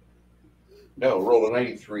 no, rolled a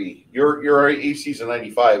 93. Your AC's a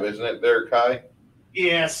 95, isn't it? There, Kai.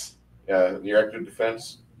 Yes. Yeah, your active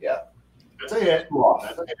defense. Yeah. That's a hit.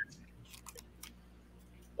 That's a hit.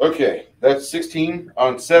 Okay, that's 16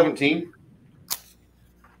 on 17.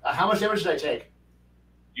 How much damage did I take?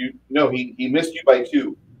 He missed you by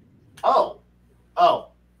 2. Oh.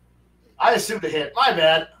 I assumed a hit. My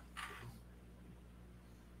bad.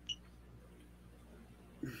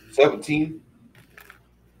 17,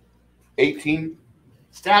 18.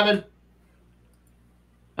 Stabbing.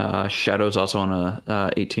 Shadow's also on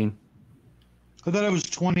a 18. I thought it was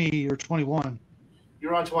 20 or 21.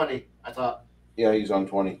 You're on 20, I thought. Yeah, he's on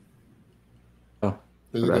 20. Oh,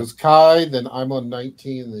 Then okay. it goes Kai, then I'm on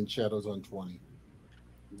 19, and then Shadow's on 20.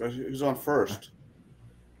 Who's on first?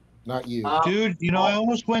 Not you. Dude, you know, I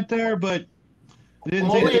almost went there, but I didn't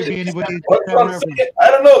Well, think there'd be it's- anybody. What's to have on reference. second? I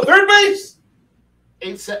don't know. Third base.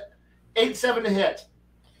 8-7 to hit.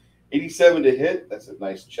 87 to hit. That's a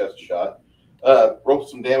nice chest shot. Roll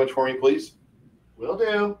some damage for me, please. Will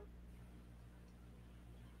do.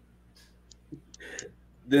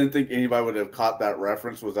 Didn't think anybody would have caught that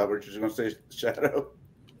reference. Was that what you were going to say, Shadow?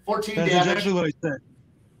 14 That's damage. exactly what I said.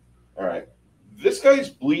 All right. This guy's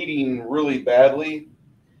bleeding really badly.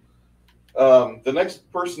 The next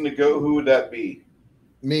person to go, who would that be?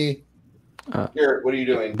 Me. Garrett, what are you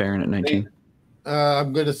doing? Baron at 19.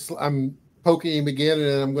 I'm poking him again, and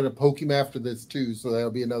then I'm gonna poke him after this too. So that'll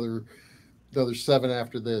be another 7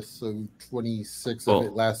 after this. So 26 if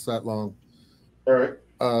it lasts that long. All right.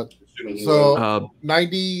 Assuming he was.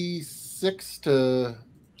 96 to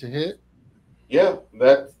hit. Yeah,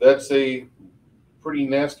 that's a pretty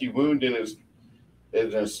nasty wound in his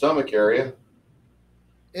stomach area.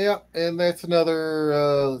 Yeah, and that's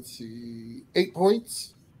another 8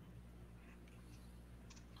 points.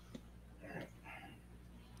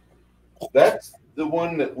 That's the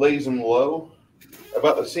one that lays him low.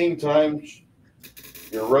 About the same time,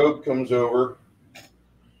 your rogue comes over.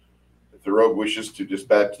 If the rogue wishes to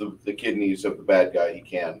dispatch the kidneys of the bad guy, he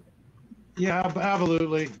can. Yeah,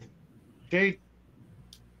 absolutely. Okay.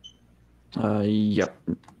 Yep.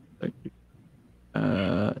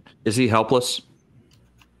 Is he helpless?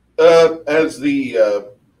 As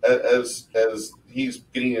he's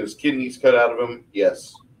getting his kidneys cut out of him,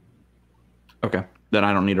 yes. Okay. Then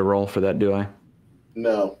I don't need a roll for that, do I?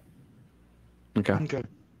 No. Okay. Okay.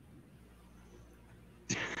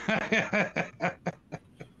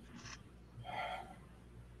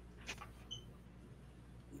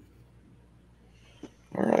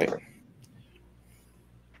 All right.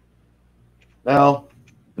 Now,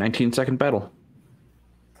 19-second battle.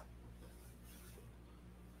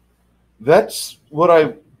 that's what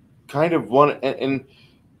I kind of want, and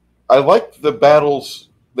I like the battles.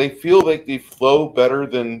 They feel like they flow better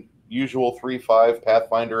than usual 3.5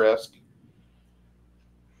 Pathfinder-esque.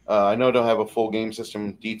 I know I don't have a full game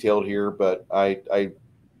system detailed here, but I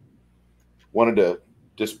wanted to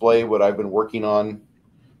display what I've been working on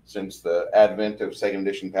since the advent of 2nd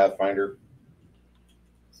edition Pathfinder.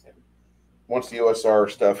 Once the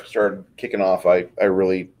OSR stuff started kicking off, I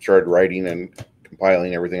really started writing and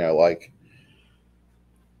compiling everything I like.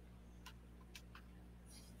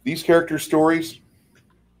 These character stories,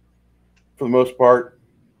 for the most part,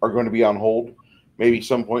 are going to be on hold. Maybe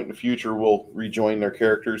some point in the future we'll rejoin their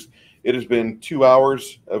characters. It has been 2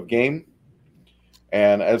 hours of game,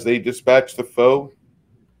 and as they dispatch the foe,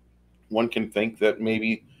 one can think that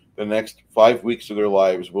maybe the next 5 weeks of their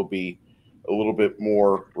lives will be a little bit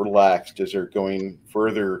more relaxed as they're going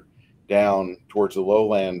further down towards the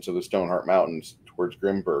lowlands of the Stoneheart Mountains, towards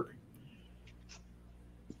Grimberg.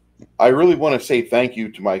 I really want to say thank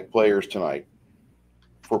you to my players tonight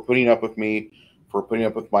for putting up with me, for putting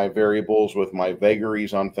up with my variables, with my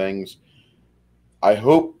vagaries on things. I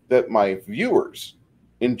hope that my viewers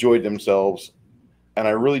enjoyed themselves And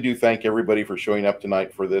I really do thank everybody for showing up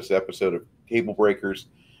tonight for this episode of Table Breakers.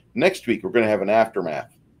 Next week, we're going to have an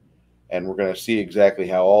aftermath, and we're going to see exactly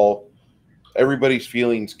how everybody's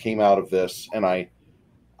feelings came out of this. And I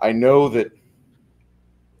know that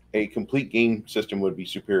a complete game system would be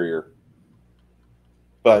superior,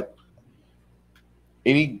 but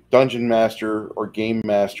any dungeon master or game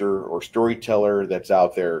master or storyteller that's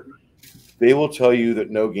out there, they will tell you that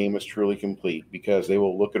no game is truly complete because they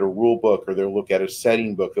will look at a rule book or they'll look at a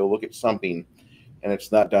setting book, they'll look at something, and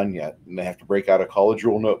it's not done yet. And they have to break out a college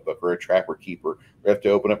rule notebook or a Trapper Keeper. They have to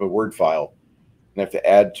open up a Word file and they have to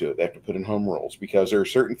add to it. They have to put in home rules because there are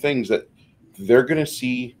certain things that they're going to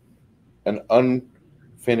see an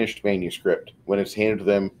unfinished manuscript when it's handed to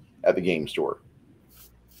them at the game store.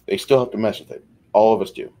 They still have to mess with it. All of us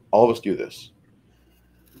do. All of us do this.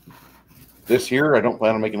 This here, I don't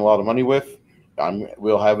plan on making a lot of money with.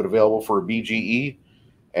 We'll have it available for a BGE,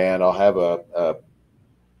 and I'll have a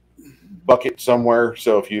bucket somewhere.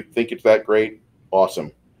 So if you think it's that great,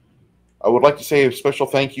 awesome. I would like to say a special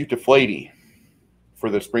thank you to Flady for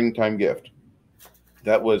the springtime gift.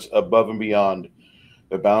 That was above and beyond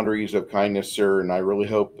the boundaries of kindness, sir. And I really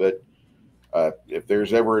hope that if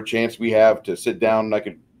there's ever a chance we have to sit down and I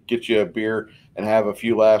could get you a beer and have a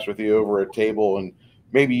few laughs with you over a table and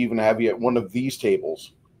maybe even have you at one of these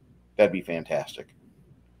tables, that'd be fantastic.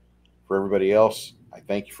 For everybody else, I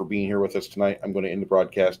thank you for being here with us tonight. I'm going to end the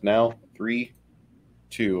broadcast now. 3,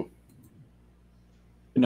 2,